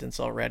existence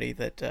already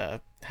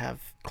that have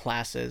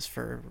classes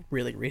for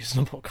really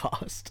reasonable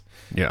cost.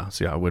 Yeah.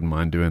 So yeah, I wouldn't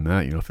mind doing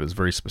that, you know, if it was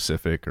very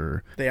specific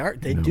or...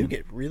 They do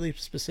get really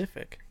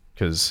specific.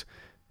 Because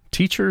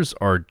teachers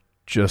are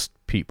just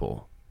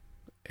people,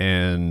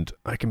 and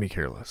I can be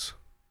careless.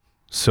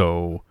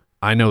 So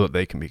I know that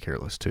they can be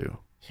careless too.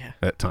 Yeah.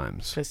 At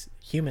times. Because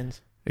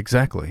humans.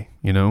 Exactly.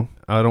 You know,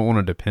 I don't want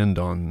to depend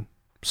on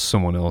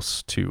someone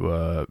else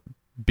to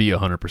be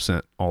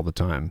 100% all the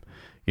time.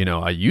 You know,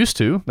 I used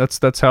to.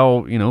 That's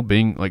how, you know,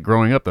 being like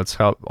growing up, that's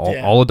how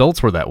all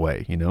adults were that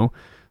way, you know?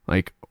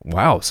 Like,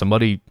 wow,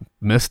 somebody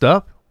messed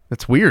up.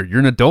 That's weird. You're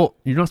an adult.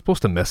 You're not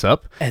supposed to mess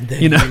up. And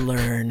then you know? you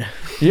learn.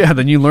 Yeah,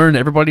 then you learn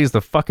everybody's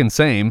the fucking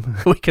same.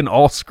 We can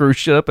all screw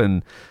shit up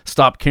and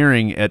stop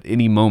caring at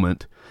any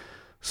moment.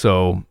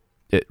 So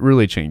it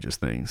really changes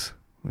things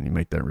when you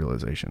make that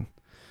realization.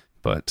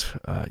 But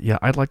yeah,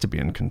 I'd like to be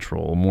in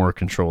control, more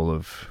control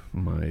of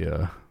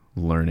my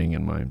learning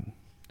and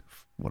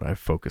what I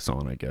focus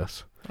on, I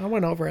guess. I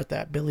went over at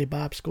that Billy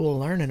Bob School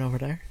of Learning over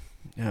there.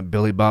 Yeah,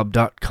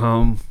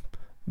 BillyBob.com,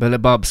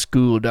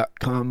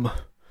 BillyBobSchool.com.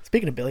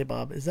 Speaking of Billy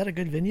Bob, is that a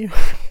good venue?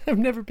 I've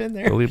never been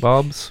there. Billy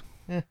Bob's?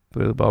 Yeah.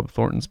 Billy Bob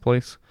Thornton's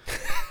place?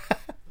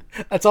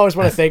 That's always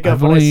what I think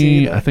of when I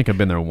see that. I think I've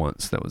been there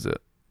once. That was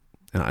it.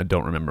 And I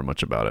don't remember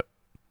much about it.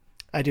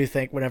 I do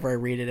think whenever I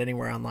read it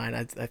anywhere online,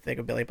 I think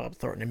of Billy Bob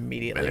Thornton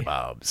immediately. Billy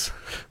Bob's.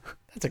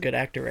 That's a good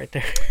actor right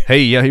there.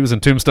 Hey, yeah, he was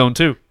in Tombstone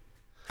too.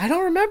 I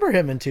don't remember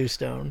him in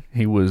Tombstone.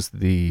 He was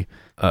the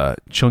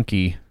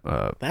chunky...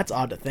 That's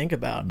odd to think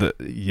about.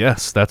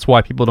 Yes, that's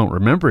why people don't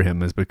remember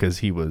him, is because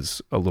he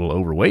was a little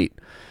overweight.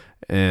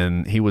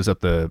 And he was at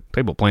the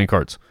table playing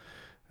cards.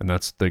 And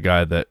that's the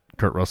guy that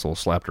Kurt Russell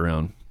slapped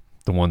around.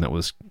 The one that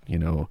was, you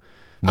know,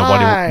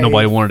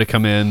 nobody wanted to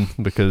come in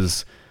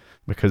because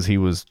he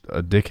was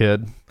a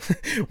dickhead.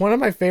 One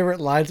of my favorite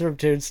lines from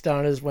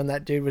Tombstone is when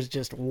that dude was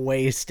just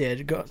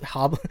wasted,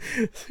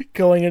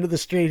 going into the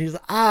street. He's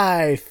like,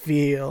 I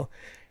feel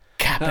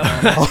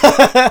capital.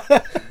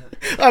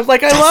 I'm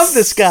like, I love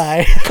this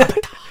guy.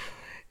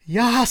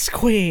 Yas,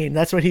 queen.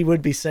 That's what he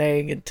would be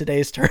saying in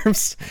today's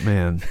terms.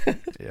 Man,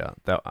 yeah,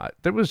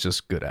 there was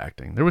just good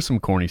acting. There was some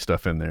corny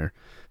stuff in there,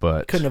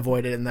 but couldn't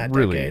avoid it in that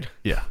really, decade.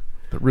 Yeah,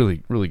 but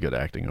really, really good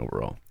acting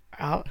overall.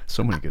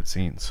 So many good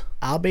scenes.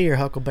 I'll be your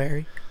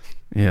Huckleberry.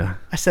 Yeah.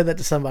 I said that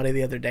to somebody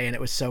the other day, and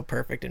it was so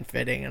perfect and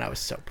fitting, and I was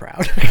so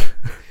proud.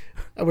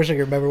 I wish I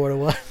could remember what it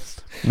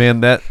was. Man,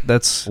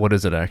 that's what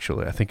is it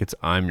actually? I think it's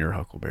I'm Your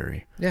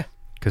Huckleberry. Yeah.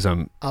 Because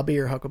I'll be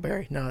your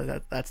Huckleberry. No,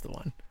 that's the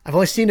one. I've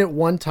only seen it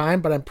one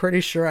time, but I'm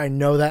pretty sure I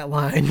know that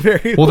line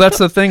very well. Well, that's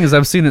the thing, is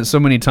I've seen it so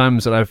many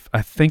times that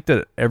I think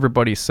that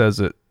everybody says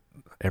it.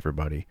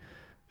 Everybody.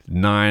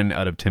 9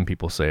 out of 10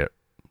 people say it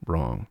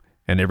wrong.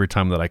 And every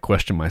time that I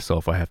question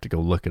myself, I have to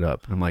go look it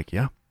up. And I'm like,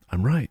 yeah,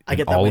 I'm right. I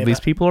get that all way of these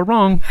people are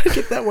wrong. I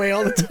get that way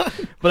all the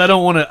time. But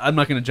I'm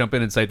not going to jump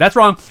in and say, that's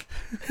wrong.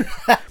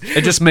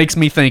 It just makes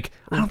me think,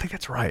 I don't think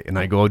that's right. And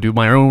I go do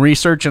my own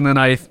research, and then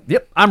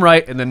yep, I'm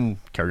right. And then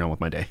carry on with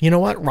my day. You know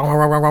what? Wrong.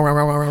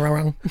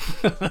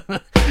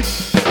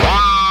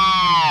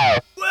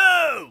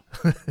 Whoa!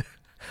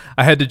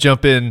 I had to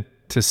jump in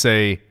to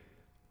say,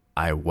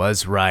 I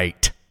was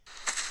right.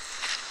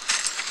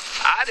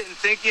 I didn't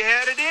think you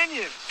had it in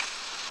you.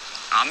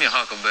 I'm your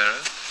Huckleberry.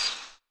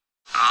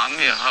 I'm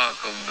your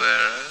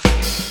Huckleberry.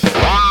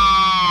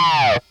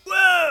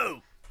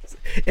 Whoa!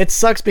 It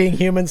sucks being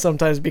human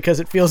sometimes because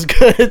it feels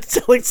good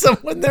telling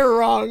someone they're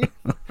wrong.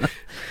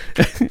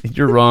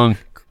 You're wrong.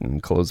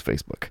 Close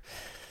Facebook.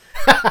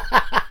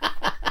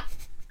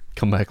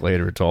 Come back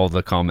later to all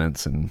the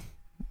comments and,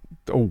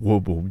 oh,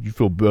 whoa, you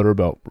feel better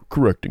about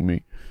correcting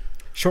me.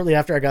 Shortly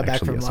after I got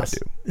back from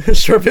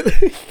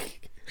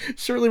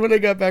Shortly when I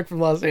got back from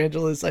Los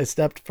Angeles, I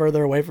stepped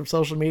further away from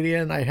social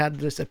media and I had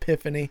this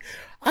epiphany.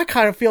 I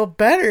kind of feel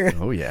better.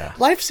 Oh, yeah.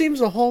 Life seems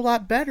a whole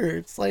lot better.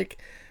 It's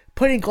like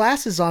putting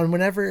glasses on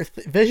whenever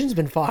vision's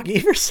been foggy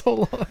for so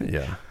long.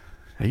 Yeah.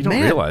 You don't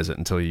realize it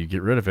until you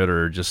get rid of it,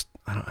 or just,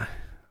 I don't know.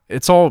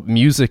 It's all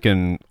music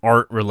and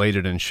art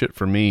related and shit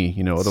for me,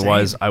 you know,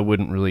 otherwise I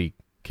wouldn't really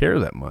care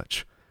that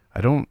much.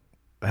 I don't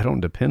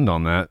depend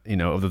on that, you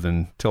know, other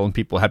than telling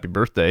people happy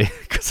birthday,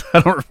 because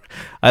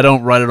I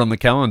don't write it on the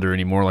calendar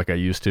anymore like I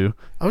used to.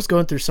 I was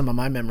going through some of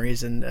my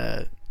memories, and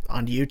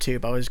on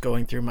YouTube I was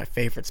going through my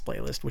favorites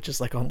playlist, which is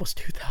like almost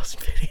 2,000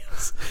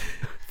 videos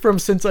from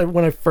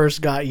when I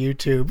first got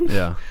YouTube.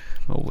 Yeah.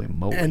 Holy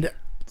moly. And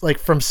like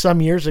from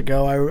some years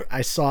ago,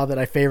 I saw that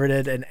I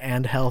favorited an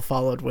And Hell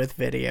Followed With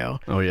video.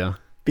 Oh yeah.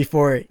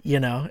 Before, you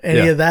know,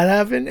 any of that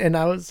happened, and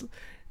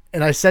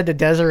I said to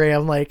Desiree,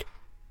 I'm like,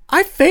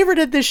 I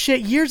favorited this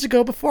shit years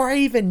ago before I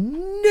even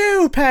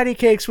knew Patty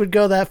Cakes would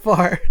go that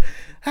far.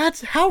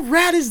 That's how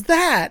rad is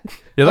that?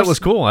 Yeah, that was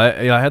cool. I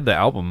had the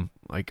album.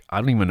 Like, I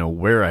don't even know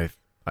where I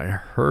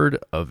heard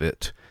of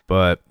it,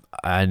 but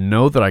I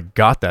know that I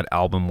got that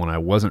album when I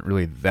wasn't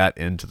really that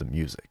into the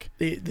music.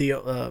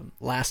 The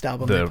last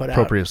album they put out.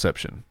 The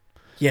Proprioception.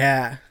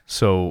 Yeah.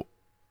 So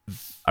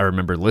I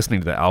remember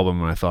listening to the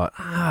album and I thought,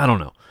 I don't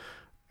know.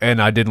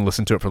 And I didn't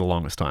listen to it for the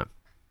longest time.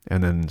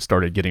 And then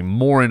started getting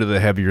more into the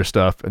heavier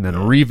stuff, and then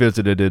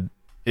revisited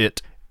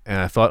it,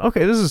 and I thought,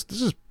 okay, this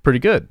is pretty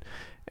good.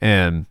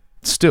 And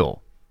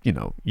still, you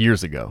know,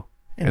 years ago.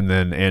 And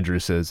then Andrew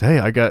says, hey,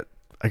 I got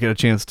a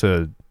chance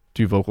to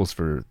do vocals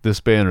for this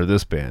band or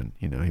this band.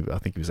 You know, I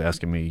think he was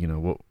asking me, you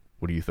know,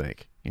 what do you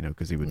think? You know,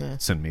 because he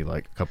would send me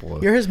like a couple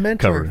of You're his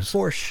mentor covers.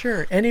 For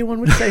sure. Anyone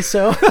would say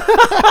so.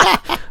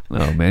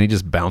 No, man, he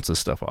just bounces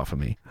stuff off of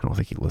me. I don't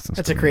think he listens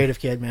to me. That's a creative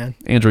kid, man.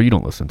 Andrew, you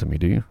don't listen to me,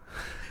 do you?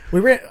 We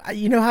ran.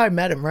 You know how I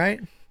met him, right?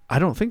 I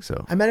don't think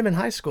so. I met him in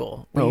high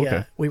school.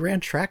 Okay. We ran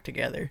track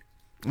together.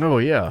 Oh,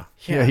 yeah.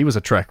 Yeah, he was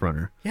a track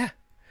runner. Yeah.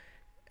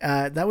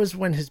 That was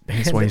when his band.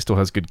 That's why he still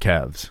has good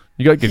calves.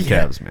 You got good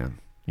calves, man.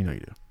 You know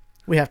you do.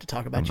 We have to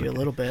talk about you a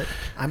little bit.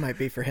 I might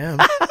be for him.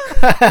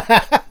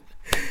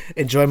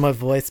 Enjoy my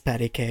voice,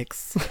 patty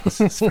cakes. This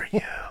is for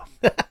you.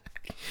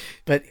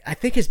 But I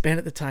think his band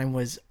at the time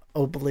was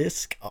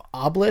Obelisk,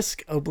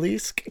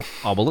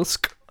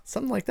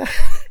 something like that.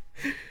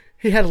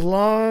 He had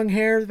long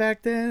hair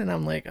back then, and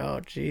I'm like, oh,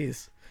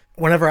 geez.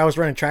 Whenever I was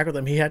running track with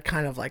him, he had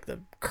kind of like the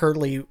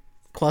curly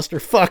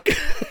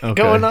clusterfuck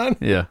going on.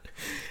 Yeah.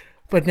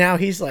 But now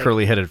he's like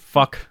Curly-headed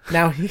fuck.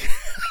 Now he,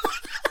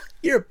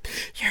 you're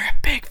a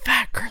big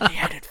fat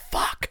curly-headed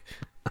fuck.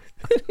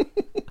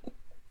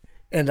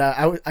 And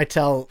I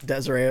tell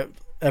Desiree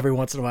every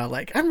once in a while,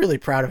 like, I'm really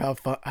proud of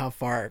how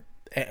far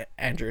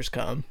Andrew's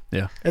come.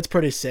 Yeah. It's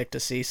pretty sick to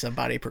see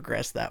somebody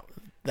progress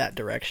that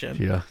direction.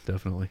 Yeah,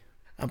 definitely.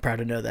 I'm proud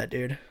to know that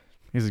dude.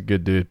 He's a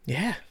good dude.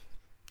 Yeah.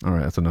 All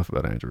right, that's enough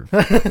about Andrew.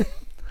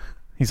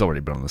 He's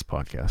already been on this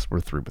podcast. We're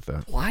through with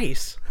that.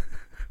 Twice.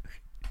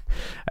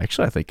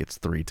 Actually, I think it's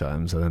 3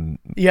 times. And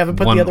You haven't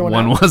put the other one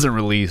out? One wasn't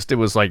released. It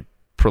was like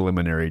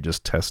preliminary,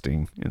 just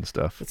testing and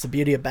stuff. It's the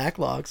beauty of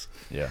backlogs.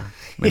 Yeah.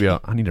 Maybe I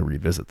need to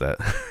revisit that.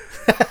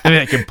 Maybe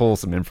I can pull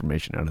some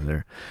information out of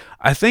there.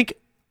 I think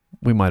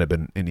we might have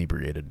been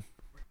inebriated.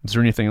 Is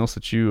there anything else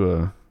that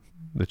you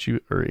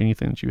or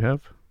anything that you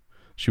have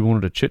that you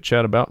wanted to chit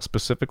chat about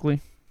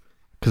specifically?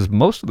 Because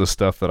most of the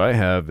stuff that I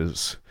have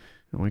is,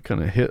 we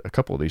kind of hit a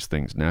couple of these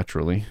things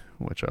naturally,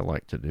 which I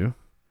like to do.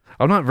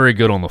 I'm not very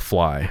good on the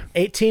fly.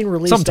 18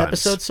 released Sometimes.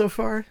 episodes so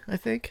far, I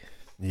think.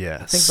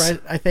 Yes.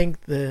 I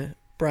think the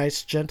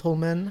Bryce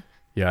Gentleman.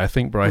 Yeah, I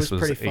think Bryce was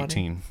pretty funny.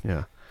 18.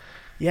 Yeah.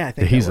 Yeah, I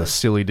think He's that a was.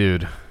 silly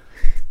dude.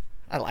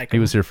 I like him. He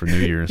was here for New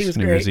Year's, He was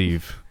New Year's great.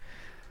 Eve.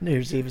 New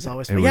Year's Eve is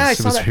always It fun. was, Yeah, I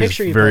saw that he was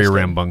picture you very posted.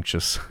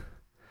 rambunctious.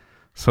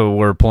 So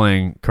we're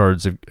playing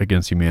Cards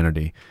Against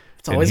Humanity.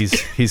 It's always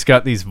and he's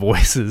got these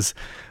voices.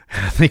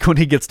 I think when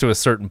he gets to a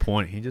certain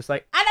point, he just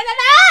like,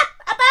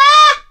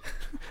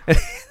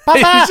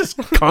 he's just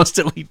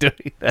constantly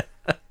doing that.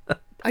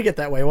 I get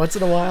that way once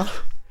in a while.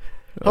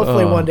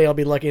 Hopefully one day I'll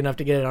be lucky enough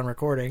to get it on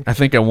recording. I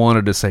think I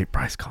wanted to say,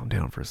 Bryce, calm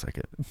down for a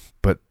second.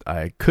 But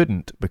I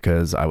couldn't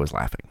because I was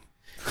laughing.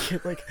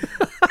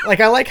 like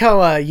I like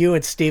how you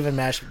and Steven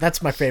Mashburn.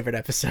 That's my favorite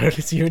episode.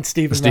 It's you and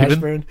Steven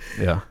Mashburn.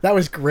 Yeah. That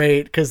was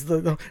great because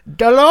the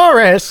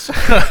Dolores.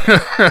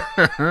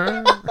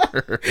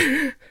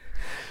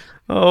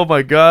 Oh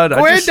my God.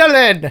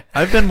 Gwendolyn.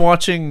 I've been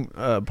watching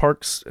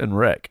Parks and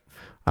Rec.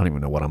 I don't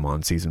even know what I'm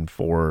on, season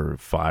 4 or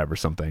 5 or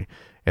something.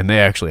 And they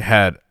actually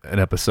had an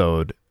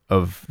episode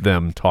of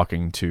them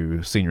talking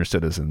to senior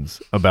citizens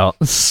about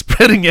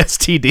spreading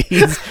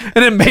STDs.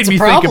 And it made me think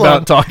problem.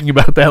 about talking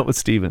about that with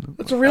Steven.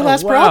 It's a real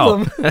ass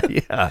problem.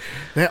 Yeah.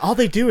 Man, all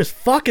they do is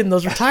fuck in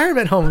those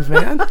retirement homes,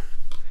 man.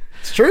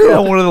 It's true. Yeah,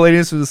 one of the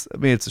ladies was, I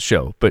mean, it's a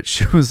show, but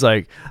she was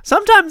like,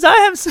 sometimes I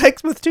have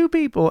sex with 2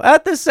 people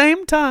at the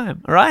same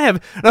time. Or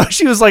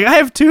she was like, I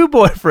have 2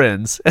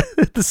 boyfriends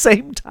at the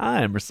same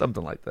time or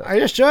something like that. Are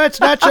you sure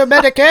it's not your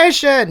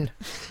medication?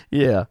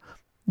 Yeah.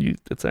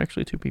 It's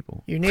actually 2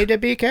 people. You need to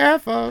be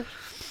careful.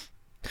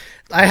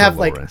 I have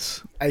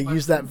Dolores. I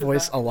use that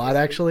voice a lot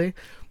actually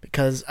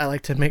because I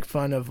like to make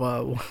fun of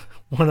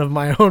one of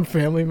my own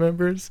family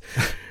members.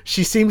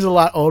 She seems a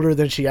lot older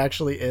than she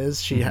actually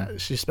is. She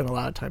spent a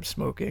lot of time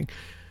smoking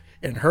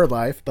in her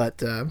life,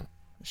 but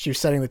she was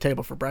setting the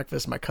table for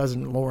breakfast. My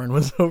cousin Lauren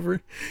was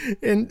over,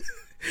 and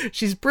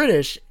she's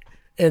British,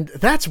 and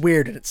that's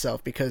weird in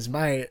itself because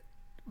my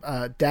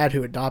dad,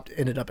 who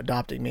ended up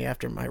adopting me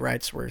after my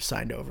rights were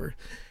signed over,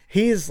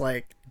 he's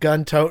like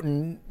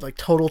gun-toting, like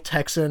total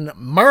Texan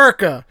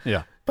America.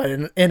 Yeah. But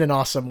in an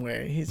awesome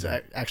way. He's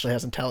actually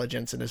has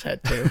intelligence in his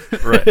head too.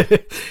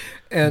 Right.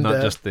 And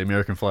not just the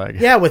American flag.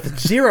 yeah, with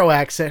 0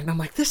 accent. And I'm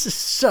like, this is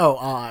so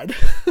odd.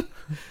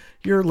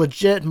 Your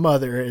legit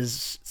mother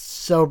is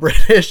so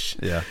British.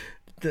 Yeah.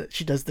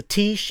 She does the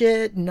tea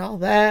shit and all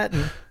that.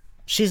 And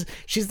she's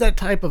that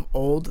type of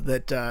old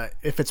that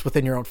if it's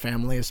within your own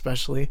family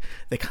especially,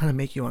 they kind of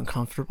make you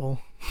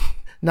uncomfortable.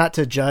 Not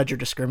to judge or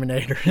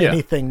discriminate or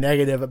anything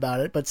negative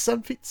about it, but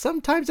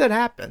sometimes it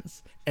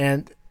happens.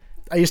 And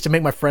I used to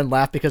make my friend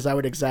laugh because I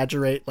would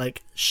exaggerate,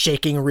 like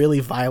shaking really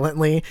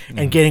violently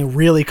and getting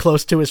really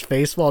close to his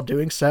face while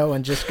doing so,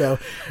 and just go,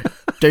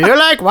 "Do you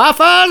like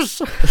waffles?"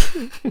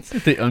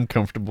 The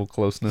uncomfortable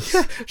closeness.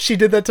 She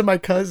did that to my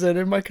cousin,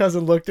 and my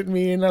cousin looked at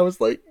me, and I was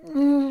like,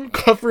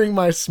 covering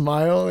my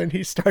smile, and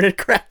he started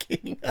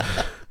cracking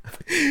up.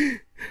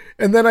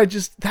 And then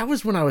that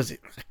was when I was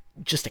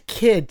just a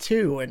kid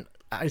too, and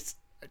I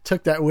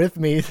took that with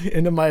me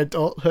into my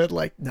adulthood.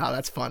 Like, no,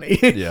 that's funny.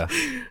 Yeah.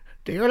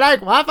 Do you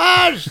like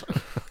waffles?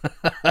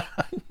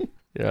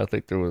 Yeah, I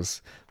think there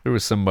was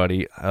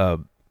somebody,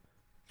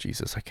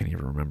 Jesus, I can't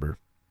even remember.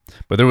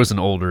 But there was an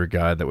older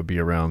guy that would be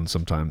around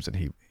sometimes,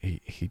 and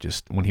he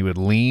just, when he would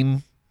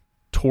lean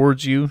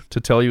towards you to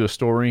tell you a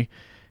story,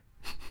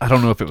 I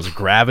don't know if it was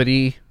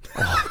gravity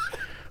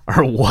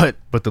or what,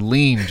 but the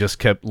lean just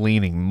kept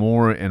leaning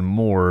more and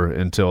more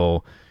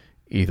until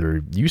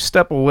either you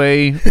step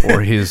away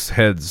or his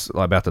head's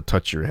about to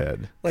touch your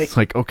head. It's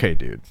like, okay,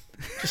 dude.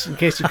 Just in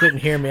case you couldn't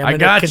hear me, I'm I going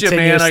got to you,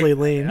 man. continuously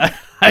lean.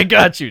 I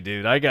got you,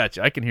 dude. I got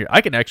you. I can hear.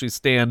 I can actually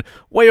stand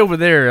way over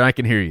there and I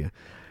can hear you.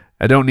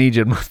 I don't need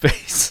you in my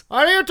face.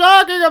 What are you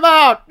talking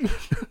about?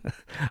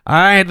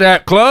 I ain't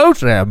that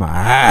close, am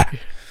I?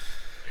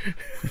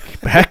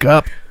 Back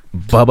up,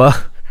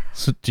 Bubba.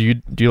 So do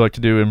you like to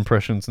do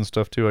impressions and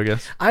stuff too, I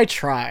guess? I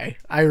try.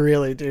 I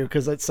really do,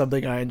 because that's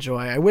something I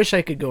enjoy. I wish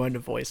I could go into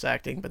voice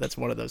acting, but that's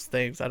one of those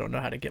things. I don't know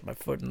how to get my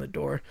foot in the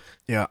door.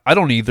 Yeah, I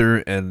don't either,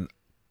 and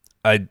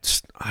I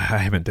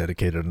haven't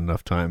dedicated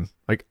enough time.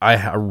 Like,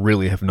 I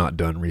really have not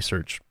done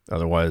research.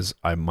 Otherwise,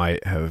 I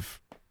might have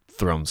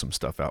thrown some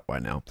stuff out by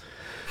now.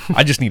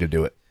 I just need to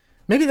do it.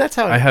 Maybe that's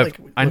how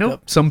I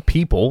know some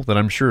people that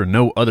I'm sure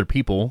know other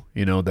people,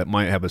 that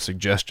might have a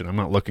suggestion. I'm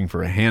not looking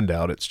for a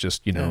handout. It's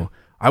just,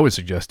 I would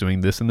suggest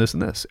doing this and this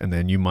and this, and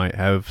then you might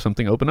have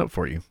something open up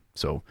for you.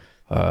 So,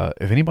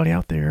 if anybody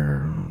out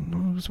there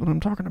knows what I'm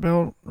talking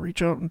about,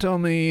 reach out and tell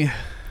me.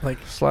 Like,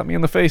 slap me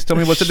in the face, tell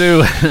me what to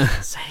do.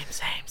 Same.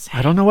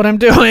 I don't know what I'm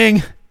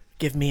doing.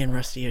 Give me and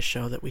Rusty a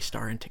show that we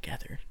star in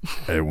together.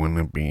 I want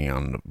to be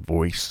on the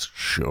voice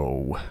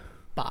show.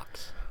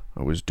 Box.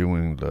 I was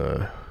doing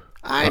the...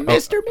 I'm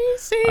Mr.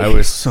 Macy. I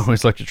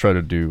always like to try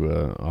to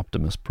do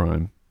Optimus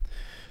Prime.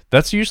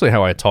 That's usually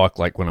how I talk,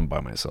 like when I'm by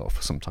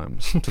myself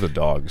sometimes, to the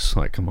dogs.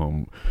 Like, come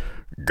home,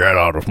 get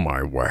out of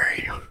my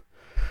way.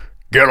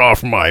 Get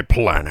off my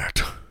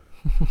planet.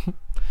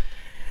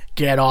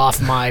 Get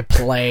off my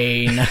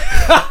plane.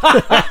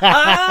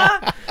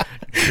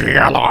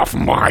 Get off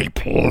my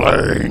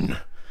plane.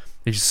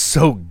 He's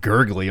so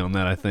gurgly on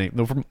that, I think.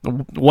 From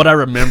what I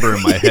remember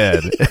in my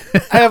head.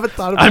 I haven't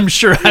thought about it. I'm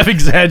sure I've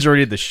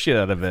exaggerated the shit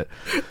out of it.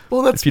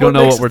 Well, that's if you don't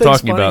know what we're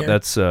talking funnier. about,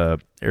 that's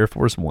Air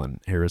Force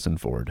One, Harrison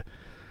Ford.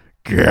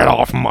 Get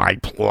off my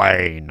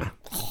plane.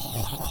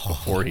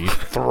 Before he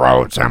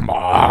throws him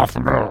off.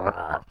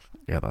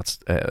 Yeah,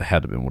 it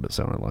had to have been what it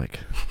sounded like.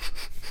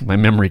 My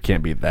memory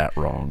can't be that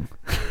wrong.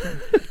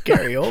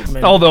 Gary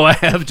Oldman. Although I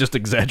have just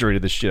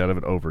exaggerated the shit out of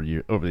it over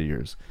the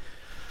years.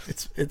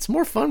 It's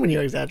more fun when you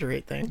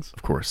exaggerate things.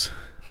 Of course.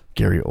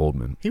 Gary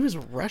Oldman. He was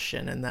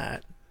Russian in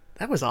that.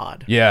 That was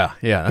odd. Yeah,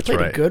 that's he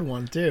played right. a good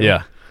one, too.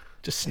 Yeah.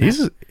 Just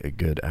He's a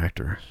good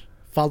actor.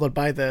 Followed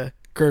by the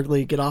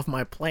gurgly, get off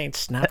my plane,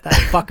 snap that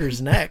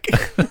fucker's neck.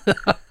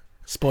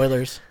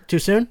 Spoilers. Too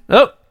soon?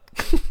 Oh!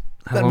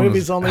 That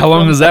movie's only How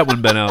long has that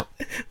one been out?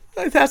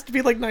 It has to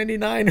be like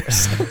 99 or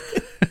something.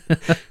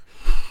 I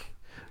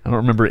don't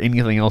remember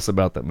anything else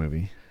about that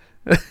movie.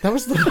 That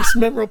was the most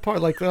memorable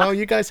part. Like, oh,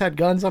 you guys had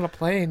guns on a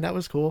plane. That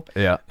was cool.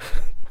 Yeah.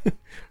 A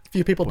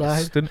few people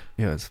died.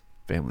 Yeah, his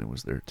family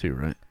was there too,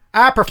 right?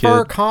 I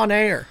prefer Con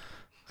Air.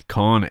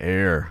 Con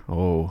Air.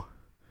 Oh,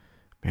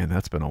 man,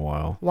 that's been a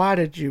while. Why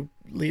did you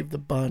leave the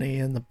bunny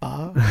in the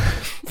box?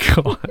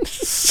 God,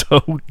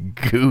 so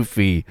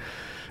goofy.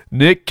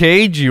 Nick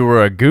Cage, you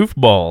were a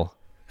goofball.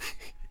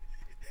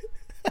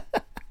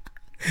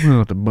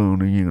 Well, the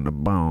bunny in the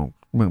box.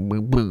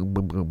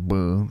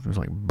 There's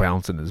like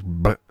bouncing his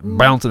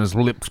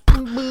lips.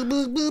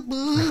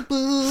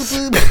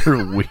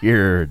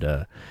 Weird.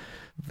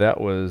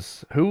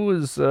 Who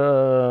was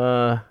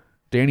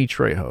Danny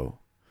Trejo?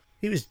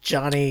 He was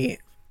Johnny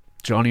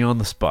on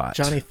the Spot.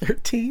 Johnny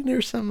 13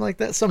 or something like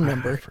that. Some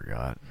number. I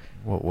forgot.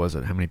 What was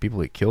it? How many people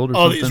he killed or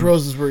All something? these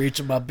roses were each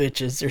of my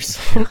bitches or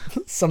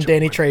some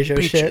Danny Trejo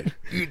shit.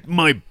 Eat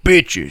my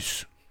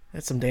bitches.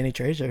 That's some Danny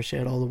Trejo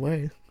shit all the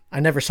way. I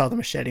never saw the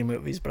Machete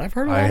movies, but I've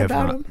heard a lot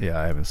about him. Yeah,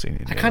 I haven't seen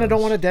it. I kind of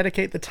don't want to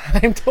dedicate the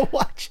time to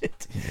watch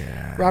it.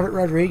 Yeah. Robert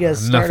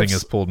Rodriguez. Nothing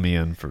has pulled me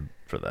in for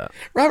that.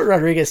 Robert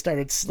Rodriguez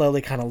started slowly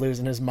kind of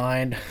losing his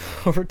mind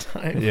over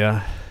time.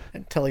 Yeah.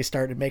 Until he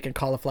started making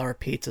cauliflower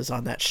pizzas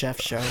on that chef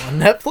show on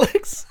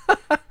Netflix.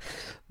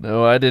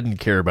 No, I didn't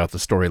care about the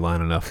storyline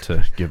enough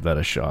to give that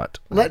a shot.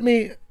 Let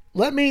me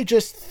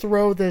just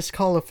throw this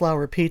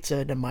cauliflower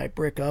pizza into my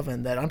brick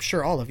oven that I'm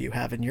sure all of you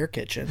have in your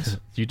kitchens.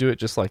 You do it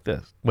just like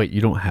this. Wait,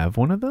 you don't have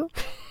one of those?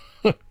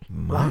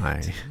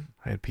 My.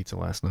 I had pizza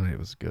last night. It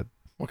was good.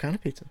 What kind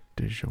of pizza?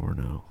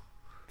 DiGiorno.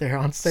 They're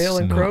on sale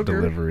in Snot Kroger.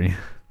 delivery.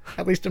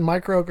 At least in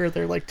my Kroger,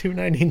 they're like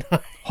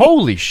 $2.99.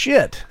 Holy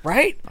shit.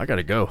 Right? I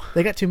gotta go.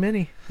 They got too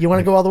many. You want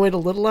to go all the way to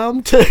Little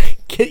Elm to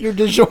get your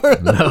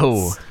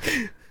DiGiorno?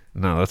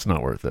 No, that's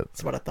not worth it.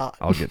 That's what I thought.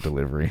 I'll get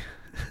delivery.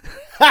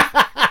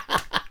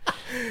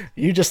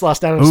 You just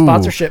lost out on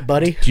sponsorship,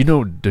 buddy. Do you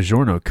know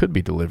DiGiorno could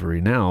be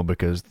delivery now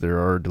because there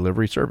are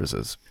delivery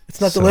services?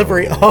 It's not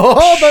delivery.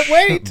 Oh, but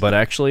wait. But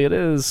actually it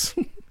is.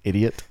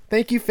 Idiot.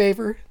 Thank you,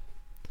 Favor.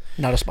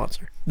 Not a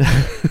sponsor.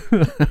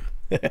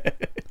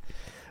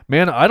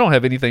 Man, I don't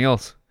have anything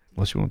else.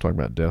 Unless you want to talk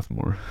about death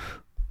more.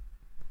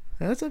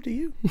 That's up to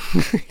you.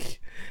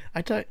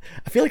 I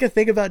feel like I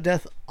think about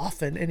death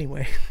often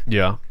anyway.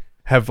 Yeah.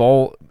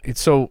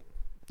 So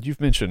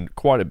you've mentioned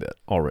quite a bit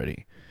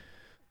already.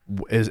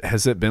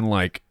 Has it been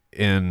like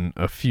in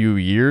a few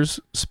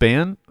years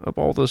span of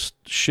all this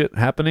shit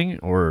happening?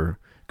 Or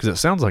Because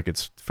it sounds like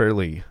it's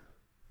fairly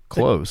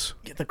close.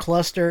 The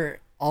cluster,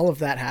 all of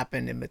that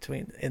happened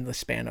in the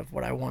span of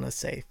what I want to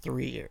say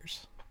 3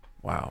 years.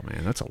 Wow,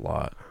 man, that's a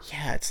lot.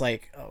 Yeah, it's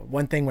like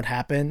one thing would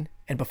happen,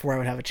 and before I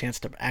would have a chance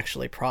to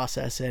actually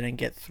process it and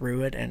get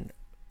through it and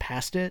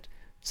past it,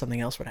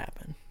 something else would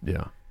happen.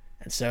 Yeah.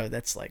 And so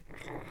that's like,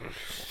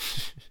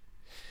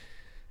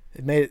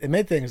 it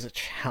made things a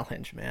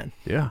challenge, man.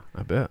 Yeah,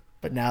 I bet.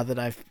 But now that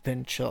I've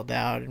been chilled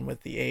out and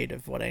with the aid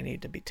of what I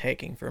need to be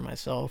taking for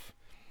myself,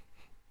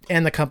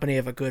 and the company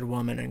of a good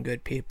woman and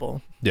good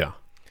people, Yeah.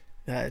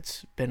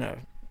 it's been a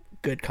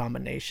good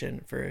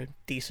combination for a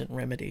decent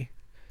remedy.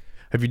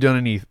 Have you done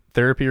any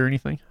therapy or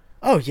anything?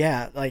 Oh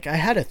yeah, like I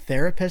had a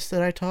therapist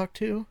that I talked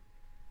to,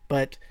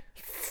 but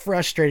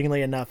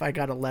frustratingly enough, I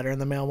got a letter in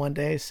the mail one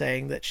day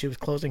saying that she was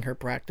closing her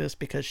practice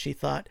because she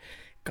thought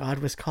God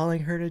was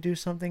calling her to do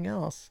something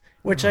else,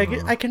 which I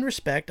can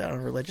respect on a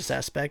religious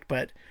aspect,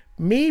 but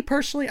me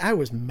personally, I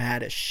was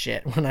mad as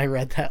shit when I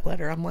read that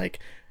letter. I'm like,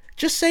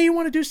 just say you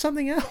want to do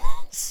something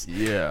else.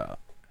 Yeah.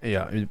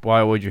 Yeah.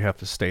 Why would you have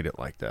to state it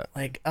like that?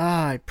 Like,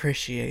 I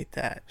appreciate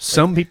that.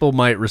 Some people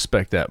might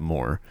respect that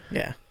more,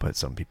 Yeah. but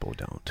some people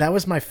don't. That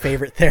was my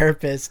favorite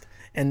therapist,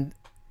 and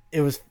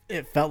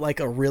it felt like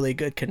a really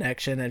good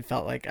connection, and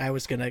felt like I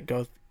was going to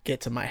go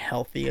get to my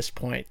healthiest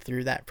point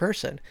through that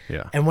person.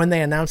 Yeah. And when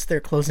they announced their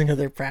closing of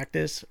their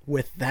practice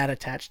with that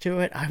attached to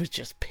it, I was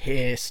just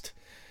pissed.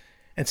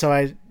 And so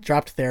I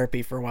dropped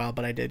therapy for a while,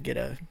 but I did get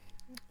a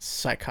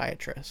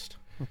psychiatrist.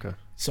 Okay.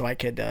 So I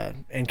could,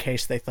 in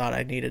case they thought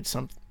I needed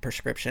some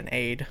prescription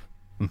aid,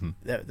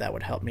 that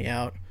would help me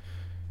out.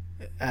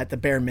 At the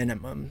bare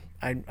minimum,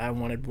 I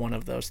wanted one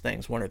of those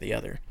things, one or the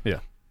other. Yeah.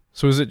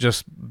 So is it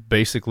just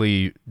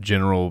basically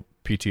general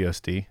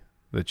PTSD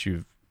that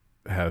you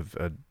have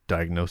a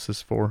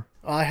diagnosis for?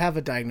 I have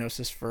a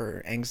diagnosis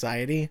for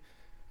anxiety.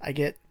 I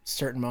get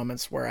certain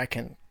moments where I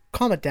can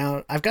calm it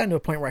down. I've gotten to a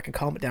point where I can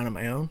calm it down on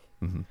my own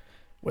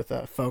with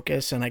a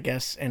focus and I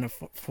guess in a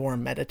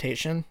form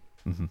meditation.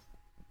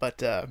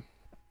 But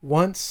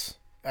once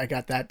I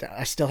got that down,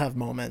 I still have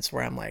moments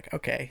where I'm like,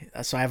 okay,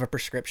 so I have a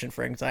prescription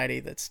for anxiety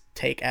that's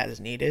take as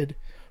needed,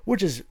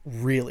 which is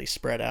really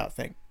spread out,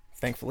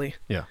 thankfully.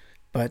 Yeah.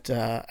 But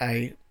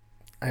I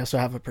also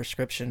have a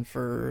prescription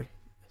for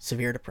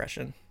severe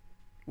depression,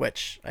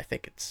 which I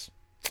think it's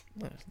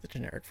the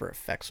generic for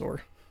Effexor.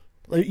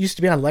 It used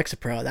to be on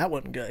Lexapro. That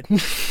wasn't good.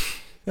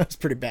 That was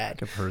pretty bad.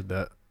 I've heard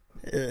that.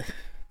 Ugh.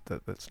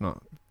 That's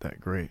not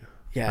that great.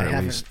 Yeah, or I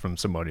at least from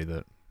somebody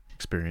that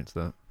experienced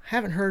that.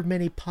 haven't heard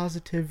many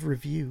positive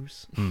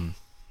reviews.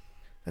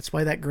 That's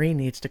why that green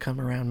needs to come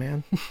around,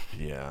 man.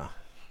 Yeah.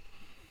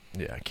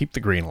 Yeah, keep the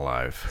green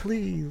alive.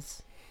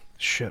 Please.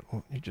 Shit,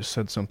 well, you just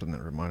said something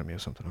that reminded me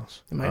of something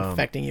else. Am I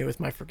affecting you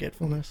with my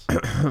forgetfulness?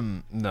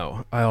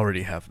 No, I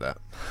already have that.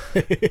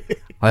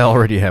 I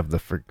already have the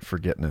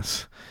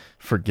forgettedness.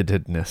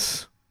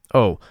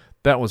 Oh,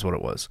 that was what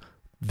it was.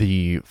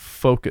 The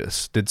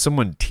focus. Did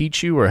someone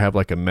teach you or have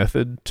like a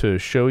method to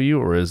show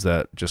you, or is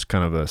that just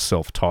kind of a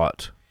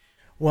self-taught?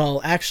 Well,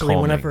 actually,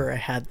 Calming. whenever I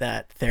had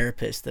that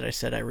therapist that I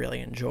said I really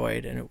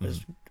enjoyed and it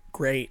was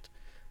great,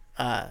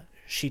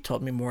 she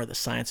told me more of the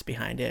science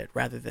behind it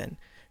rather than...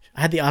 I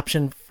had the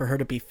option for her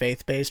to be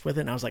faith-based with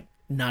it, and I was like,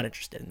 not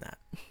interested in that.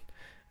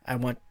 I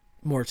want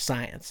more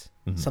science,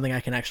 something I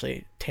can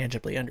actually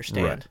tangibly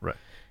understand. Right.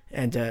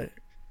 And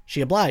she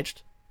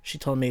obliged. She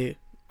told me,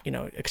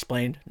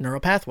 explained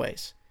neural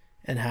pathways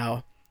and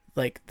how,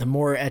 like, the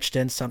more etched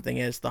in something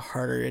is, the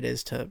harder it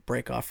is to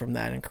break off from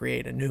that and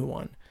create a new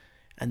one.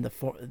 And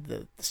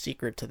the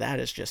secret to that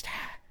is just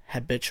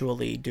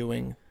habitually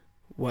doing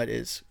what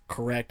is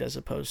correct as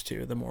opposed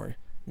to the more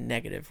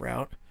negative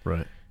route.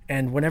 Right.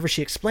 And whenever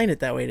she explained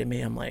it that way to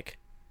me, I'm like,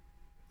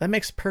 that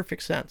makes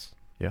perfect sense.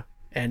 Yeah.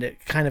 And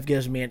it kind of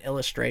gives me an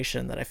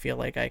illustration that I feel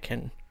like I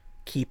can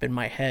keep in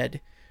my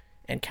head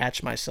and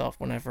catch myself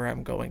whenever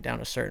I'm going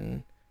down a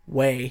certain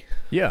way.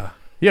 Yeah.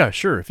 Yeah,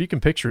 sure. If you can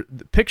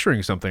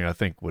picturing something, I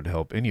think would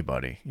help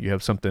anybody. You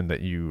have something that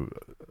you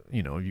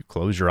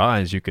close your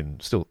eyes, you can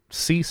still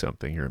see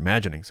something. You're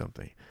imagining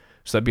something.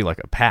 So that'd be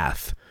like a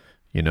path,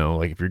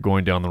 like if you're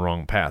going down the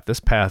wrong path. This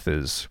path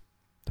is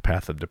the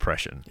path of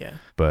depression. Yeah.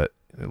 But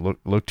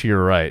look to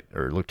your right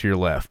or look to your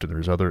left, and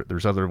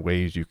there's other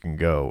ways you can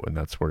go, and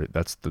that's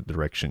the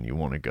direction you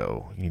want to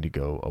go. You need to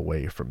go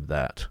away from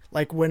that.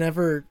 Like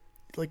whenever,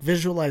 like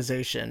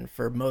visualization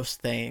for most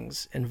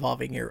things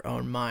involving your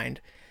own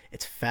mind,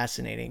 it's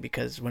fascinating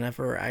because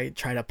whenever I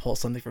try to pull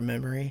something from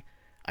memory,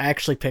 I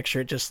actually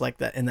picture it just like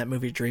that in that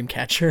movie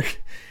Dreamcatcher.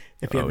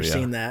 If you ever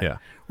seen that, yeah.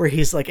 Where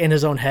he's like in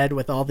his own head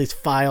with all these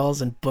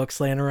files and books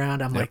laying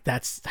around. I'm like,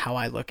 that's how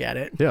I look at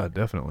it. Yeah,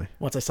 definitely.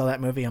 Once I saw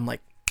that movie, I'm like,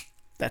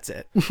 that's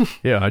it.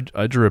 Yeah,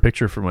 I drew a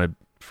picture for my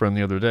friend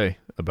the other day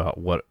about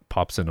what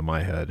pops into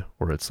my head,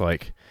 where it's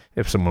like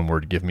if someone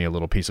were to give me a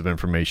little piece of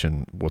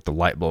information, what the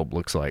light bulb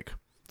looks like.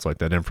 It's like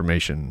that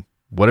information,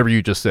 whatever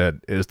you just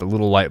said, is the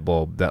little light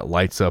bulb that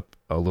lights up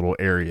a little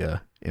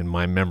area in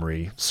my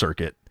memory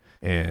circuit,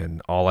 and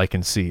all I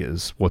can see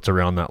is what's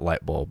around that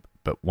light bulb.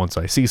 But once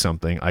I see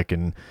something, I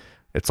can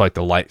it's like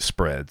the light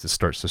spreads. It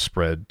starts to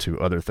spread to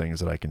other things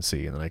that I can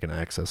see, and then I can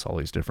access all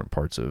these different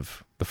parts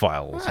of the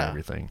files and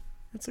everything.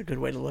 That's a good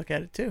way to look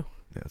at it too.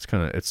 Yeah,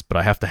 but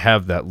I have to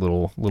have that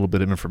little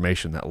bit of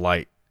information, that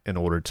light, in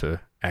order to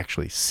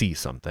actually see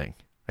something.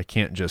 I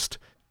can't just,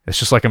 it's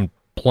just like I'm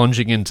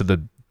plunging into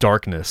the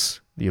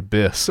darkness, the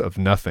abyss of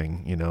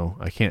nothing, you know.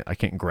 I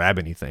can't grab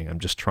anything. I'm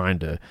just trying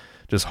to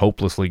just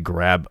hopelessly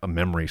grab a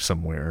memory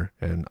somewhere,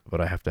 but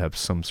I have to have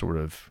some sort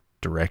of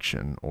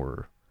direction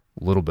or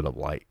a little bit of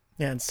light.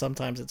 Yeah, and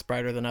sometimes it's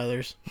brighter than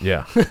others.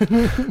 Yeah.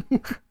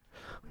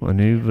 When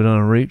you've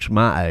reached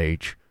my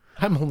age.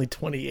 I'm only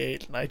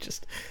 28, and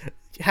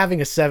having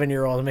a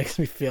 7-year-old makes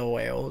me feel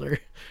way older.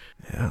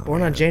 Yeah,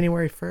 Born on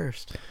January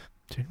 1st.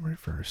 January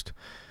 1st.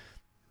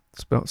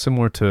 It's about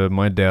similar to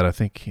my dad. I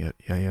think he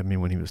had me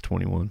when he was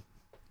 21.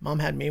 Mom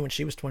had me when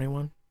she was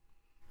 21.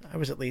 I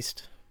was at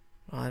least,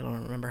 I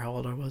don't remember how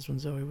old I was when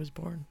Zoe was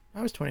born.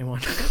 I was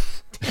 21.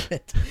 Damn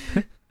it.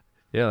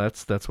 Yeah,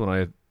 that's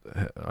when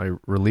I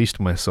released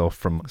myself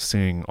from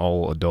seeing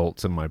all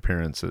adults and my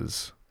parents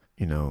as,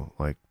 you know,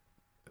 like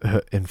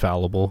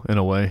infallible in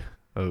a way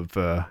of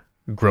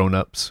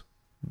grown-ups.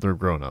 They're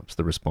grown-ups.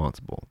 They're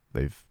responsible.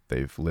 They've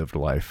lived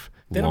life.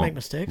 They don't make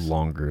mistakes.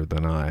 Longer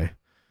than I.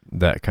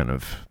 That kind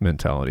of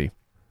mentality.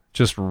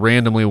 Just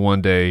randomly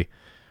one day,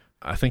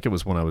 I think it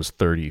was when I was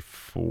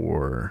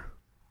 34.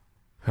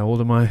 How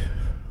old am I?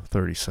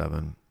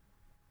 37.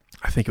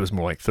 I think it was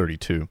more like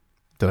 32.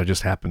 That I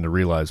just happened to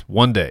realize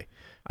one day,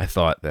 I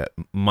thought that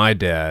my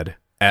dad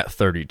at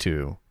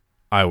 32,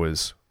 I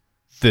was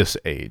this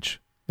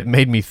age. It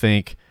made me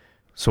think,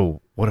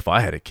 so what if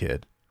I had a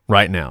kid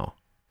right now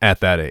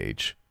at that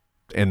age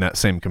in that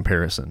same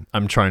comparison?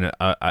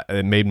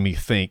 It made me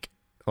think,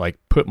 like,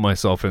 put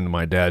myself into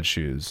my dad's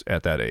shoes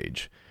at that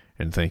age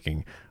and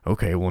thinking,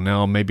 okay, well,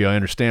 now maybe I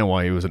understand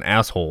why he was an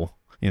asshole,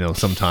 you know,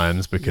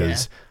 sometimes,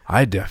 because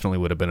I definitely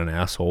would have been an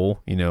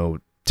asshole, you know,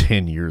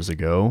 10 years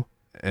ago.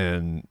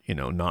 And, you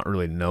know, not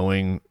really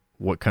knowing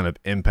what kind of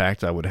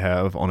impact I would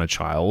have on a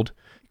child,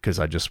 because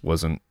I just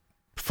wasn't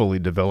fully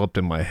developed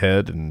in my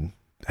head and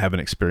haven't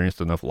experienced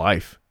enough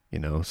life, you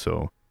know.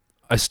 So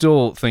I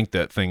still think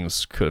that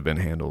things could have been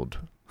handled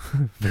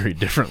very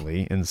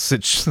differently in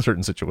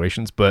certain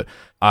situations, but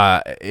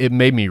it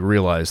made me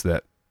realize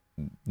that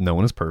no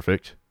one is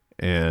perfect,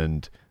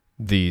 and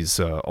these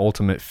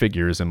ultimate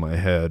figures in my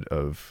head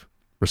of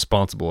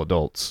responsible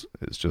adults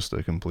is just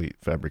a complete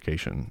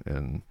fabrication,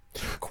 and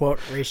quote,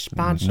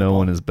 responsible. No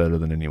one is better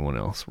than anyone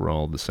else. We're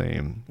all the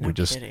same. No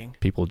kidding.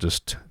 People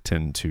just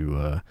tend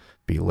to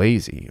be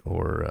lazy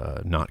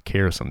or not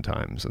care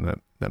sometimes, and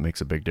that makes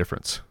a big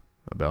difference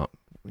about,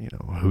 you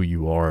know, who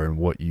you are and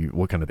what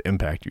kind of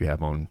impact you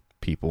have on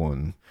people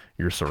and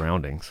your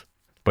surroundings.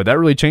 But that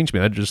really changed me.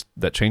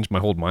 That changed my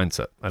whole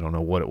mindset. I don't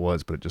know what it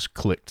was, but it just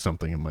clicked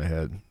something in my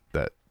head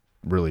that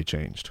really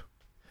changed.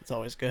 It's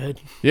always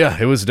good.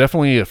 Yeah, it was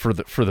definitely for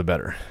the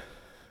better.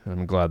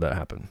 I'm glad that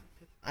happened.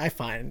 I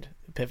find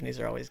epiphanies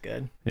are always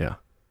good. Yeah,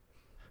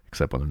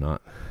 except when they're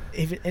not.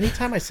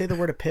 Anytime I say the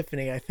word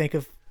epiphany, I think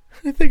of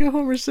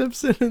Homer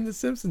Simpson in the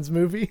Simpsons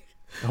movie.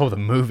 Oh, the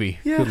movie.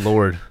 Yeah. Good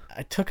Lord.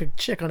 I took a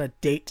chick on a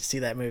date to see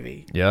that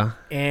movie. Yeah.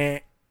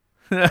 And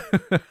that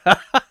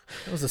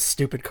was a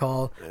stupid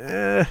call.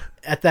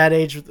 At that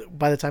age,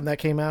 by the time that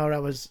came out, I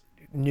was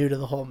new to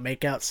the whole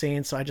makeout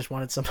scene, so I just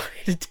wanted somebody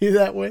to do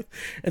that with.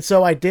 And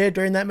so I did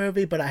during that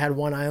movie, but I had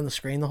one eye on the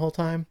screen the whole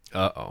time.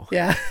 Uh-oh.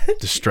 Yeah.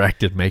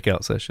 Distracted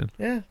makeout session.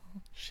 Yeah.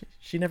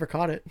 She never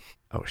caught it.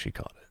 Oh, she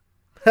caught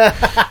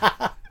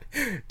it.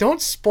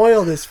 Don't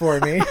spoil this for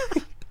me.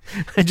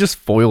 I just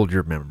foiled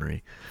your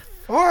memory.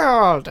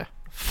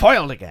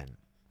 Foiled again.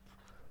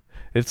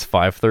 It's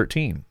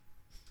 5:13.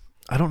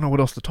 I don't know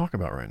what else to talk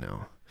about right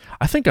now.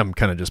 I think I'm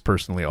kind of just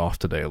personally off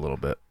today a little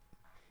bit.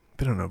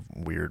 Been in a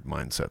weird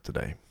mindset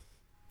today.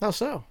 How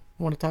so?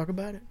 Want to talk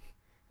about it?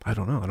 I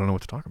don't know. I don't know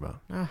what to talk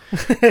about. Oh.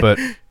 But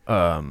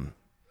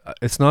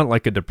it's not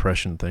like a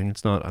depression thing.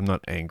 I'm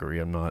not angry.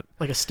 I'm not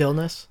like a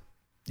stillness.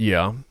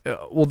 Yeah.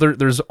 Well,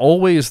 there's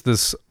always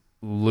this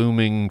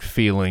looming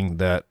feeling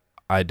that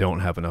I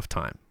don't have enough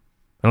time.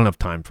 I don't have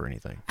time for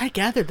anything. I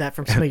gathered that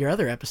from some of your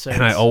other episodes.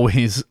 And I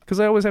always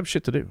have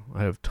shit to do.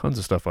 I have tons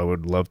of stuff I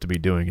would love to be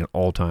doing at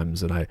all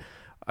times, and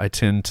I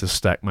tend to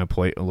stack my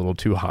plate a little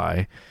too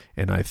high.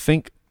 And I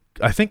think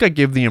I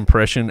give the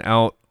impression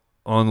out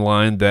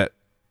online that,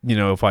 you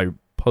know, if I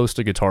post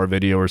a guitar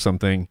video or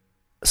something,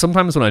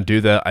 sometimes when I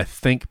do that, I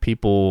think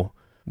people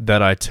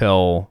that I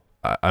tell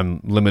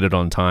I'm limited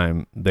on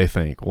time, they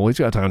think, well, he's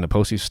got time to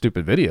post these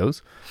stupid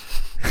videos.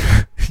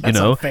 That's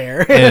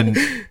unfair.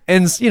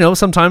 and you know,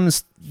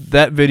 sometimes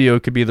that video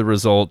could be the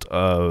result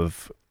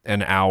of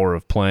an hour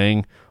of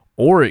playing,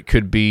 or it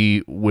could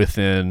be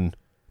within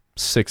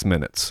 6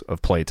 minutes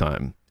of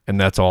playtime, and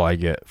that's all I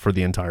get for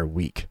the entire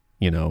week,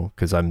 you know,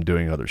 because I'm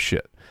doing other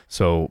shit.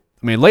 So,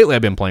 I mean, lately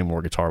I've been playing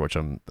more guitar, which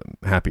I'm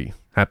happy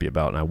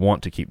about, and I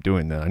want to keep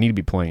doing that. I need to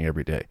be playing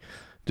every day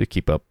to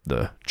keep up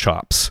the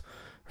chops,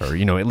 or,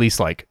 you know, at least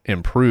like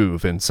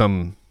improve in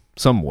some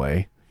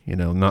way. You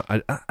know,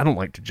 I don't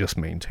like to just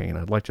maintain.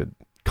 I'd like to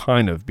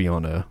kind of be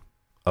on a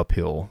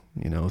uphill,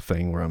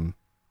 thing where I'm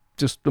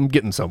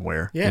getting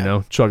somewhere,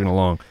 Yeah. chugging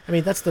along. I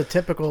mean, that's the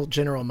typical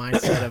general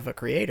mindset of a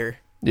creator.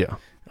 Yeah.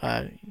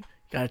 You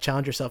got to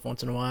challenge yourself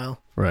once in a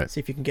while. Right. See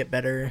if you can get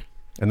better.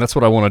 And that's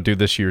what I want to do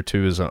this year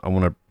too, is I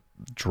want to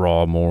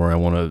draw more. I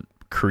want to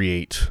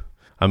create.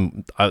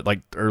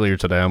 Like earlier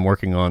today, I'm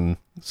working on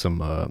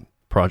some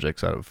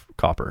projects out of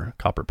copper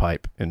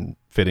pipe and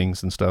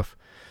fittings and stuff,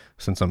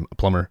 since I'm a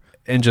plumber,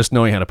 and just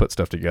knowing how to put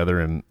stuff together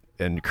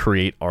and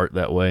create art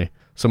that way.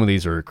 Some of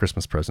these are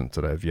Christmas presents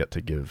that I've yet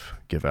to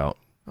give out.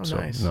 Oh, so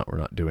nice. we're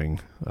not doing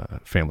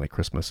family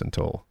Christmas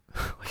until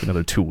like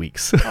another 2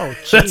 weeks. Oh,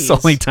 That's the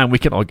jeez. only time we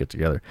can all get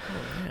together.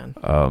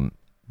 Oh, man.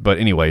 But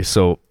anyway,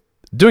 so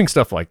doing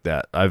stuff like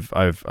that,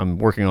 I'm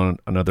working on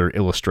another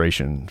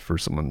illustration for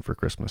someone for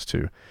Christmas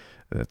too.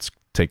 That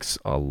takes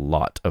a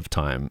lot of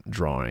time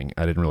drawing.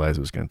 I didn't realize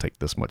it was going to take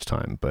this much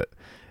time, but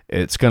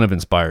it's kind of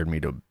inspired me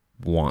to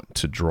want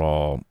to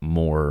draw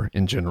more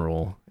in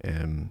general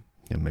and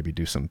maybe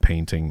do some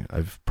painting.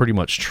 I've pretty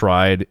much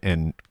tried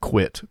and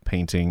quit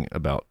painting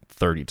about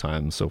 30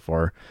 times so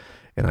far,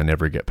 and I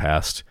never get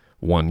past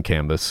one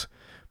canvas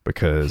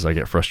because I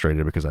get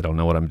frustrated because I don't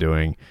know what I'm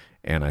doing,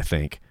 and I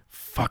think,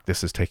 fuck,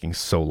 this is taking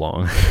so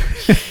long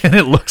and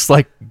it looks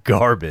like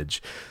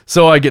garbage.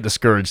 So I get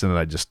discouraged and then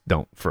I just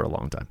don't for a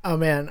long time. Oh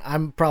man,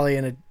 I'm probably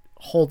in a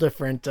whole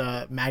different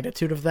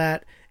magnitude of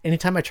that.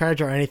 Anytime I try to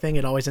draw anything,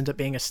 it always ends up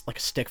being like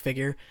a stick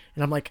figure,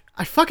 and I'm like,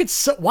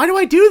 why do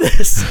I do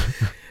this?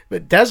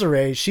 But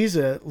Desiree, she's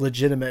a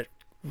legitimate,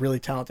 really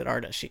talented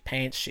artist. She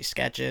paints, she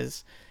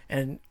sketches,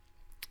 and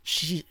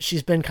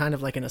she's been kind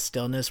of like in a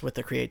stillness with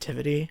the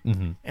creativity,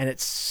 and it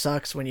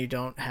sucks when you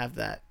don't have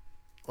that,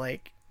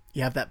 like,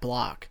 you have that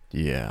block.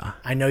 Yeah.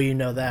 I know you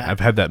know that. I've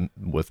had that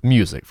with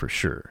music for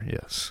sure.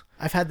 Yes.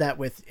 I've had that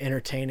with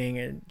entertaining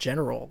in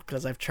general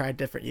because I've tried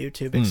different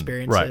YouTube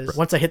experiences. right.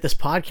 Once I hit this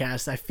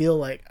podcast, I feel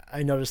like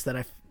I noticed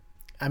that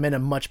I'm in a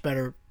much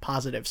better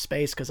positive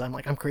space because I'm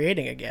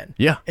creating again.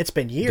 Yeah. It's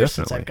been years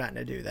since definitely. I've gotten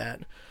to do that.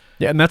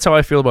 Yeah, and that's how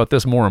I feel about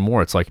this more and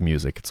more. It's like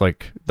music. It's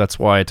like, that's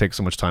why I take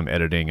so much time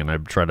editing, and I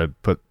try to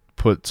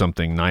put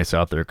something nice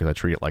out there because I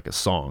treat it like a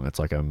song. It's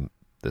like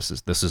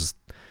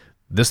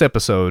this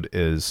episode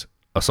is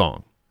a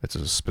song. It's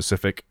a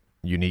specific,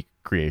 unique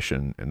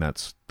creation, and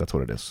that's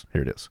what it is.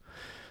 Here it is.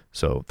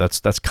 So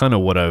that's kind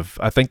of what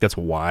I think that's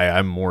why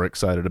I'm more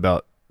excited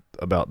about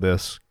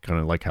this, kind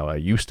of like how I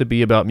used to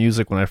be about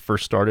music when I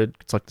first started.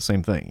 It's like the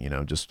same thing,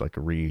 just like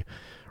a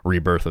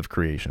rebirth of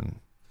creation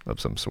of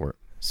some sort.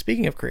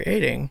 Speaking of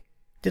creating,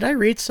 did I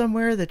read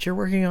somewhere that you're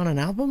working on an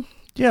album?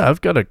 Yeah,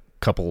 I've got a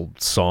couple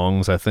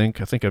songs, I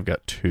think. I've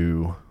got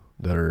 2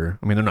 that are,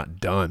 I mean, they're not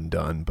done,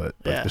 but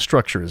Yeah. the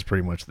structure is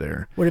pretty much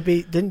there. Would it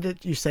be,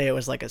 didn't you say it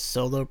was like a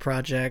solo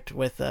project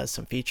with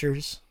some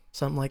features?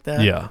 Something like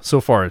that? Yeah,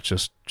 so far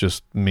it's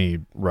just me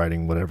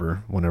writing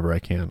whenever I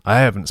can. I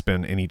haven't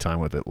spent any time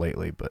with it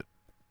lately, but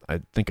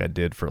I think I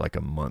did for like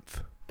a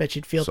month. Bet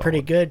you'd feel pretty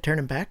Solid. good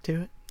turning back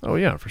to it. Oh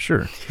yeah, for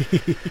sure.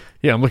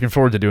 Yeah, I'm looking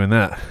forward to doing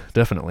that,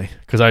 definitely.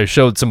 Because I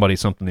showed somebody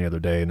something the other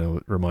day and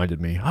it reminded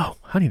me, oh,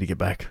 I need to get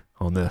back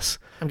on this.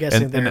 I'm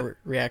guessing And- their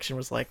reaction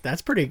was like,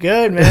 that's pretty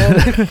good,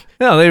 man.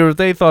 Yeah,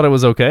 they thought it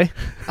was okay.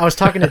 I was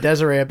talking to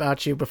Desiree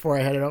about you before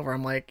I headed over.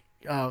 I'm like,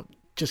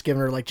 just giving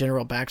her like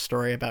general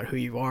backstory about who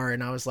you are,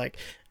 and I was like,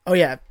 oh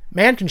yeah,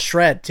 man can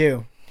shred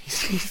too.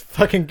 He's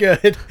fucking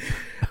good.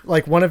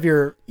 Like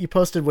you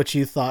posted what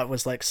you thought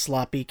was like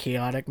sloppy,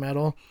 chaotic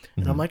metal,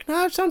 and I'm like,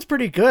 no, it sounds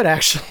pretty good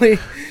actually.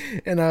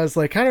 And I was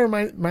like, kind of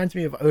reminds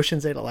me of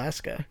Ocean's 8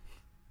 Alaska.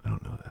 I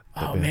don't know that.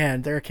 Oh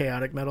man, they're a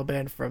chaotic metal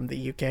band from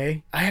the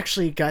UK. I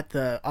actually got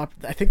I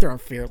think they're on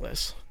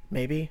Fearless.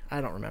 Maybe,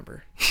 I don't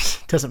remember.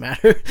 Doesn't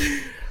matter.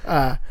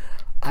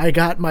 I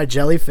got my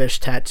jellyfish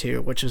tattoo,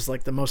 which is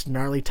like the most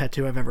gnarly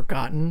tattoo I've ever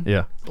gotten.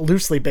 Yeah.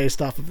 Loosely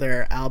based off of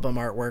their album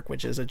artwork,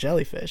 which is a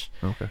jellyfish.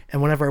 Okay.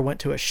 And whenever I went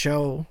to a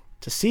show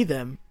to see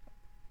them,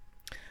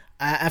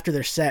 after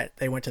their set,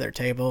 they went to their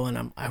table,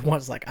 and I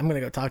was like, I'm gonna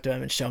go talk to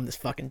them and show them this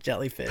fucking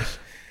jellyfish.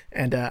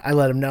 And I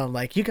let him know,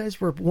 like, you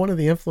guys were one of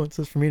the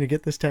influences for me to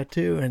get this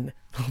tattoo. And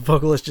the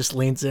vocalist just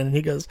leans in and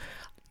he goes,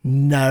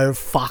 no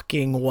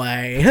fucking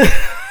way.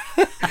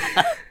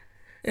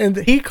 And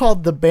he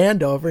called the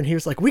band over and he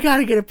was like, we got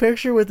to get a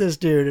picture with this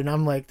dude. And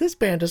I'm like, this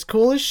band is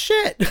cool as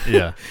shit.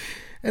 Yeah.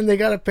 And they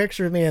got a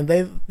picture of me, and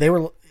they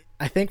were,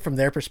 I think from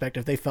their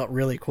perspective, they felt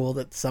really cool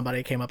that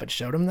somebody came up and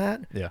showed them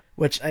that. Yeah.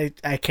 Which I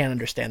can't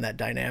understand that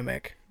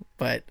dynamic,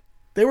 but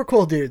they were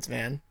cool dudes,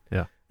 man.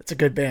 Yeah. It's a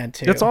good band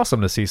too. It's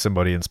awesome to see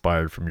somebody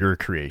inspired from your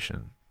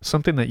creation,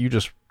 something that you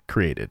just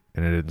created,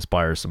 and it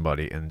inspires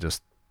somebody in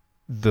just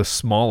the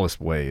smallest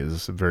way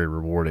is very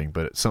rewarding.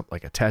 But it's something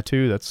like a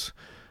tattoo, it's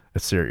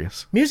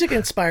serious. Music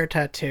inspired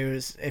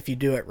tattoos if you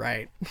do it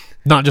right.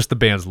 Not just the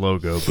band's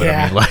logo, but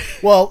I mean, like,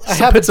 well, I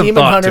have a put some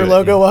Demon thought Hunter to it,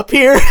 logo up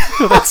here.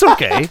 that's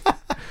okay.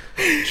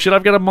 Shit,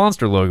 I've got a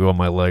monster logo on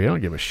my leg. I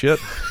don't give a shit.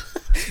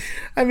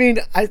 I mean,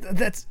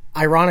 that's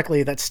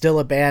ironically that's still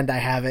a band I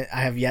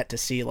have yet to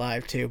see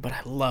live too, but I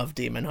love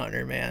Demon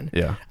Hunter, man.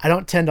 Yeah. I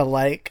don't tend to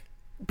like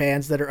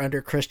bands that are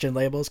under Christian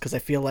labels because I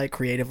feel like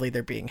creatively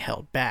they're being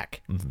held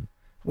back.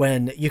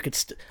 When you could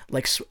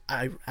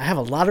I have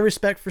a lot of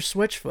respect for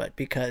Switchfoot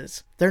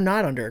because they're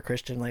not under a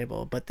Christian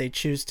label, but they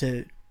choose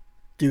to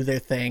do their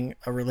thing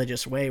a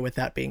religious way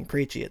without being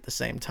preachy at the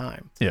same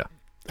time. Yeah.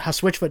 How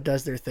Switchfoot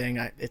does their thing,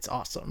 it's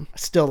awesome. I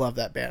still love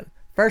that band.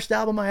 First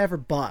album I ever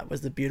bought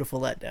was The Beautiful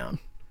Letdown.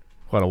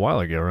 Quite a while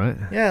ago, right?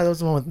 Yeah, that was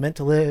the one with Meant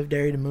to Live,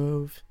 Dare to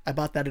Move. I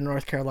bought that in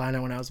North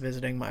Carolina when I was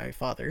visiting my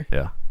father.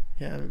 Yeah.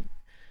 Yeah.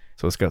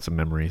 So it's got some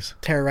memories.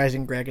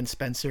 Terrorizing Greg and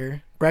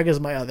Spencer. Greg is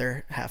my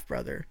other half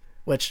brother,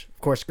 which,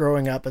 of course,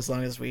 growing up as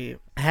long as we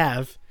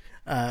have,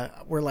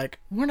 we're like,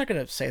 we're not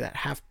going to say that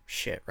half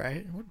shit,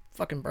 right? We're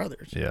fucking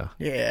brothers. Yeah.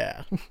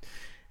 Yeah. And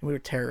we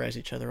would terrorize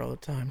each other all the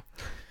time.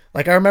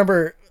 Like, I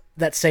remember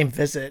that same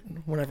visit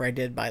whenever I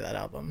did buy that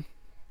album.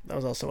 That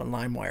was also in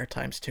LimeWire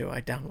 ×2.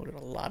 I downloaded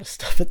a lot of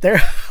stuff at their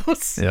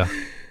house. Yeah.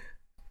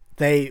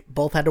 They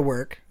both had to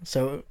work,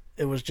 so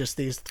it was just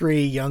these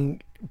 3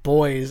 young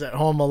boys at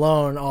home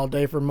alone all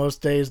day for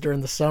most days during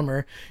the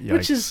summer,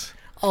 which is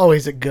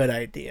always a good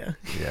idea.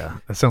 Yeah.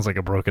 That sounds like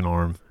a broken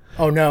arm.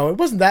 Oh, no, it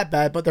wasn't that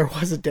bad, but there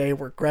was a day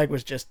where Greg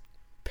was just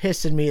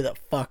pissing me the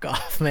fuck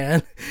off,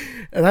 man.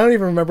 And I don't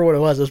even remember what it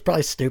was. It was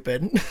probably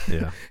stupid.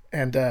 Yeah.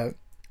 And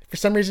for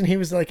some reason, he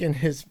was like in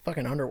his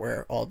fucking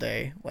underwear all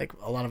day, like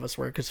a lot of us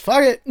were, because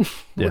fuck it.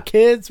 We're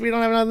kids. We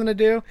don't have nothing to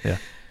do. Yeah.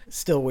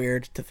 Still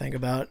weird to think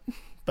about,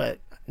 but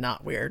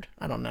not weird.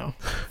 I don't know.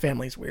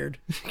 Family's weird.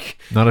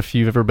 Not if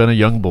you've ever been a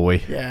young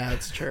boy. Yeah,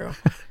 that's true.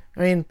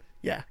 I mean,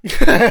 yeah.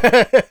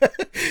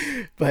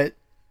 But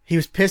he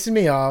was pissing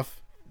me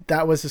off.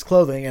 That was his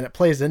clothing, and it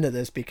plays into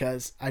this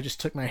because I just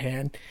took my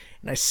hand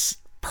and I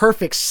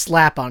perfect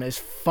slap on his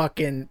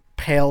fucking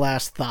pale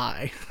ass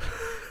thigh.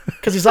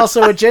 Because he's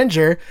also a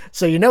ginger,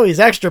 so you know he's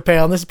extra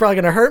pale, and this is probably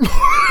going to hurt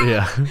more.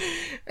 Yeah.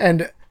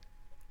 And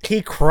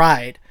he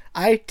cried.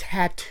 I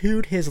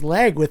tattooed his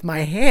leg with my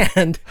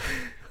hand.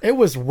 It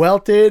was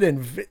welted,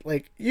 and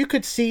like you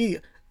could see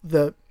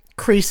the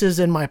creases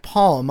in my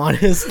palm on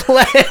his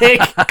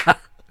leg.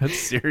 That's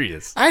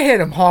serious. I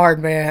hit him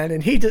hard, man,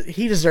 and he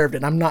deserved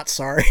it. I'm not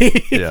sorry.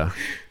 Yeah.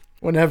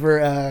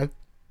 Whenever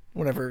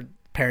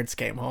parents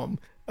came home,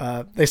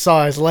 they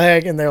saw his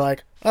leg, and they're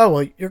like, "Oh,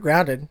 well, you're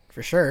grounded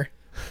for sure."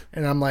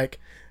 And I'm like,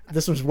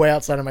 this was way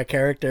outside of my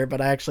character, but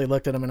I actually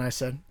looked at him and I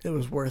said, it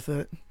was worth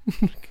it.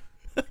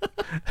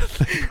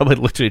 They probably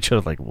looked at each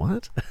other like,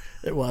 what?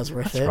 It was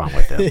worth it. What's wrong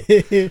with them?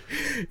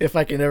 If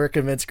I can ever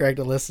convince Greg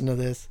to listen to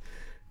this,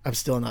 I'm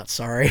still not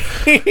sorry.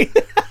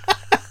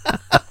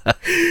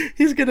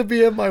 He's going to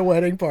be at my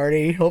wedding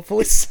party,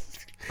 hopefully.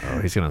 Oh,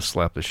 he's going to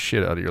slap the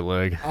shit out of your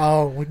leg.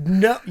 Oh,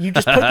 no. You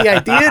just put the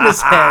idea in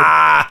his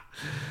head.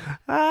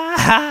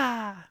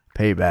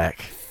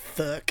 Payback.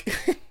 Fuck.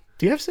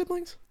 Do you have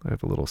siblings? I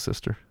have a little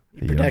sister.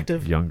 You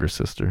protective? Younger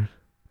sister.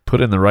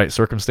 Put in the right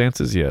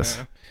circumstances, yes.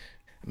 I'm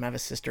going to have a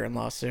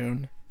sister-in-law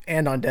soon.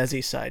 And on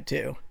Desi's side,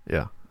 too.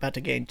 Yeah. About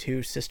to gain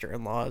 2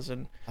 sister-in-laws,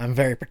 and I'm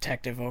very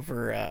protective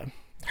over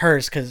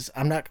hers because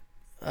I'm not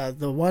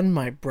the one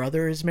my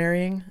brother is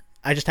marrying.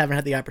 I just haven't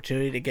had the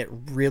opportunity to get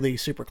really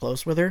super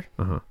close with her.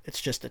 It's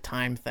just a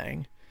time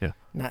thing. Yeah.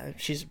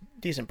 She's a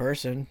decent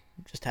person,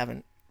 just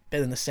haven't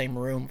been in the same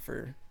room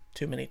for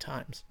too many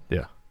times.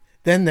 Yeah.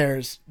 Then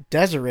there's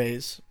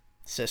Desiree's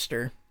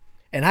sister,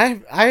 and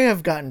I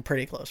have gotten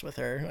pretty close with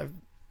her.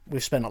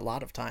 We've spent a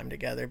lot of time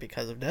together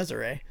because of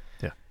Desiree.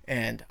 Yeah.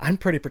 And I'm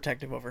pretty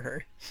protective over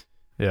her.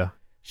 Yeah.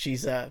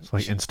 She's it's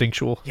like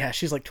instinctual. Yeah,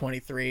 she's like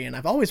 23, and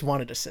I've always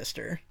wanted a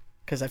sister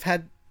because I've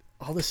had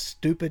all this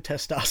stupid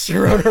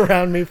testosterone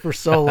around me for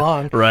so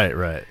long.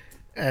 Right.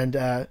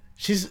 And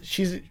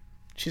she's a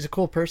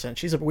cool person.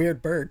 She's a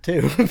weird bird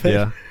too.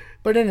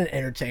 But in an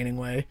entertaining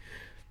way.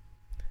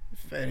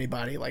 If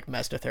anybody like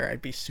messed with her,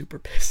 I'd be super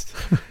pissed.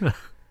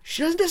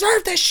 She doesn't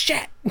deserve this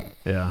shit.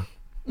 Yeah.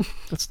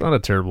 It's not a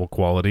terrible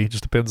quality. It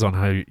just depends on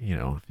how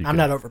I'm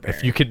not overbearing.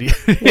 If you can,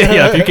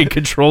 if you can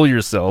control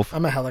yourself.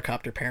 I'm a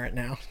helicopter parent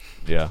now.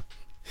 Yeah.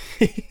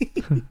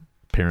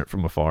 Parent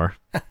from afar.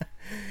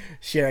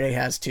 She already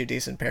has 2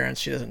 decent parents.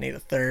 She doesn't need a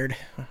third.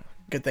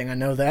 Good thing I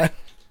know that.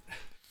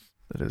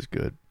 That is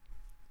good.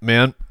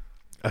 Man,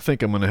 I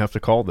think I'm going to have to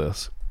call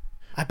this.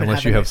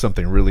 Unless you having have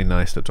something really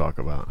nice to talk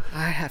about.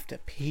 I have to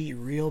pee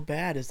real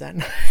bad. Is that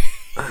nice?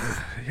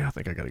 Yeah, I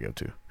think I got to go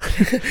too.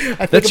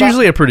 That's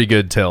usually a pretty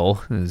good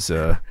tell. Is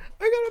I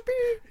gotta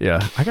pee.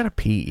 Yeah, I got to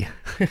pee.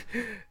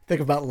 Think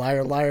about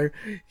Liar Liar.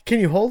 Can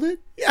you hold it?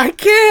 Yeah, I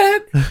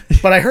can.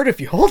 But I heard if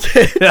you hold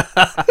it.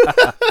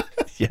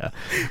 Yeah,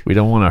 we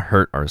don't want to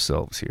hurt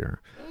ourselves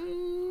here.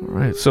 All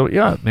right. So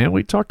yeah, man,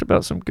 we talked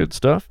about some good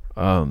stuff.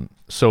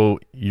 So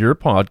your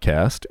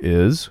podcast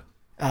is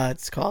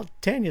it's called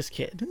Tanya's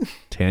Kid.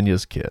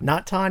 Tanya's Kid.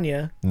 Not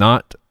Tanya.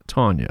 Not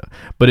Tanya.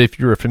 But if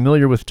you're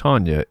familiar with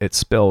Tanya, it's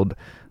spelled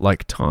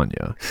like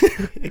Tanya.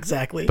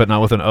 Exactly. But not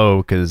with an O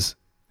because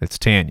it's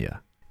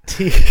Tanya.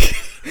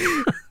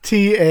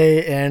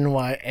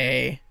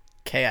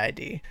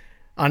 TANYAKID.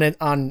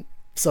 On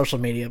social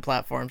media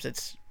platforms,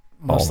 it's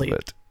mostly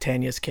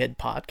Tanya's Kid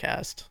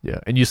Podcast.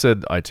 Yeah, and you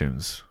said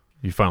iTunes.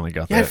 You finally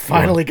got Yeah, that. I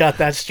finally got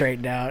that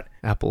straightened out.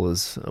 Apple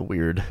is a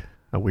weird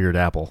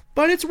apple.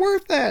 But it's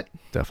worth it.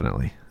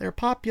 Definitely. They're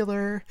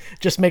popular.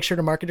 Just make sure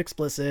to mark it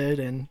explicit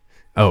and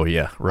Oh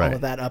yeah, right. all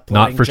of that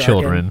uploading Not for jargon.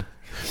 children.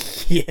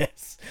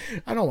 Yes.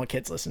 I don't want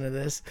kids listening to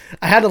this.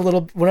 I had a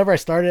little, whenever I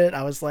started it,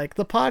 I was like,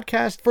 the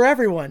podcast for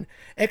everyone,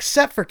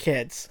 except for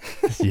kids.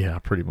 Yeah,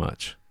 pretty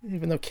much.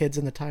 Even though kids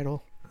in the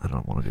title. I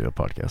don't want to do a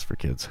podcast for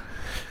kids.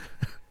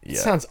 It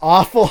sounds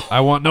awful.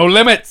 I want no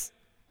limits.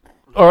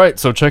 All right,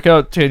 so check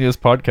out Tanya's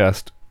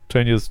podcast.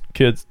 Tanya's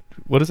Kids.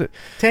 What is it?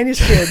 Tanya's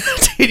kid.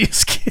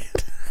 Tanya's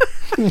Kid.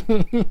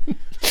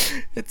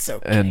 It's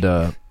so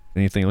And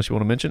anything else you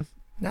want to mention?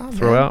 No,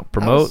 Throw man. out,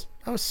 promote?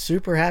 I was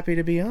super happy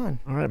to be on.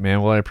 All right,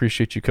 man. Well, I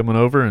appreciate you coming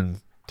over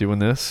and doing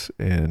this,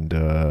 and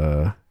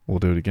we'll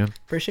do it again.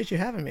 Appreciate you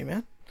having me,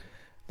 man.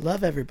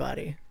 Love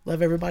everybody.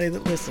 Love everybody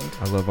that listened.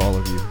 I love all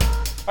of you.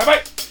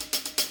 Bye-bye.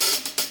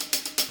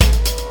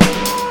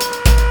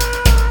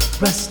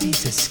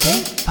 Rusty's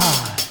Escape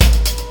Pod.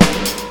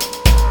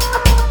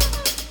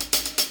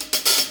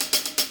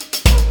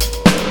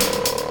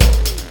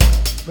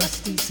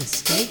 Rusty's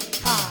Escape